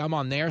say, hey, I'm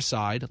on their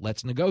side,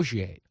 let's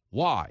negotiate.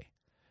 Why?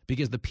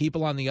 Because the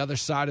people on the other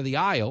side of the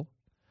aisle,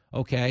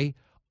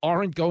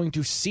 aren't going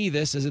to see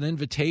this as an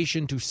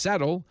invitation to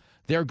settle.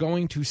 They're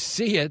going to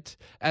see it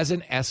as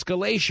an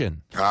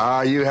escalation.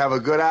 You have a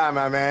good eye,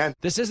 my man.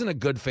 This isn't a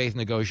good faith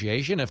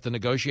negotiation if the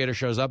negotiator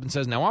shows up and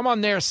says, now I'm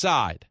on their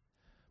side,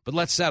 but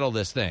let's settle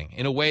this thing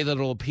in a way that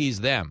will appease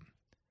them.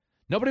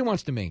 Nobody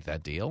wants to make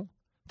that deal.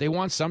 They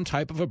want some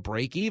type of a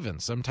break even,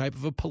 some type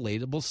of a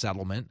palatable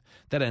settlement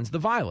that ends the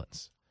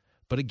violence.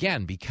 But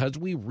again, because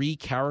we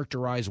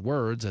recharacterize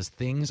words as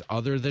things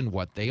other than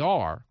what they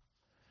are,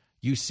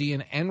 you see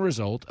an end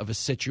result of a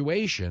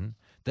situation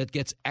that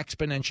gets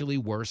exponentially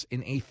worse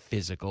in a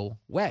physical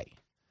way.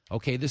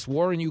 This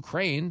war in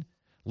Ukraine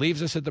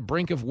leaves us at the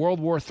brink of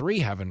World War III,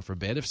 heaven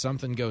forbid, if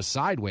something goes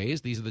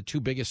sideways. These are the two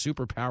biggest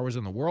superpowers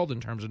in the world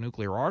in terms of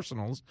nuclear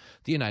arsenals,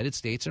 the United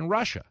States and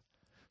Russia.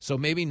 So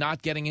maybe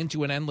not getting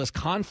into an endless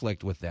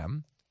conflict with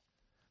them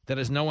that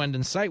has no end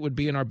in sight would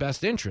be in our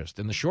best interest.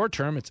 In the short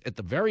term, it's at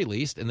the very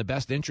least in the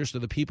best interest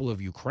of the people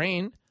of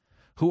Ukraine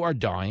who are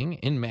dying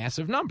in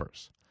massive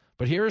numbers.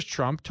 But here is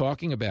Trump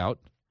talking about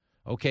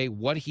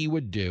what he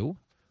would do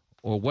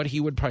or what he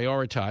would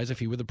prioritize if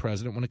he were the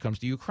president when it comes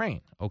to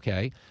Ukraine.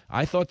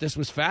 I thought this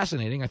was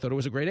fascinating. I thought it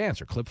was a great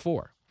answer. Clip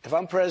 4. If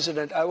I'm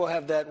president, I will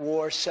have that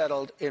war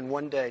settled in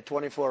one day,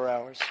 24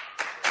 hours.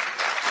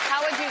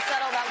 How would you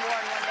settle that war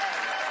in one day?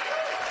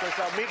 First,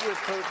 I'll meet with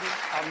Putin.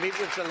 I'll meet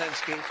with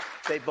Zelensky.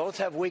 They both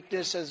have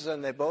weaknesses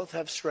and they both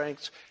have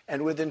strengths.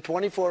 And within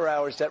 24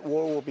 hours, that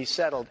war will be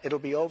settled. It'll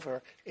be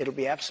over. It'll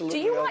be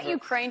absolutely over. Do you want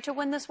Ukraine to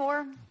win this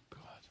war?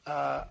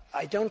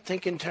 I don't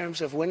think in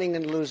terms of winning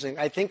and losing.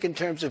 I think in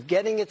terms of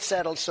getting it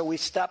settled so we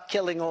stop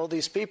killing all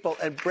these people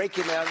and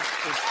breaking out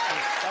this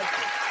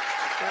country.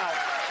 Now,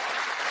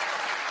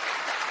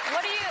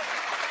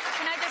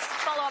 can I just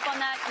follow up on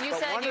that? You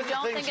said you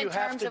don't think in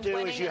terms of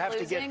winning and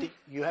losing.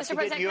 Mr.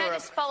 President, can I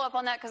just follow up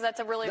on that because that's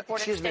a really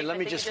important statement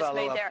that you just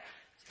made there.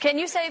 Can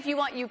you say if you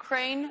want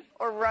Ukraine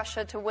or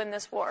Russia to win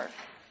this war?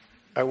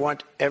 I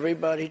want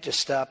everybody to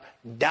stop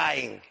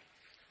dying.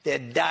 They're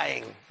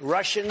dying.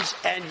 Russians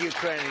and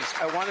Ukrainians.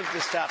 I want them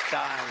to stop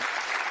dying.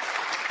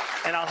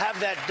 And I'll have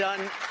that done.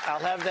 I'll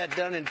have that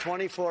done in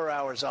 24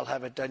 hours. I'll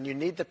have it done. You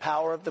need the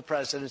power of the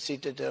presidency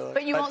to do it.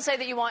 But you won't say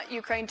that you want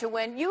Ukraine to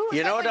win.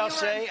 You know what I'll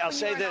say? I'll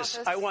say this.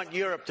 I want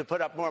Europe to put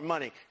up more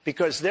money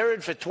because they're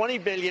in for 20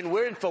 billion.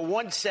 We're in for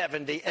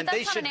 170, and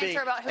they should be.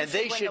 And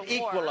they should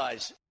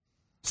equalize.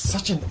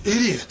 Such an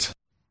idiot.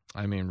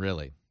 I mean,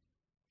 really.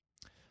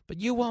 But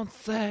you won't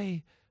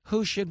say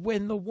who should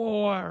win the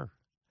war.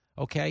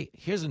 Okay,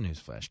 here's a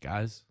newsflash,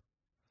 guys.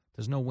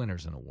 There's no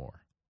winners in a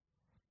war.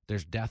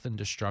 There's death and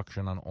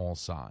destruction on all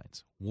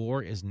sides.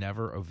 War is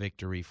never a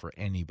victory for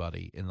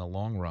anybody. In the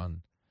long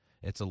run,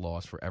 it's a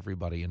loss for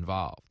everybody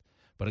involved.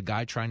 But a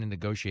guy trying to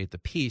negotiate the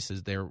peace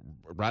is there,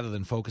 rather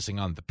than focusing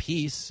on the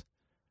peace,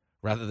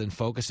 rather than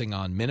focusing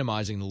on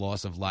minimizing the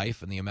loss of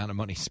life and the amount of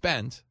money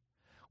spent,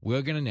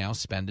 we're going to now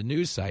spend a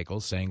news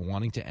cycle saying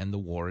wanting to end the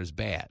war is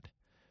bad.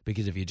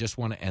 Because if you just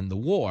want to end the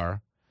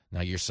war,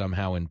 now you're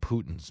somehow in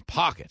Putin's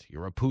pocket.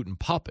 You're a Putin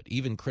puppet.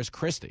 Even Chris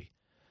Christie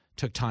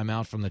took time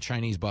out from the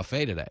Chinese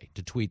buffet today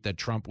to tweet that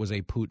Trump was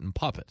a Putin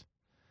puppet.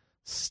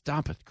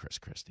 Stop it, Chris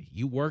Christie.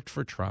 You worked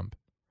for Trump,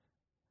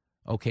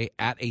 okay,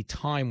 at a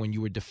time when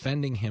you were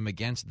defending him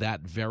against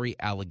that very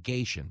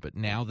allegation. But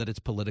now that it's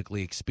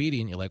politically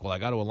expedient, you're like, well, I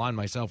got to align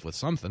myself with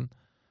something.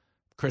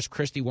 Chris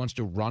Christie wants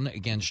to run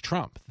against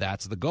Trump.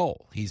 That's the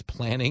goal. He's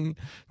planning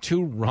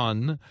to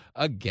run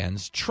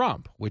against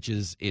Trump, which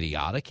is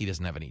idiotic. He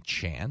doesn't have any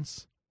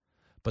chance.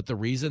 But the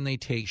reason they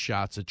take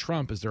shots at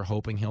Trump is they're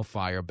hoping he'll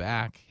fire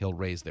back. He'll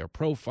raise their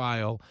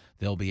profile.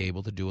 They'll be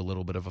able to do a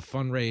little bit of a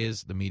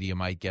fundraise. The media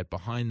might get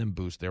behind them,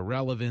 boost their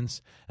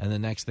relevance. And the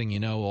next thing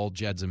you know, old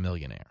Jed's a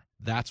millionaire.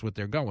 That's what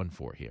they're going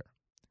for here.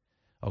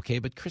 Okay,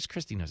 but Chris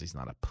Christie knows he's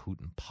not a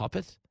Putin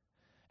puppet.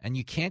 And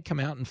you can't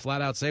come out and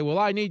flat out say, well,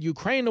 I need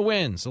Ukraine to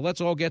win, so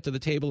let's all get to the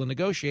table and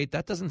negotiate.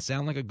 That doesn't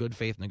sound like a good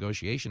faith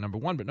negotiation, number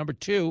one. But number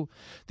two,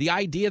 the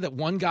idea that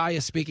one guy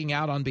is speaking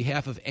out on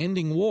behalf of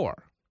ending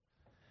war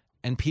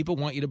and people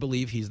want you to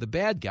believe he's the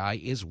bad guy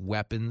is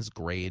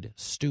weapons-grade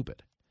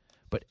stupid.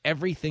 But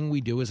everything we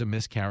do is a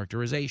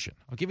mischaracterization.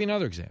 I'll give you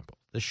another example.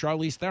 The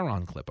Charlize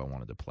Theron clip I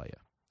wanted to play you.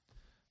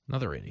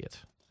 Another idiot.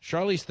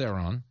 Charlize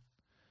Theron,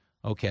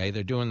 okay,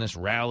 they're doing this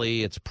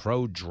rally. It's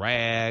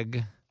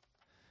pro-drag.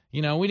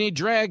 You know, we need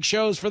drag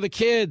shows for the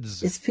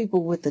kids. It's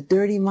people with a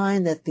dirty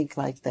mind that think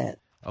like that.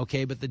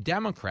 Okay, but the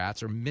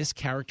Democrats are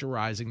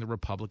mischaracterizing the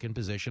Republican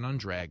position on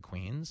drag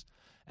queens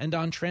and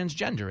on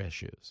transgender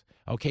issues.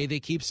 Okay, they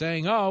keep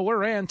saying, oh,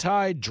 we're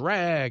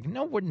anti-drag.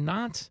 No, we're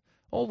not.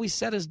 All we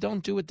said is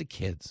don't do it to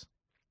kids.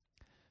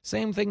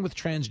 Same thing with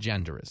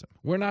transgenderism.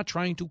 We're not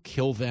trying to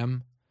kill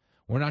them.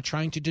 We're not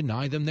trying to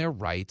deny them their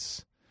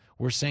rights.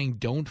 We're saying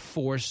don't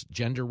force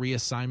gender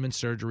reassignment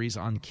surgeries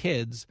on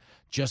kids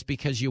just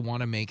because you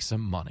want to make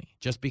some money,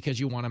 just because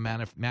you want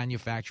to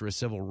manufacture a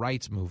civil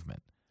rights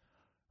movement,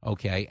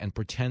 okay, and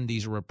pretend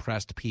these are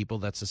oppressed people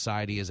that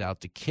society is out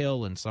to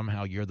kill and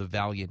somehow you're the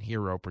valiant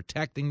hero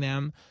protecting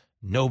them.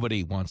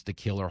 Nobody wants to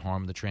kill or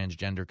harm the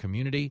transgender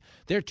community.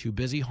 They're too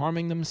busy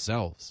harming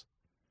themselves.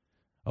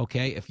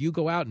 Okay, if you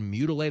go out and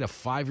mutilate a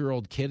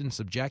 5-year-old kid and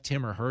subject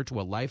him or her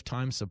to a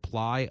lifetime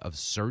supply of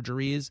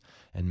surgeries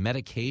and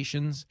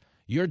medications,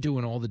 you're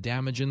doing all the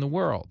damage in the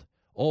world.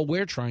 All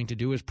we're trying to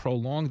do is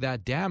prolong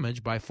that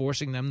damage by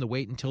forcing them to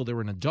wait until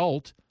they're an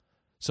adult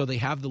so they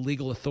have the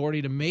legal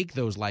authority to make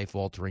those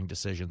life-altering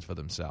decisions for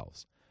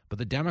themselves. But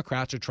the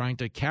Democrats are trying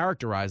to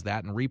characterize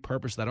that and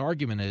repurpose that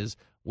argument as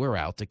we're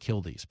out to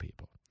kill these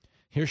people.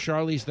 Here's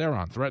Charlize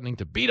Theron threatening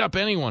to beat up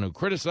anyone who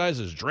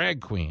criticizes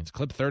drag queens.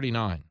 Clip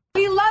 39.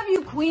 We love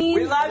you, Queen.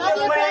 We love you,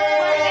 Queen.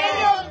 We're in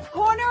your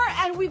corner,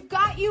 and we've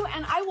got you,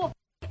 and I will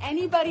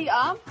anybody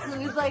up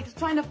who's like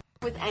trying to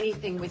with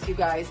anything with you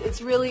guys.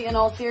 It's really, in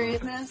all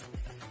seriousness,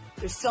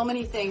 there's so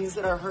many things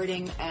that are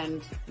hurting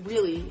and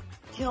really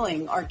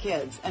killing our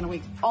kids, and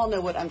we all know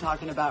what I'm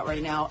talking about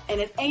right now,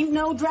 and it ain't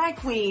no drag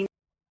queen.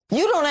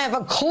 You don't have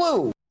a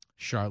clue.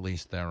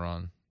 Charlize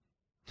Theron.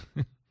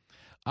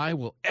 I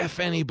will F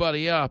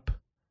anybody up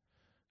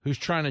who's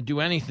trying to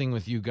do anything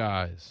with you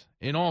guys,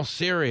 in all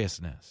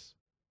seriousness.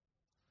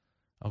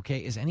 Okay,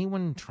 is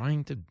anyone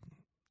trying to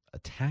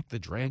attack the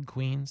drag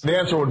queens? The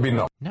answer would be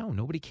no. No,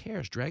 nobody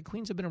cares. Drag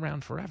queens have been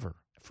around forever.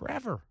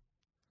 Forever.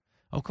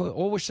 Okay,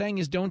 all we're saying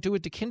is don't do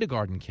it to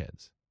kindergarten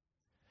kids.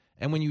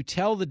 And when you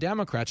tell the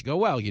Democrats, you go,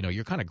 well, you know,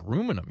 you're kind of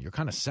grooming them. You're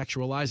kind of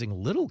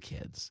sexualizing little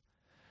kids.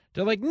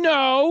 They're like,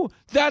 no,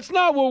 that's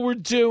not what we're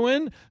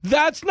doing.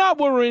 That's not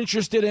what we're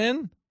interested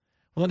in.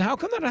 Well, then how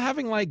come they're not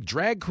having, like,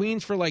 drag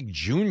queens for, like,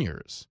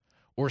 juniors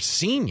or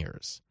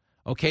seniors?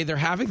 Okay, they're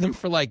having them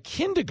for, like,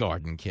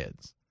 kindergarten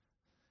kids.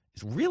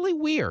 It's really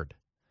weird.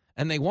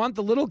 And they want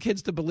the little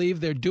kids to believe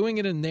they're doing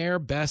it in their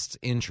best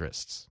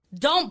interests.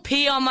 Don't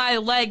pee on my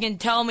leg and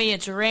tell me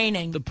it's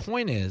raining. The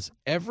point is,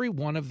 every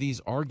one of these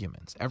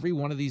arguments, every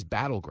one of these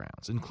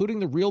battlegrounds, including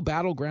the real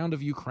battleground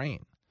of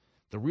Ukraine,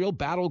 the real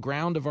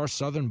battleground of our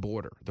southern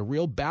border, the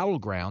real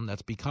battleground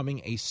that's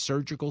becoming a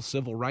surgical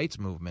civil rights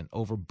movement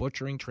over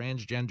butchering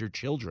transgender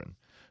children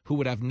who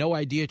would have no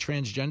idea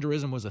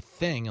transgenderism was a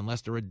thing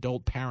unless their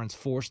adult parents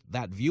forced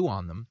that view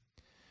on them.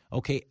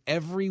 Okay,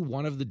 every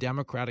one of the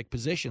Democratic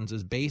positions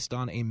is based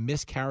on a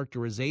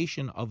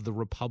mischaracterization of the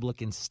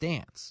Republican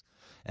stance.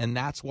 And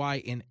that's why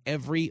in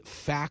every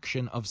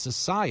faction of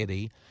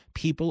society,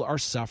 people are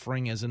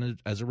suffering as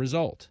a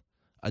result.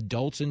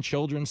 Adults and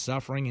children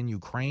suffering in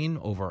Ukraine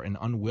over an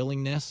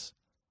unwillingness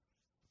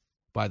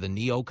by the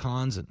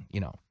neocons and,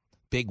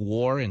 big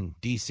war in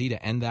D.C.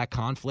 to end that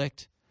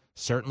conflict.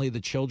 Certainly the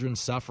children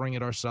suffering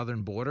at our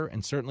southern border,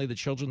 and certainly the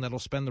children that will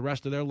spend the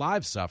rest of their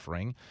lives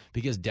suffering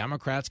because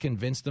Democrats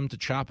convinced them to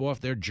chop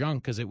off their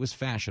junk because it was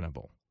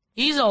fashionable.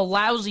 He's a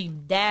lousy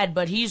dad,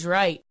 but he's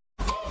right.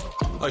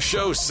 A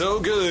show so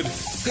good,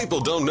 people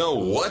don't know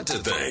what to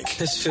think.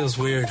 This feels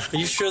weird. Are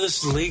you sure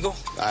this is legal?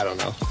 I don't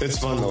know. It's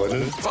fun though,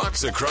 isn't it?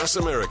 Fox Across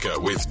America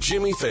with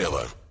Jimmy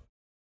Fallon.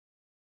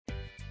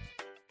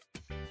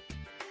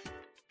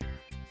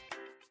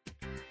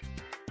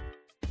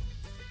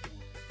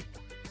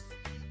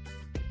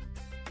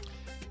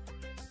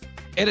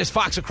 It is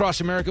Fox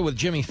Across America with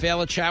Jimmy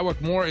Fallon.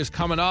 Chadwick Moore is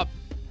coming up,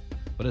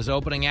 but his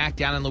opening act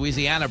down in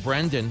Louisiana,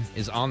 Brendan,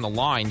 is on the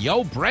line.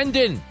 Yo,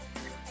 Brendan!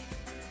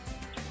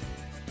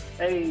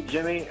 Hey,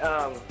 Jimmy.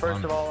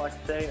 First of all, I'd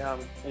like to say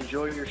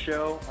enjoy your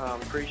show.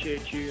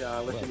 Appreciate you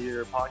listening to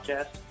your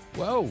podcast.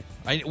 Whoa.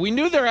 We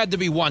knew there had to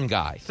be one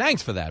guy.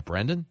 Thanks for that,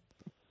 Brendan.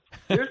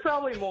 There's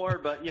probably more,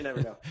 but you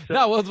never know. So,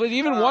 no, well,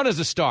 even one is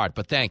a start,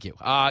 but thank you.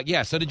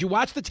 So did you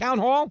watch the town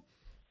hall?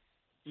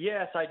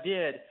 Yes, I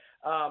did.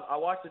 I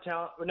watched the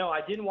town. No,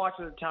 I didn't watch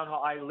the town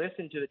hall. I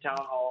listened to the town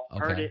hall,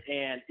 heard it,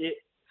 and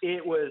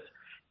it was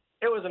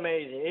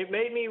amazing. It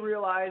made me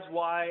realize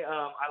why I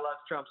love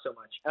Trump so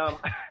much.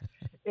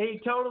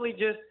 He totally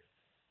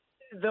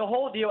the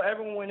whole deal.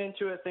 Everyone went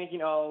into it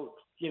thinking,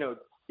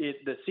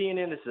 the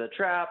CNN, this is a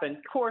trap, and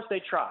of course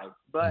they tried,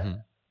 but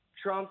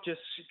Trump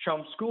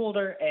schooled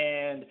her,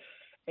 and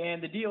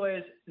the deal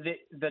is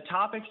the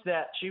topics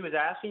that she was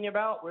asking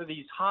about were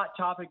these hot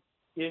topic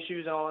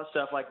issues and all that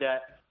stuff like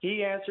that.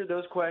 He answered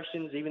those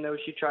questions, even though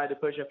she tried to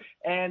push him.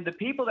 And the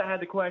people that had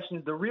the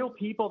questions, the real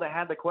people that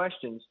had the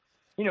questions,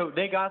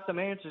 they got some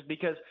answers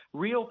because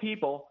real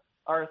people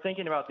are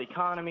thinking about the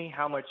economy,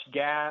 how much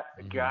gas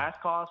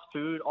costs,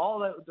 food, all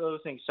those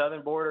things,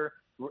 southern border,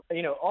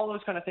 all those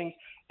kind of things.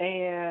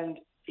 And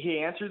he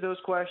answered those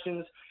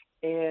questions,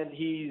 and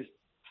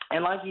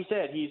like he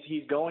said,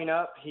 he's going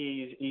up.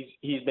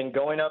 He's been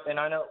going up, and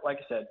I know, like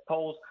I said,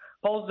 polls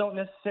don't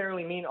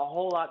necessarily mean a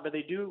whole lot, but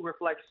they do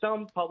reflect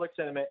some public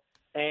sentiment.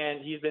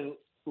 And he's been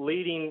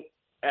leading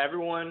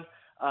everyone.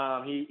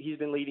 He's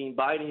been leading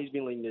Biden. He's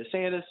been leading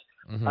DeSantis.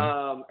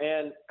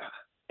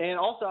 And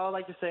also, I would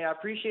like to say I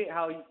appreciate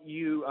how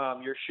you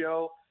your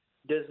show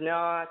does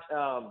not.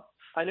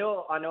 I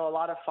know a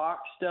lot of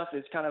Fox stuff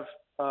is kind of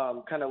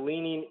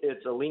leaning.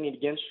 It's leaning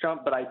against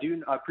Trump, but I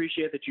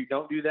appreciate that you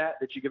don't do that.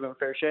 That you give him a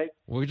fair shake.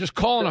 We're just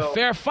calling a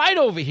fair fight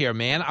over here,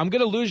 man. I'm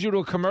going to lose you to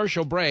a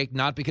commercial break,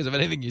 not because of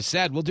anything you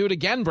said. We'll do it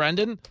again,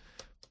 Brendan.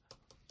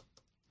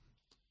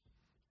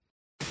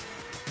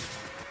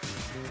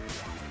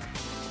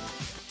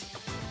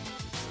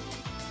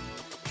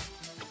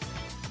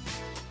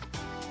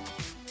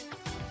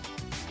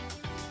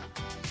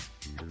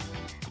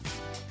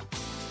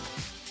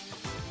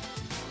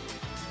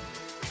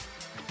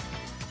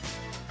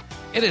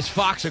 It is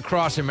Fox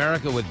Across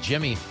America with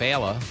Jimmy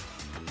Fallon.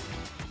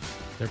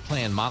 They're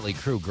playing Motley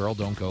Crue, Girl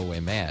Don't Go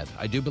Away Mad.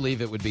 I do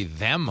believe it would be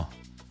Them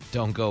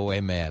Don't Go Away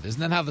Mad. Isn't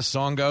that how the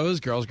song goes?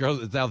 Girls,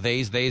 it's now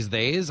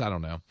theys. I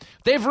don't know.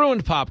 They've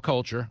ruined pop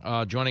culture.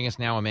 Joining us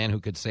now, a man who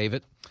could save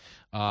it.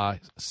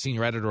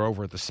 Senior editor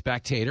over at The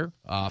Spectator.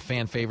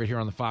 Fan favorite here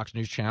on the Fox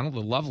News Channel, the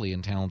lovely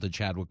and talented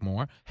Chadwick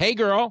Moore. Hey,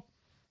 girl.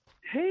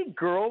 Hey,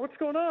 girl, what's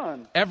going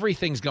on?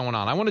 Everything's going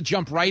on. I want to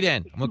jump right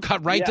in. I'm going to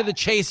cut right to the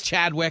chase,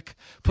 Chadwick.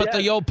 Put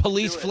the old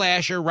police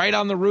flasher right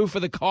on the roof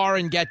of the car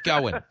and get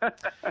going.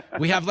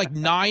 We have like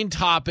 9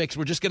 topics.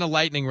 We're just going to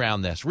lightning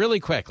round this really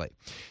quickly.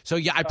 So,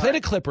 I played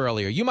a clip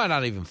earlier. You might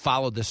not even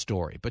follow this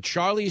story, but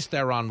Charlize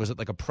Theron was at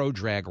like a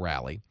pro-drag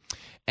rally,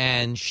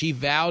 and she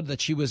vowed that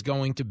she was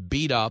going to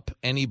beat up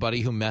anybody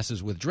who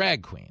messes with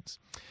drag queens.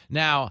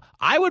 Now,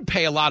 I would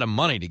pay a lot of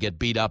money to get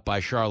beat up by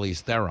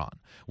Charlize Theron.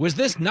 Was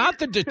this not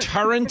the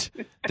deterrent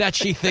that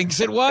she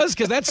thinks it was?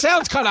 Because that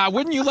sounds kind of –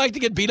 wouldn't you like to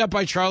get beat up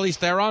by Charlize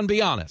Theron?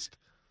 Be honest.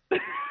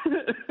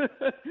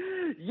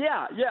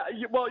 Yeah.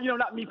 Well,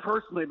 not me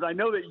personally, but I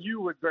know that you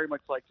would very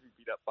much like to be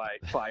beat up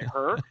by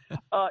her.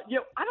 I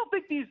don't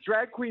think these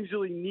drag queens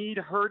really need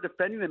her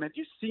defending them. Have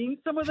you seen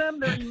some of them?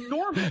 They're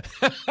enormous.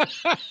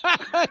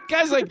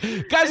 guys like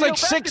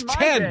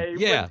 6'10".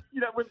 Yeah.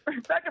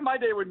 Back in my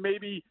day when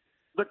maybe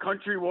the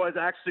country was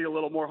actually a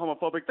little more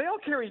homophobic, they all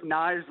carried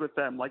knives with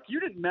them. Like, you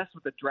didn't mess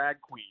with the drag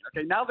queen.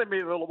 Okay, now they made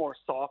it a little more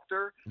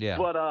softer. Yeah.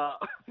 But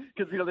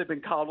because they've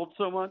been coddled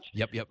so much.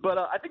 Yep. But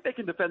I think they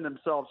can defend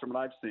themselves from what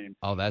I've seen.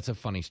 Oh, that's a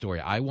funny story.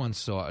 I once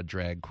saw a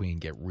drag queen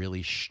get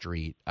really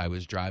street. I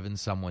was driving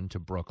someone to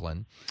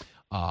Brooklyn.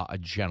 A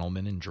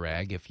gentleman in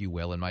drag, if you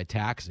will, in my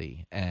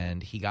taxi,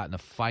 and he got in a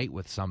fight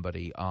with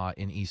somebody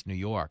in East New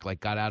York, like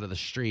got out of the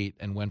street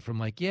and went from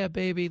like, yeah,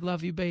 baby,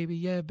 love you, baby,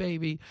 yeah,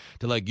 baby,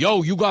 to like,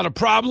 yo, you got a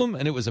problem?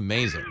 And it was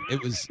amazing.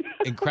 It was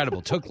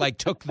incredible. Took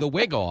the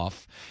wig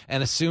off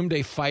and assumed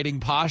a fighting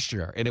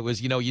posture. And it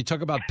was, you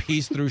talk about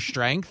peace through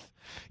strength.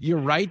 You're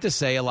right to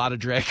say a lot of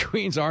drag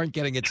queens aren't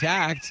getting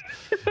attacked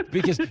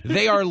because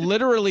they are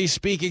literally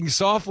speaking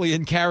softly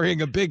and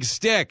carrying a big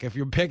stick if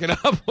you're picking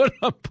up what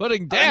I'm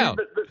putting down.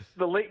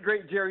 The late,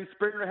 great Jerry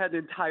Springer had an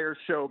entire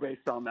show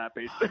based on that,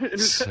 in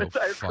his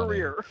entire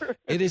career.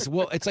 It is.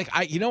 Well, it's like,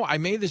 I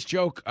made this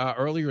joke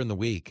earlier in the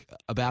week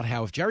about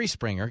how if Jerry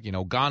Springer,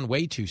 gone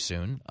way too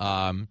soon,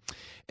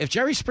 if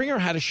Jerry Springer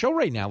had a show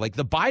right now, like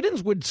the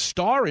Bidens would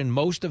star in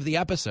most of the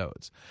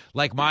episodes.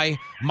 Like my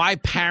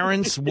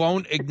parents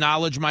won't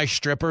acknowledge my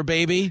stripper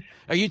baby.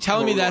 Are you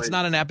telling me that's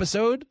not an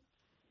episode?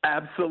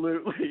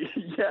 Absolutely.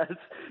 Yes.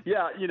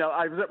 Yeah.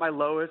 I was at my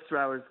lowest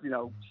where I was,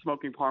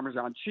 smoking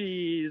Parmesan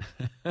cheese,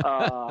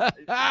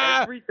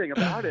 everything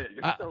about it.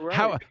 You're so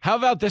right. How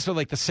about this one,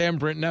 like the Sam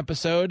Brinton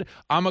episode?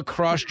 I'm a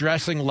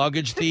cross-dressing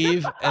luggage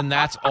thief, and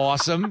that's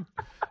awesome.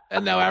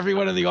 And now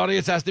everyone in the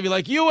audience has to be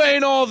like, you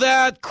ain't all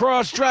that,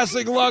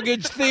 cross-dressing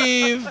luggage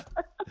thief.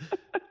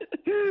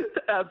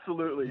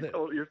 Absolutely.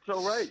 You're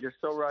so right. You're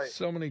so right.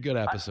 So many good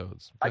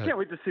episodes. I can't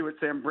wait to see what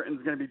Sam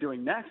Brinton's going to be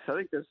doing next.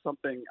 I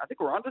think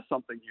we're onto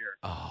something here.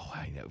 Oh,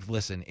 I know.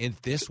 Listen,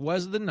 if this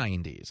was the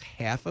 90s,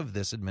 half of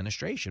this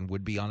administration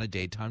would be on a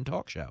daytime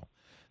talk show.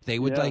 They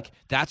would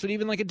that's what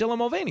even like a Dylan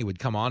Mulvaney would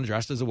come on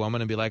dressed as a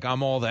woman and be like,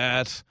 I'm all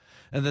that.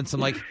 And then some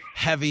like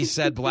heavy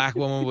set black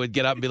woman would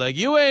get up and be like,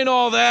 you ain't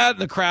all that.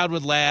 And the crowd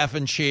would laugh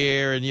and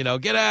cheer and,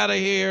 get out of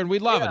here. And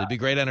we'd love it. It'd be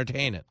great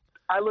entertainment.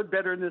 I look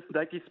better in this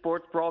Nike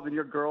sports bra than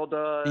your girl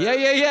does.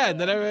 Yeah. And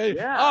then everybody,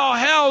 oh,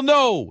 hell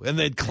no. And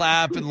they'd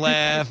clap and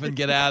laugh and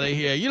get out of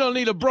here. You don't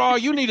need a bra.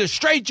 You need a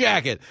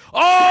straitjacket.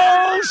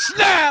 Oh,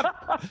 snap.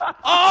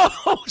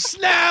 Oh,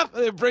 snap.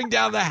 They'd bring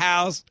down the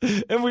house.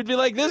 And we'd be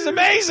like, this is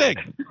amazing.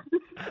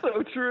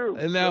 So true.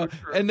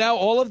 And now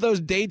all of those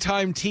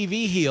daytime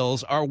TV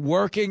heels are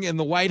working in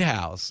the White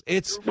House.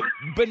 It's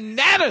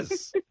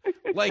bananas.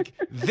 Like,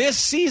 this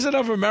season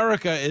of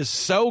America is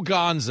so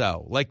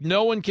gonzo. Like,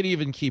 no one can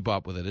even keep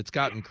up with it. It's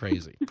gotten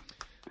crazy.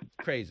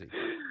 Crazy.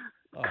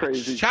 Oh,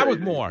 crazy. Chadwick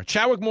Moore.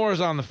 Chadwick Moore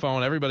is on the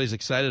phone. Everybody's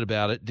excited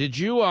about it. Did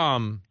you,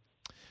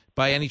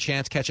 by any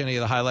chance, catch any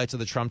of the highlights of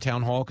the Trump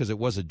town hall? Because it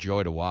was a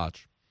joy to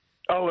watch.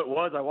 Oh, it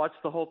was. I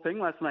watched the whole thing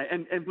last night.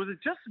 And was it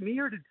just me,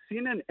 or did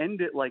CNN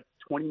end it like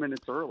 20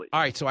 minutes early? All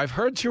right, so I've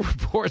heard two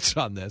reports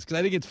on this because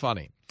I think it's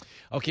funny.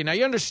 Okay, now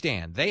you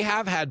understand. They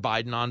have had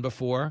Biden on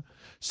before,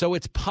 so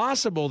it's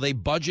possible they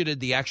budgeted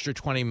the extra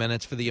 20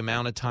 minutes for the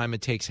amount of time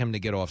it takes him to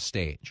get off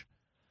stage.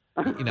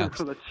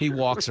 He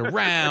walks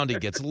around, he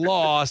gets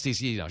lost, he's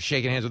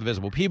shaking hands with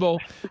invisible people.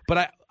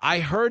 But I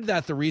heard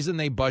that the reason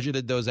they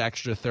budgeted those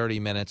extra 30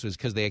 minutes was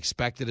because they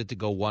expected it to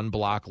go one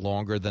block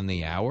longer than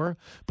the hour.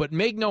 But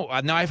now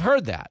I've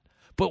heard that.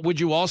 But would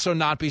you also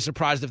not be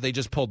surprised if they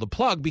just pulled the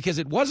plug? Because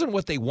it wasn't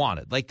what they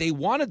wanted. Like, they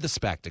wanted the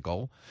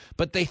spectacle,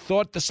 but they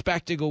thought the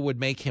spectacle would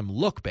make him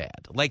look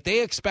bad. Like,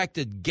 they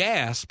expected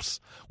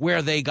gasps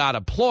where they got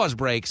applause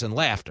breaks and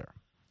laughter.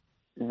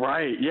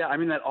 Right. Yeah. I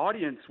mean, that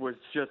audience was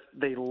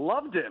they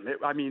loved him.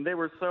 They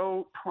were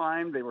so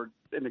primed. They were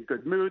in a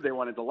good mood. They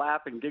wanted to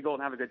laugh and giggle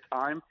and have a good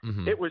time.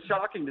 Mm-hmm. It was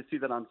shocking to see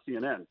that on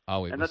CNN.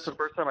 That's the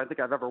first time I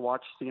think I've ever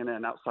watched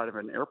CNN outside of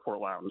an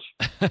airport lounge.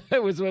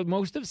 It was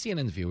most of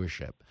CNN's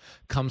viewership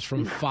comes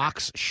from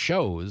Fox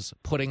shows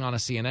putting on a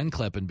CNN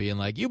clip and being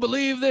like, you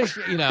believe this?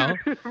 Right.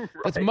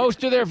 That's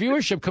most of their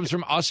viewership comes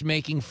from us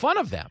making fun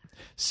of them.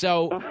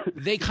 So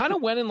they kind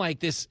of went in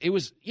like this. It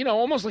was,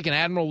 almost like an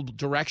admirable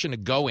direction to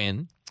go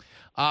in.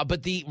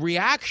 But the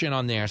reaction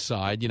on their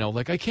side,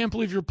 like, I can't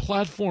believe you're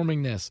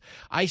platforming this.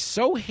 I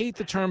so hate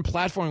the term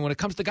platforming when it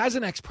comes to the guy's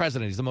an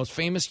ex-president. He's the most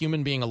famous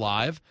human being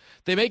alive.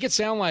 They make it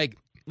sound like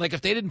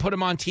if they didn't put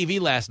him on TV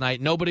last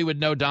night, nobody would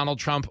know Donald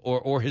Trump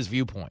or his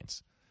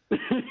viewpoints.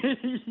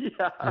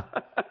 Yeah.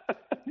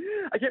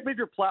 I can't believe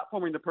you're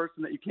platforming the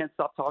person that you can't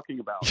stop talking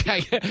about.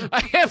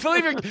 I can't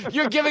believe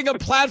you're giving a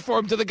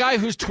platform to the guy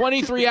who's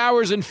 23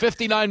 hours and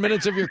 59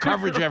 minutes of your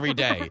coverage every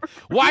day.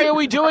 Why are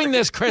we doing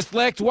this, Chris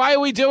Licht? Why are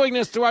we doing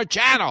this to our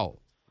channel?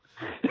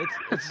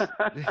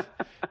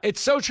 It's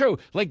so true.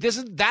 Like,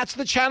 that's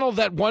the channel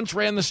that once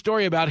ran the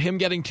story about him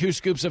getting 2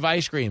 scoops of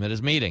ice cream at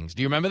his meetings.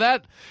 Do you remember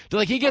that?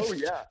 Like, he gets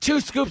 2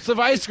 scoops of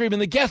ice cream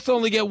and the guests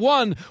only get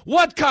 1.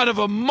 What kind of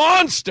a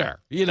monster,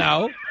 It's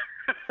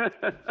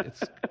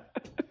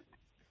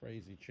crazy.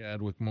 Crazy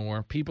Chadwick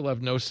Moore. People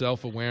have no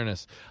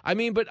self-awareness. I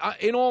mean, but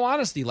in all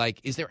honesty, like,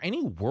 is there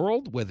any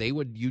world where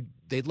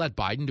they'd let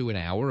Biden do an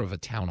hour of a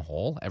town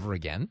hall ever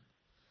again?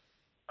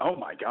 Oh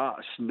my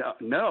gosh,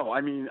 no. I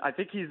mean, I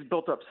think he's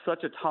built up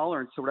such a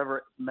tolerance to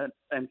whatever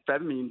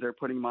amphetamines they're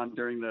putting him on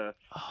during the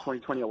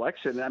 2020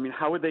 election. I mean,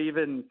 how would they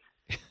even?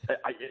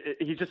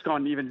 He's just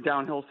gone even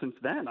downhill since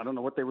then. I don't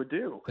know what they would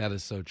do. That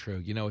is so true.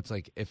 You know, it's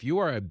like if you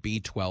are a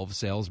B12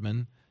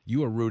 salesman,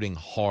 you are rooting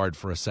hard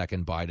for a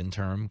second Biden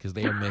term because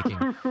they are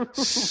making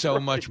so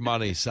much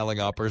money selling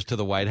uppers to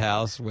the White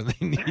House when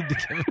they need to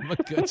give him a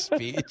good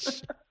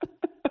speech.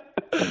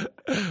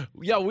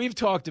 Yeah, we've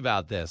talked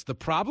about this. The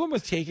problem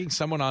with taking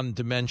someone on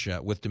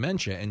dementia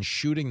and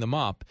shooting them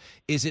up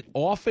is it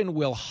often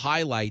will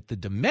highlight the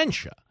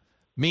dementia.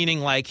 Meaning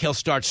like he'll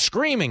start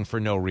screaming for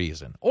no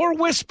reason or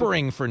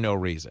whispering for no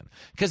reason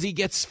because he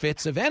gets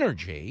fits of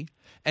energy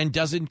and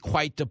doesn't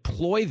quite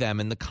deploy them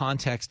in the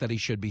context that he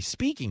should be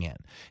speaking in.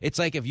 It's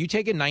like if you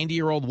take a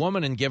 90-year-old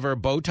woman and give her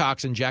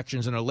Botox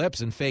injections in her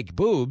lips and fake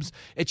boobs,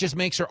 it just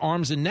makes her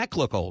arms and neck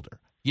look older,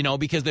 you know,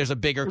 because there's a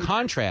bigger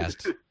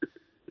contrast.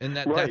 And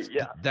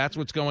that's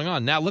what's going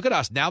on. Now look at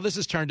us. Now this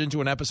has turned into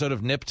an episode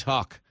of Nip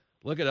Tuck.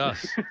 Look at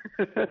us.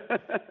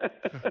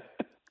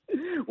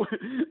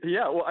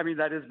 Yeah, well, I mean,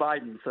 that is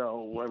Biden,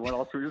 so what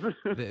else is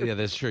it? Yeah,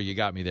 that's true. You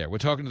got me there. We're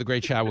talking to the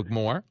great Chadwick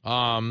Moore.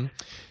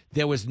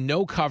 There was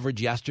no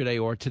coverage yesterday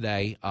or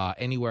today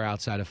anywhere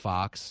outside of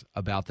Fox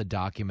about the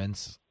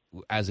documents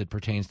as it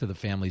pertains to the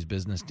family's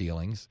business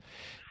dealings.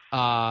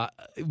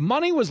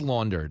 Money was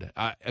laundered,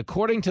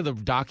 according to the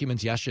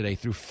documents yesterday,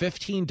 through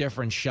 15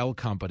 different shell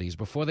companies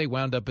before they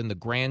wound up in the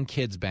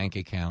grandkids' bank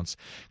accounts.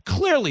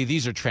 Clearly,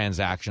 these are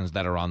transactions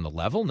that are on the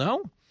level,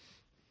 no?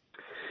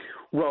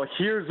 Well,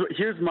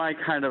 here's my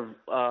kind of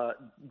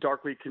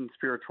darkly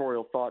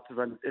conspiratorial thoughts.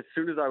 As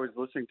soon as I was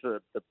listening to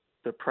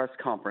the press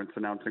conference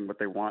announcing what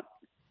they want,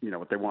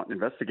 what they want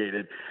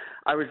investigated,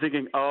 I was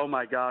thinking, oh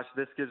my gosh,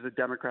 this gives the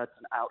Democrats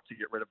an out to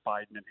get rid of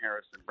Biden and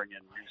Harris and bring in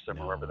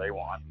Newsom wherever they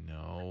want.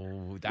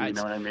 No, you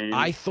know what I mean?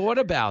 I thought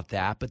about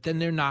that, but then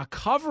they're not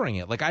covering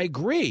it. Like, I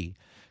agree.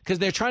 Because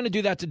they're trying to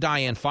do that to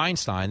Dianne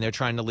Feinstein. They're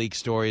trying to leak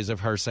stories of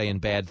her saying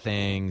bad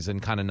things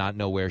and kind of not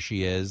know where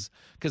she is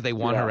because they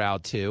want her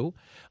out too.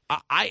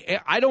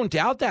 I don't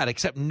doubt that,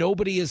 except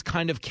nobody is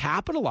kind of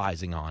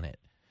capitalizing on it.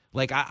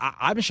 Like,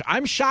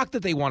 I'm shocked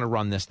that they want to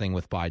run this thing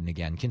with Biden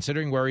again,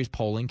 considering where he's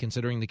polling,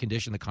 considering the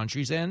condition the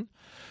country's in.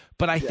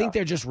 But I think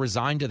they're just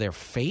resigned to their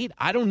fate.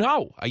 I don't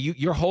know.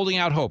 You're holding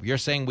out hope. You're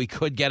saying we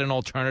could get an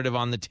alternative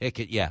on the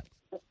ticket yet.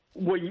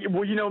 Well,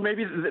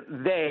 maybe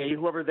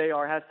whoever they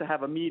are, has to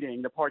have a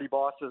meeting, the party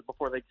bosses,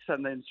 before they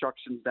send the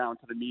instructions down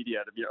to the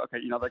media to be, okay,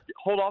 like,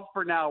 hold off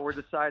for now. We're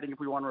deciding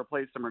if we want to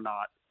replace them or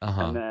not.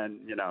 And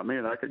then,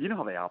 maybe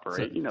how they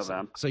operate.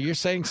 Them. So you're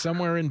saying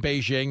somewhere in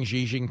Beijing,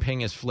 Xi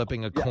Jinping is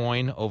flipping a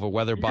coin over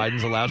whether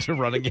Biden's allowed to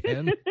run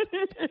again?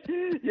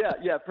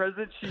 Yeah.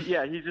 President Xi,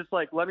 he's just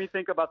like, let me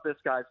think about this,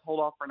 guys. Hold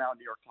off for now,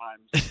 New York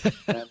Times,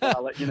 and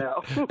I'll let you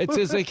know. It's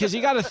just because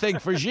you got to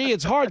think, for Xi,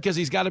 it's hard because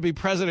he's got to be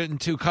president in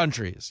two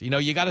countries.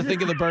 You got to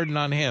think of the burden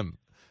on him.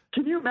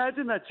 Can you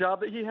imagine that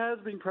job that he has,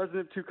 being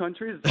president of two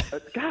countries?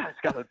 God, it's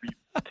got to be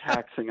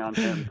taxing on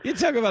him. You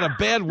talk about a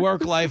bad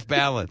work-life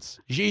balance.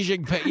 Xi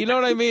Jinping, you know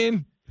what I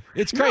mean?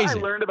 It's crazy.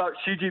 I learned about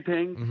Xi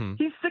Jinping. Mm-hmm.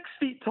 He's 6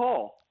 feet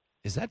tall.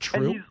 Is that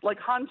true? And he's like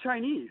Han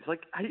Chinese.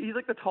 Like, he's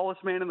like the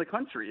tallest man in the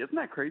country. Isn't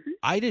that crazy?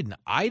 I did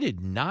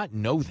not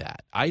know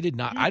that. I did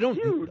not. I don't.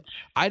 Huge.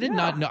 I did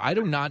not know. I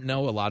do not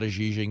know a lot of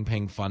Xi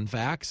Jinping fun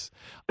facts.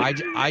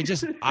 I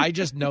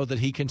just know that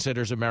he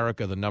considers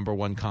America the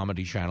 #1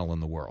 comedy channel in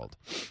the world.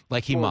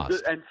 Like, he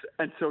must.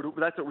 And so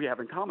that's what we have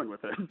in common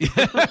with him.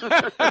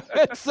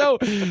 So,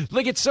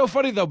 like, it's so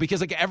funny though,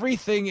 because like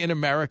everything in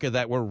America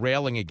that we're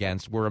railing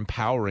against, we're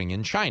empowering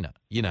in China.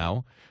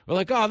 We're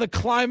like, oh, the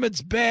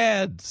climate's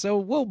bad, so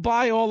we'll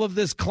buy all of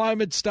this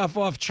climate stuff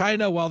off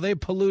China while they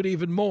pollute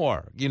even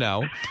more,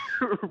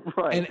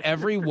 Right. And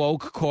every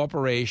woke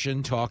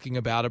corporation talking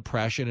about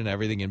oppression and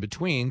everything in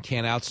between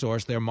can't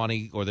outsource their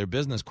money or their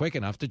business quick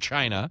enough to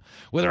China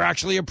where they're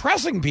actually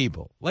oppressing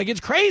people. Like,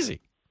 it's crazy.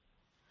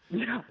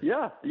 Yeah,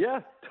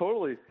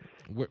 totally.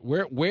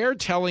 We're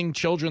telling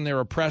children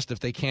they're oppressed if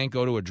they can't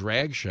go to a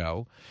drag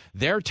show.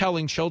 They're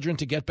telling children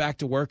to get back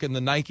to work in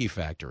the Nike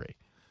factory.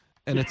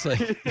 And it's like,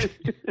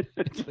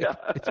 it's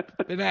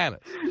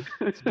bananas.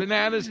 It's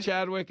bananas,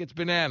 Chadwick. It's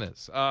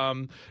bananas.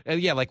 And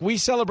like, we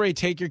celebrate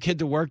Take Your Kid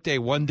to Work Day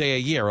one day a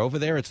year. Over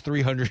there, it's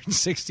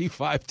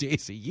 365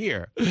 days a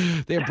year.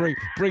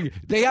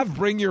 They have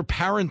Bring Your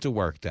Parent to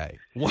Work Day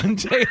one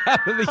day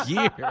out of the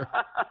year.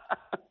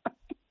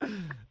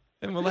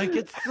 And we're like,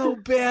 it's so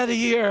bad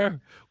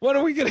here. When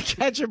are we going to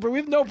catch it? But we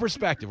have no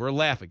perspective. We're a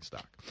laughing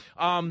stock.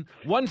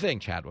 One thing,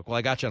 Chadwick,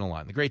 I got you on the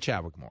line, the great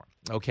Chadwick Moore,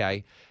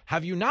 okay?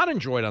 Have you not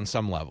enjoyed on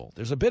some level?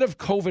 There's a bit of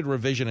COVID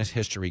revisionist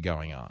history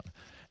going on.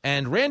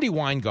 And Randy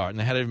Weingarten,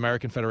 the head of the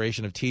American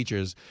Federation of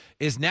Teachers,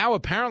 is now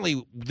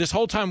apparently, this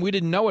whole time we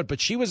didn't know it, but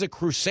she was a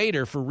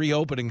crusader for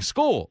reopening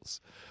schools.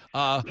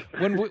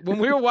 When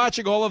we were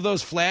watching all of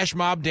those flash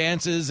mob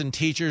dances and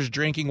teachers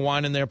drinking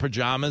wine in their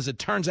pajamas, it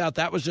turns out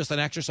that was just an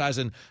exercise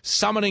in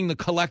summoning the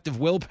collective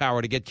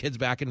willpower to get kids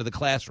back into the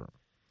classroom.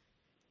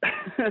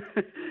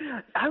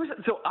 I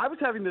was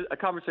having a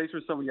conversation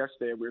with someone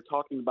yesterday, and we were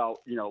talking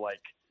about,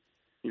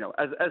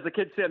 as the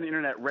kids say on the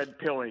internet, red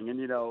pilling, and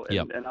and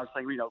I was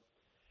saying,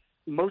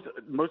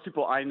 most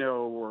people I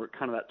know were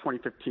kind of that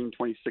 2015,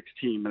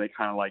 2016 when they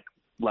kind of like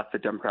left the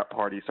Democrat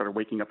Party, started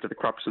waking up to the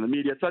corruption in the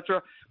media, et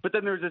cetera. But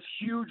then there's this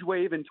huge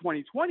wave in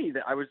 2020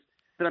 that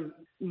I'm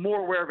more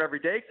aware of every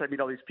day, because I meet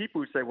all these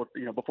people who say, well,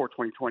 before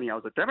 2020 I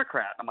was a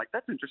Democrat. I'm like,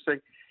 that's interesting.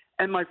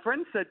 And my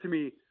friend said to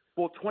me,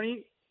 well,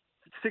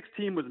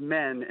 2016 was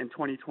men and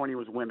 2020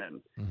 was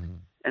women. Mm-hmm.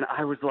 And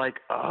I was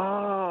like,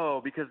 oh,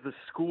 because the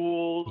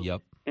schools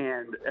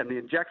and the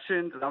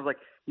injections. And I was like,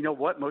 you know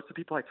what? Most of the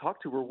people I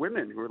talked to were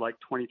women who were like,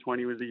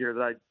 2020 was the year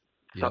that I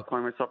stopped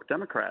calling myself a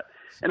Democrat.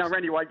 And now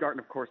Randy Weingarten,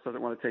 of course,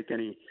 doesn't want to take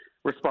any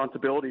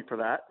responsibility for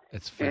that.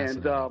 It's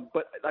fascinating. And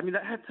but I mean,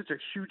 that had such a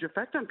huge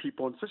effect on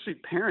people, and especially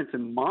parents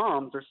and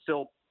moms are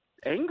still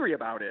angry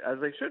about it, as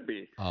they should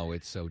be. Oh,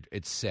 it's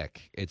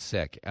sick. It's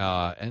sick.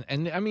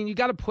 And I mean, you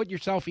got to put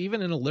yourself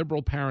even in a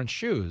liberal parent's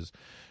shoes.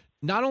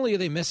 Not only are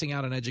they missing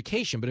out on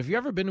education, but have you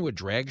ever been to a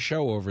drag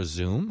show over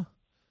Zoom?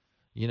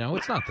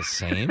 It's not the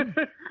same.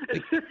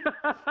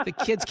 The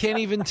kids can't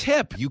even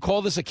tip. You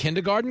call this a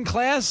kindergarten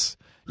class?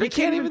 They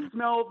can't even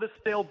smell the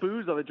stale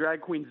booze on the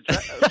drag queen's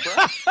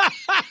breath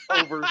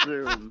over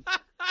Zoom.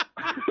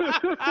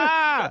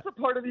 That's a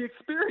part of the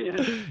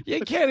experience.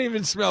 You can't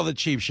even smell the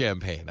cheap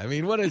champagne. I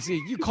mean, what is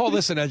it? You call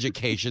this an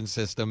education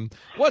system?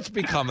 What's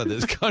become of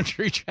this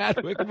country,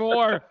 Chadwick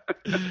Moore?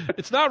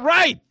 It's not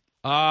right.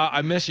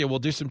 I miss you. We'll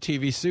do some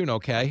TV soon,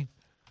 okay?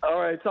 All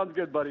right. Sounds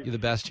good, buddy. You're the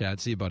best, Chad.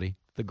 See you, buddy.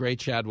 The great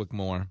Chadwick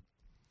Moore.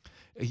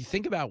 You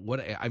think about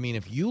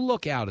if you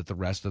look out at the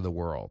rest of the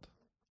world,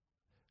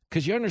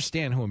 because you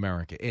understand who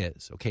America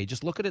is, okay?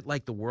 Just look at it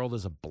like the world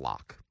is a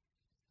block.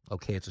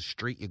 Okay, it's a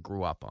street you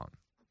grew up on.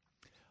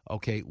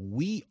 Okay,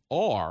 we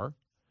are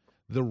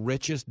the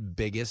richest,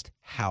 biggest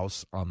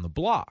house on the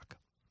block.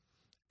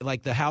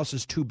 Like the house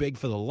is too big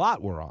for the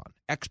lot we're on,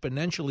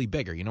 exponentially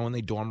bigger. You know when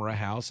they dormer a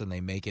house and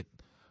they make it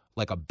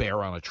like a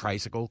bear on a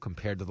tricycle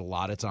compared to the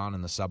lot it's on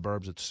in the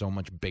suburbs? It's so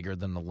much bigger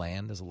than the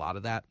land. There's a lot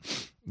of that.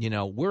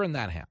 We're in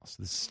that house.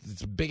 It's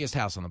the biggest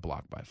house on the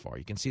block by far.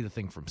 You can see the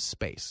thing from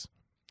space.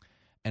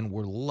 And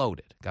we're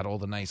loaded. Got all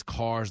the nice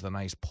cars, the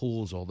nice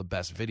pools, all the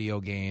best video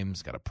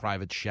games, got a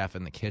private chef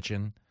in the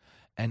kitchen.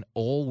 And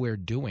all we're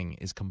doing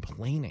is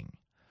complaining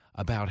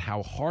about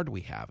how hard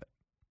we have it.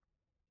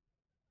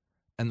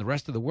 And the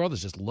rest of the world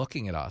is just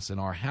looking at us in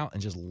our house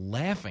and just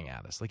laughing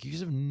at us. Like, you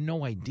just have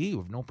no idea. You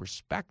have no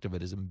perspective.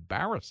 It is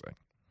embarrassing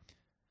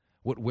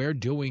what we're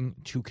doing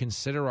to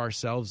consider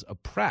ourselves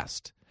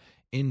oppressed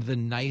in the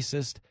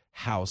nicest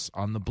house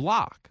on the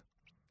block.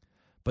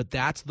 But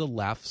that's the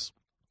left's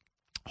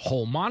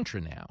whole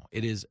mantra now.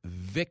 It is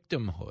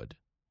victimhood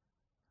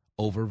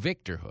over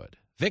victorhood.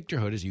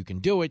 Victorhood is you can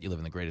do it. You live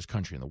in the greatest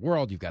country in the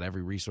world. You've got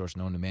every resource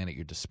known to man at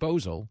your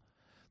disposal.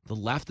 The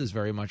left is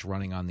very much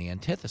running on the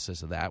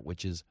antithesis of that,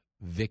 which is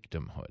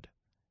victimhood.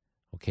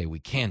 Okay, we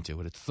can't do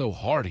it. It's so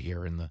hard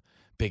here in the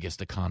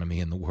biggest economy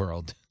in the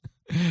world.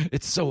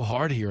 It's so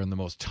hard here in the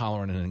most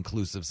tolerant and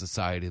inclusive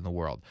society in the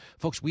world.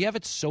 Folks, we have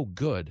it so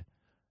good.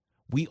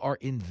 We are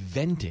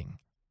inventing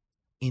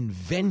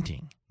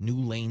new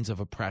lanes of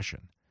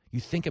oppression. You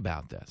think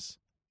about this.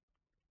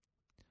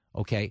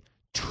 Okay,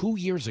 2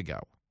 years ago,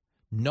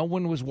 no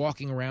one was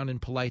walking around in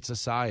polite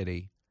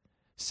society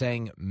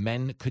saying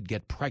men could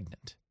get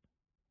pregnant.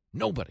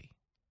 Nobody.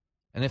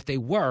 And if they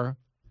were,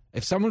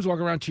 if someone was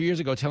walking around 2 years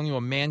ago telling you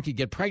a man could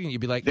get pregnant,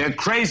 you'd be like, they're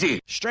crazy.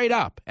 Straight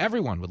up.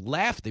 Everyone would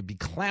laugh. They'd be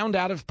clowned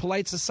out of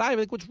polite society.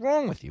 Like, what's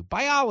wrong with you?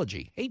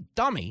 Biology. Hey,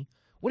 dummy,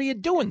 what are you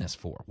doing this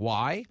for?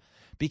 Why?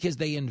 Because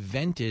they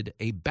invented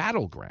a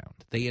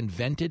battleground. They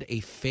invented a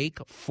fake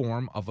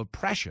form of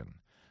oppression.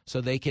 So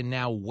they can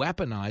now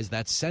weaponize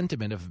that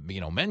sentiment of,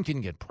 men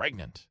can get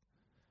pregnant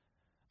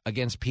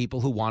against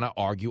people who want to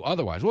argue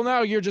otherwise. Well,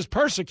 now you're just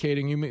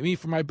persecuting me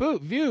for my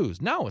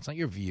views. No, it's not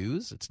your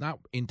views. It's not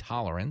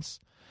intolerance.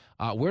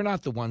 We're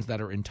not the ones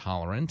that are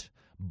intolerant.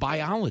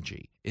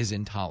 Biology is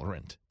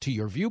intolerant to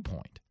your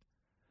viewpoint.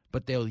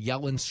 But they'll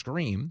yell and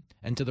scream.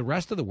 And to the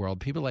rest of the world,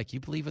 people are like,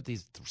 you believe what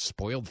these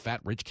spoiled,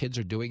 fat, rich kids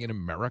are doing in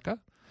America?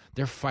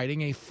 They're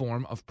fighting a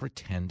form of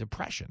pretend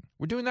oppression.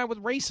 We're doing that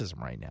with racism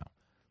right now.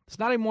 It's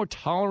not a more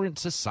tolerant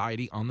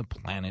society on the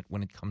planet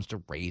when it comes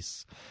to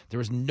race. There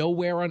is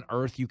nowhere on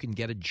earth you can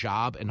get a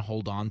job and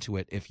hold on to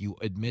it if you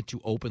admit to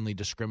openly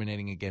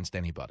discriminating against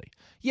anybody.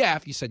 Yeah,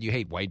 if you said you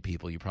hate white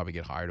people, you probably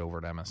get hired over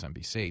at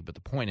MSNBC. But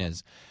the point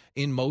is,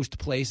 in most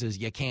places,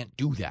 you can't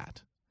do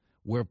that.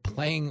 We're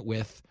playing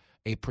with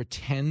a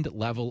pretend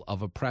level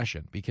of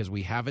oppression because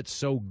we have it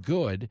so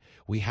good,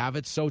 we have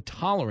it so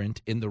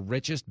tolerant in the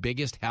richest,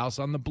 biggest house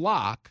on the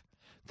block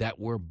that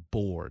we're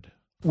bored.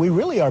 We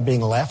really are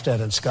being laughed at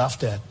and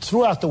scoffed at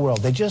throughout the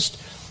world.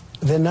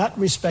 They're not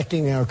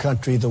respecting our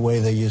country the way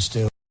they used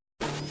to.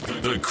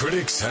 The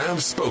critics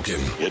have spoken.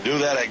 You do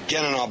that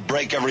again and I'll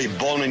break every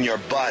bone in your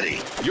body.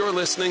 You're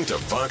listening to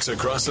Fox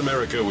Across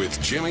America with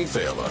Jimmy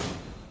Fallon.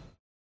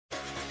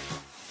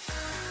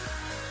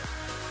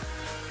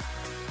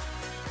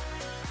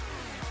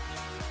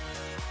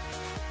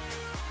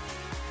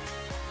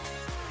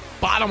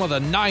 Bottom of the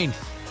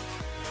ninth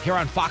here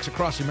on Fox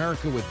Across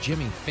America with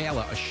Jimmy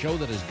Fallon, a show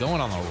that is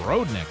going on the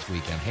road next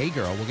weekend. Hey,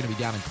 girl, we're going to be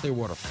down in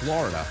Clearwater,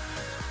 Florida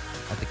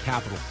at the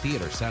Capitol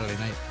Theater Saturday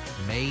night,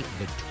 May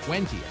the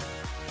 20th.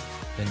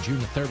 Then June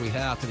the 3rd, we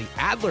head out to the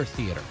Adler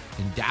Theater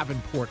in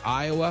Davenport,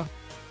 Iowa.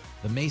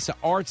 The Mesa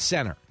Arts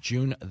Center,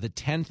 June the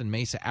 10th in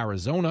Mesa,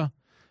 Arizona.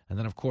 And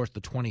then, of course, the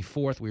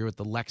 24th, we were at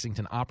the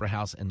Lexington Opera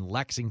House in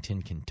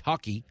Lexington,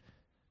 Kentucky.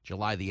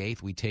 July the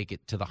 8th, we take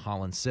it to the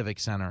Holland Civic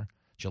Center.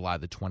 July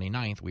the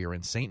 29th, we are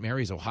in St.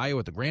 Mary's, Ohio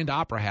at the Grand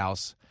Opera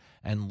House.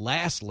 And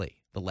lastly,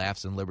 the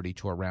Laughs and Liberty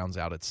Tour rounds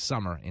out its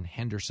summer in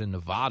Henderson,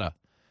 Nevada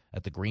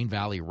at the Green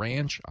Valley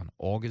Ranch on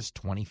August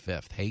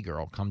 25th. Hey,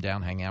 girl, come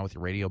down, hang out with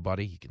your radio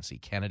buddy. You can see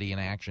Kennedy in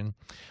action.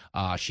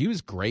 She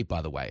was great,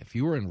 by the way. If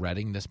you were in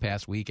Reading this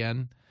past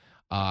weekend,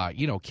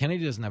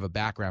 Kennedy doesn't have a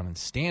background in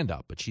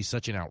stand-up, but she's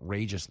such an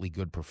outrageously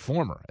good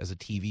performer as a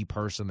TV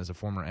person, as a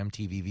former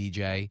MTV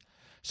VJ.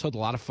 Told a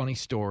lot of funny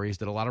stories,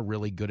 did a lot of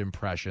really good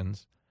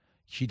impressions.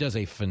 She does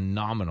a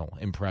phenomenal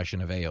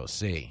impression of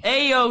AOC.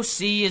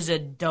 AOC is a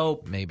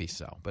dope. Maybe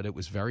so, but it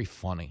was very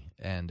funny,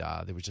 and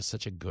there was just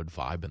such a good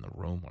vibe in the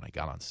room when I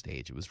got on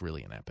stage. It was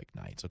really an epic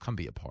night, so come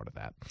be a part of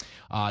that.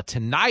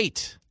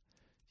 Tonight,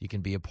 you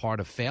can be a part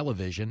of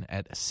Failavision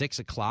at 6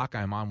 o'clock.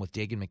 I'm on with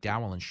Dagan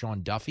McDowell and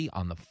Sean Duffy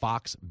on the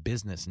Fox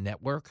Business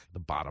Network. The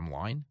Bottom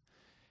Line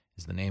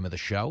is the name of the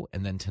show.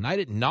 And then tonight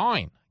at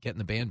 9, getting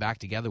the band back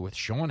together with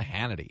Sean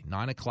Hannity.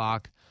 9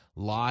 o'clock,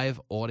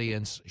 live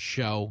audience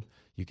show.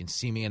 You can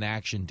see me in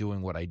action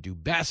doing what I do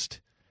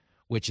best,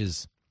 which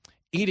is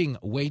eating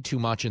way too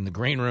much in the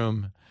green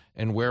room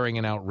and wearing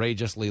an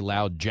outrageously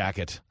loud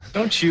jacket.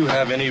 Don't you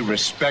have any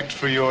respect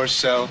for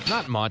yourself?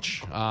 Not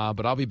much,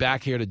 but I'll be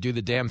back here to do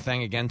the damn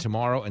thing again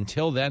tomorrow.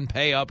 Until then,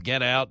 pay up,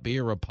 get out, be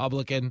a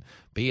Republican,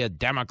 be a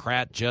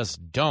Democrat,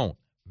 just don't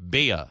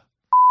be a...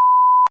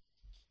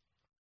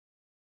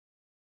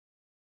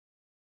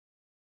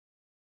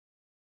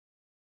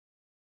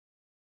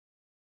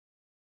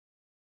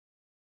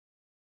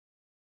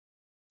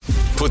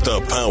 Put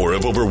the power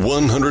of over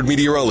 100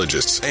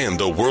 meteorologists and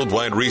the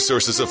worldwide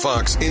resources of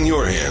Fox in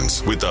your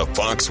hands with the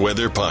Fox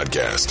Weather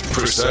Podcast.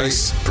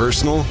 Precise,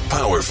 personal,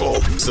 powerful.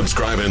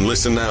 Subscribe and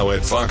listen now at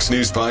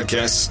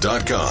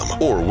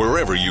foxnewspodcasts.com or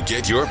wherever you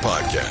get your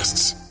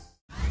podcasts.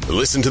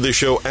 Listen to the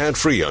show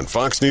ad-free on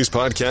Fox News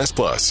Podcast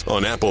Plus,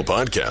 on Apple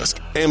Podcast,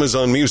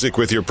 Amazon Music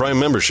with your Prime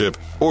membership,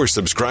 or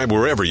subscribe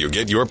wherever you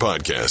get your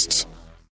podcasts.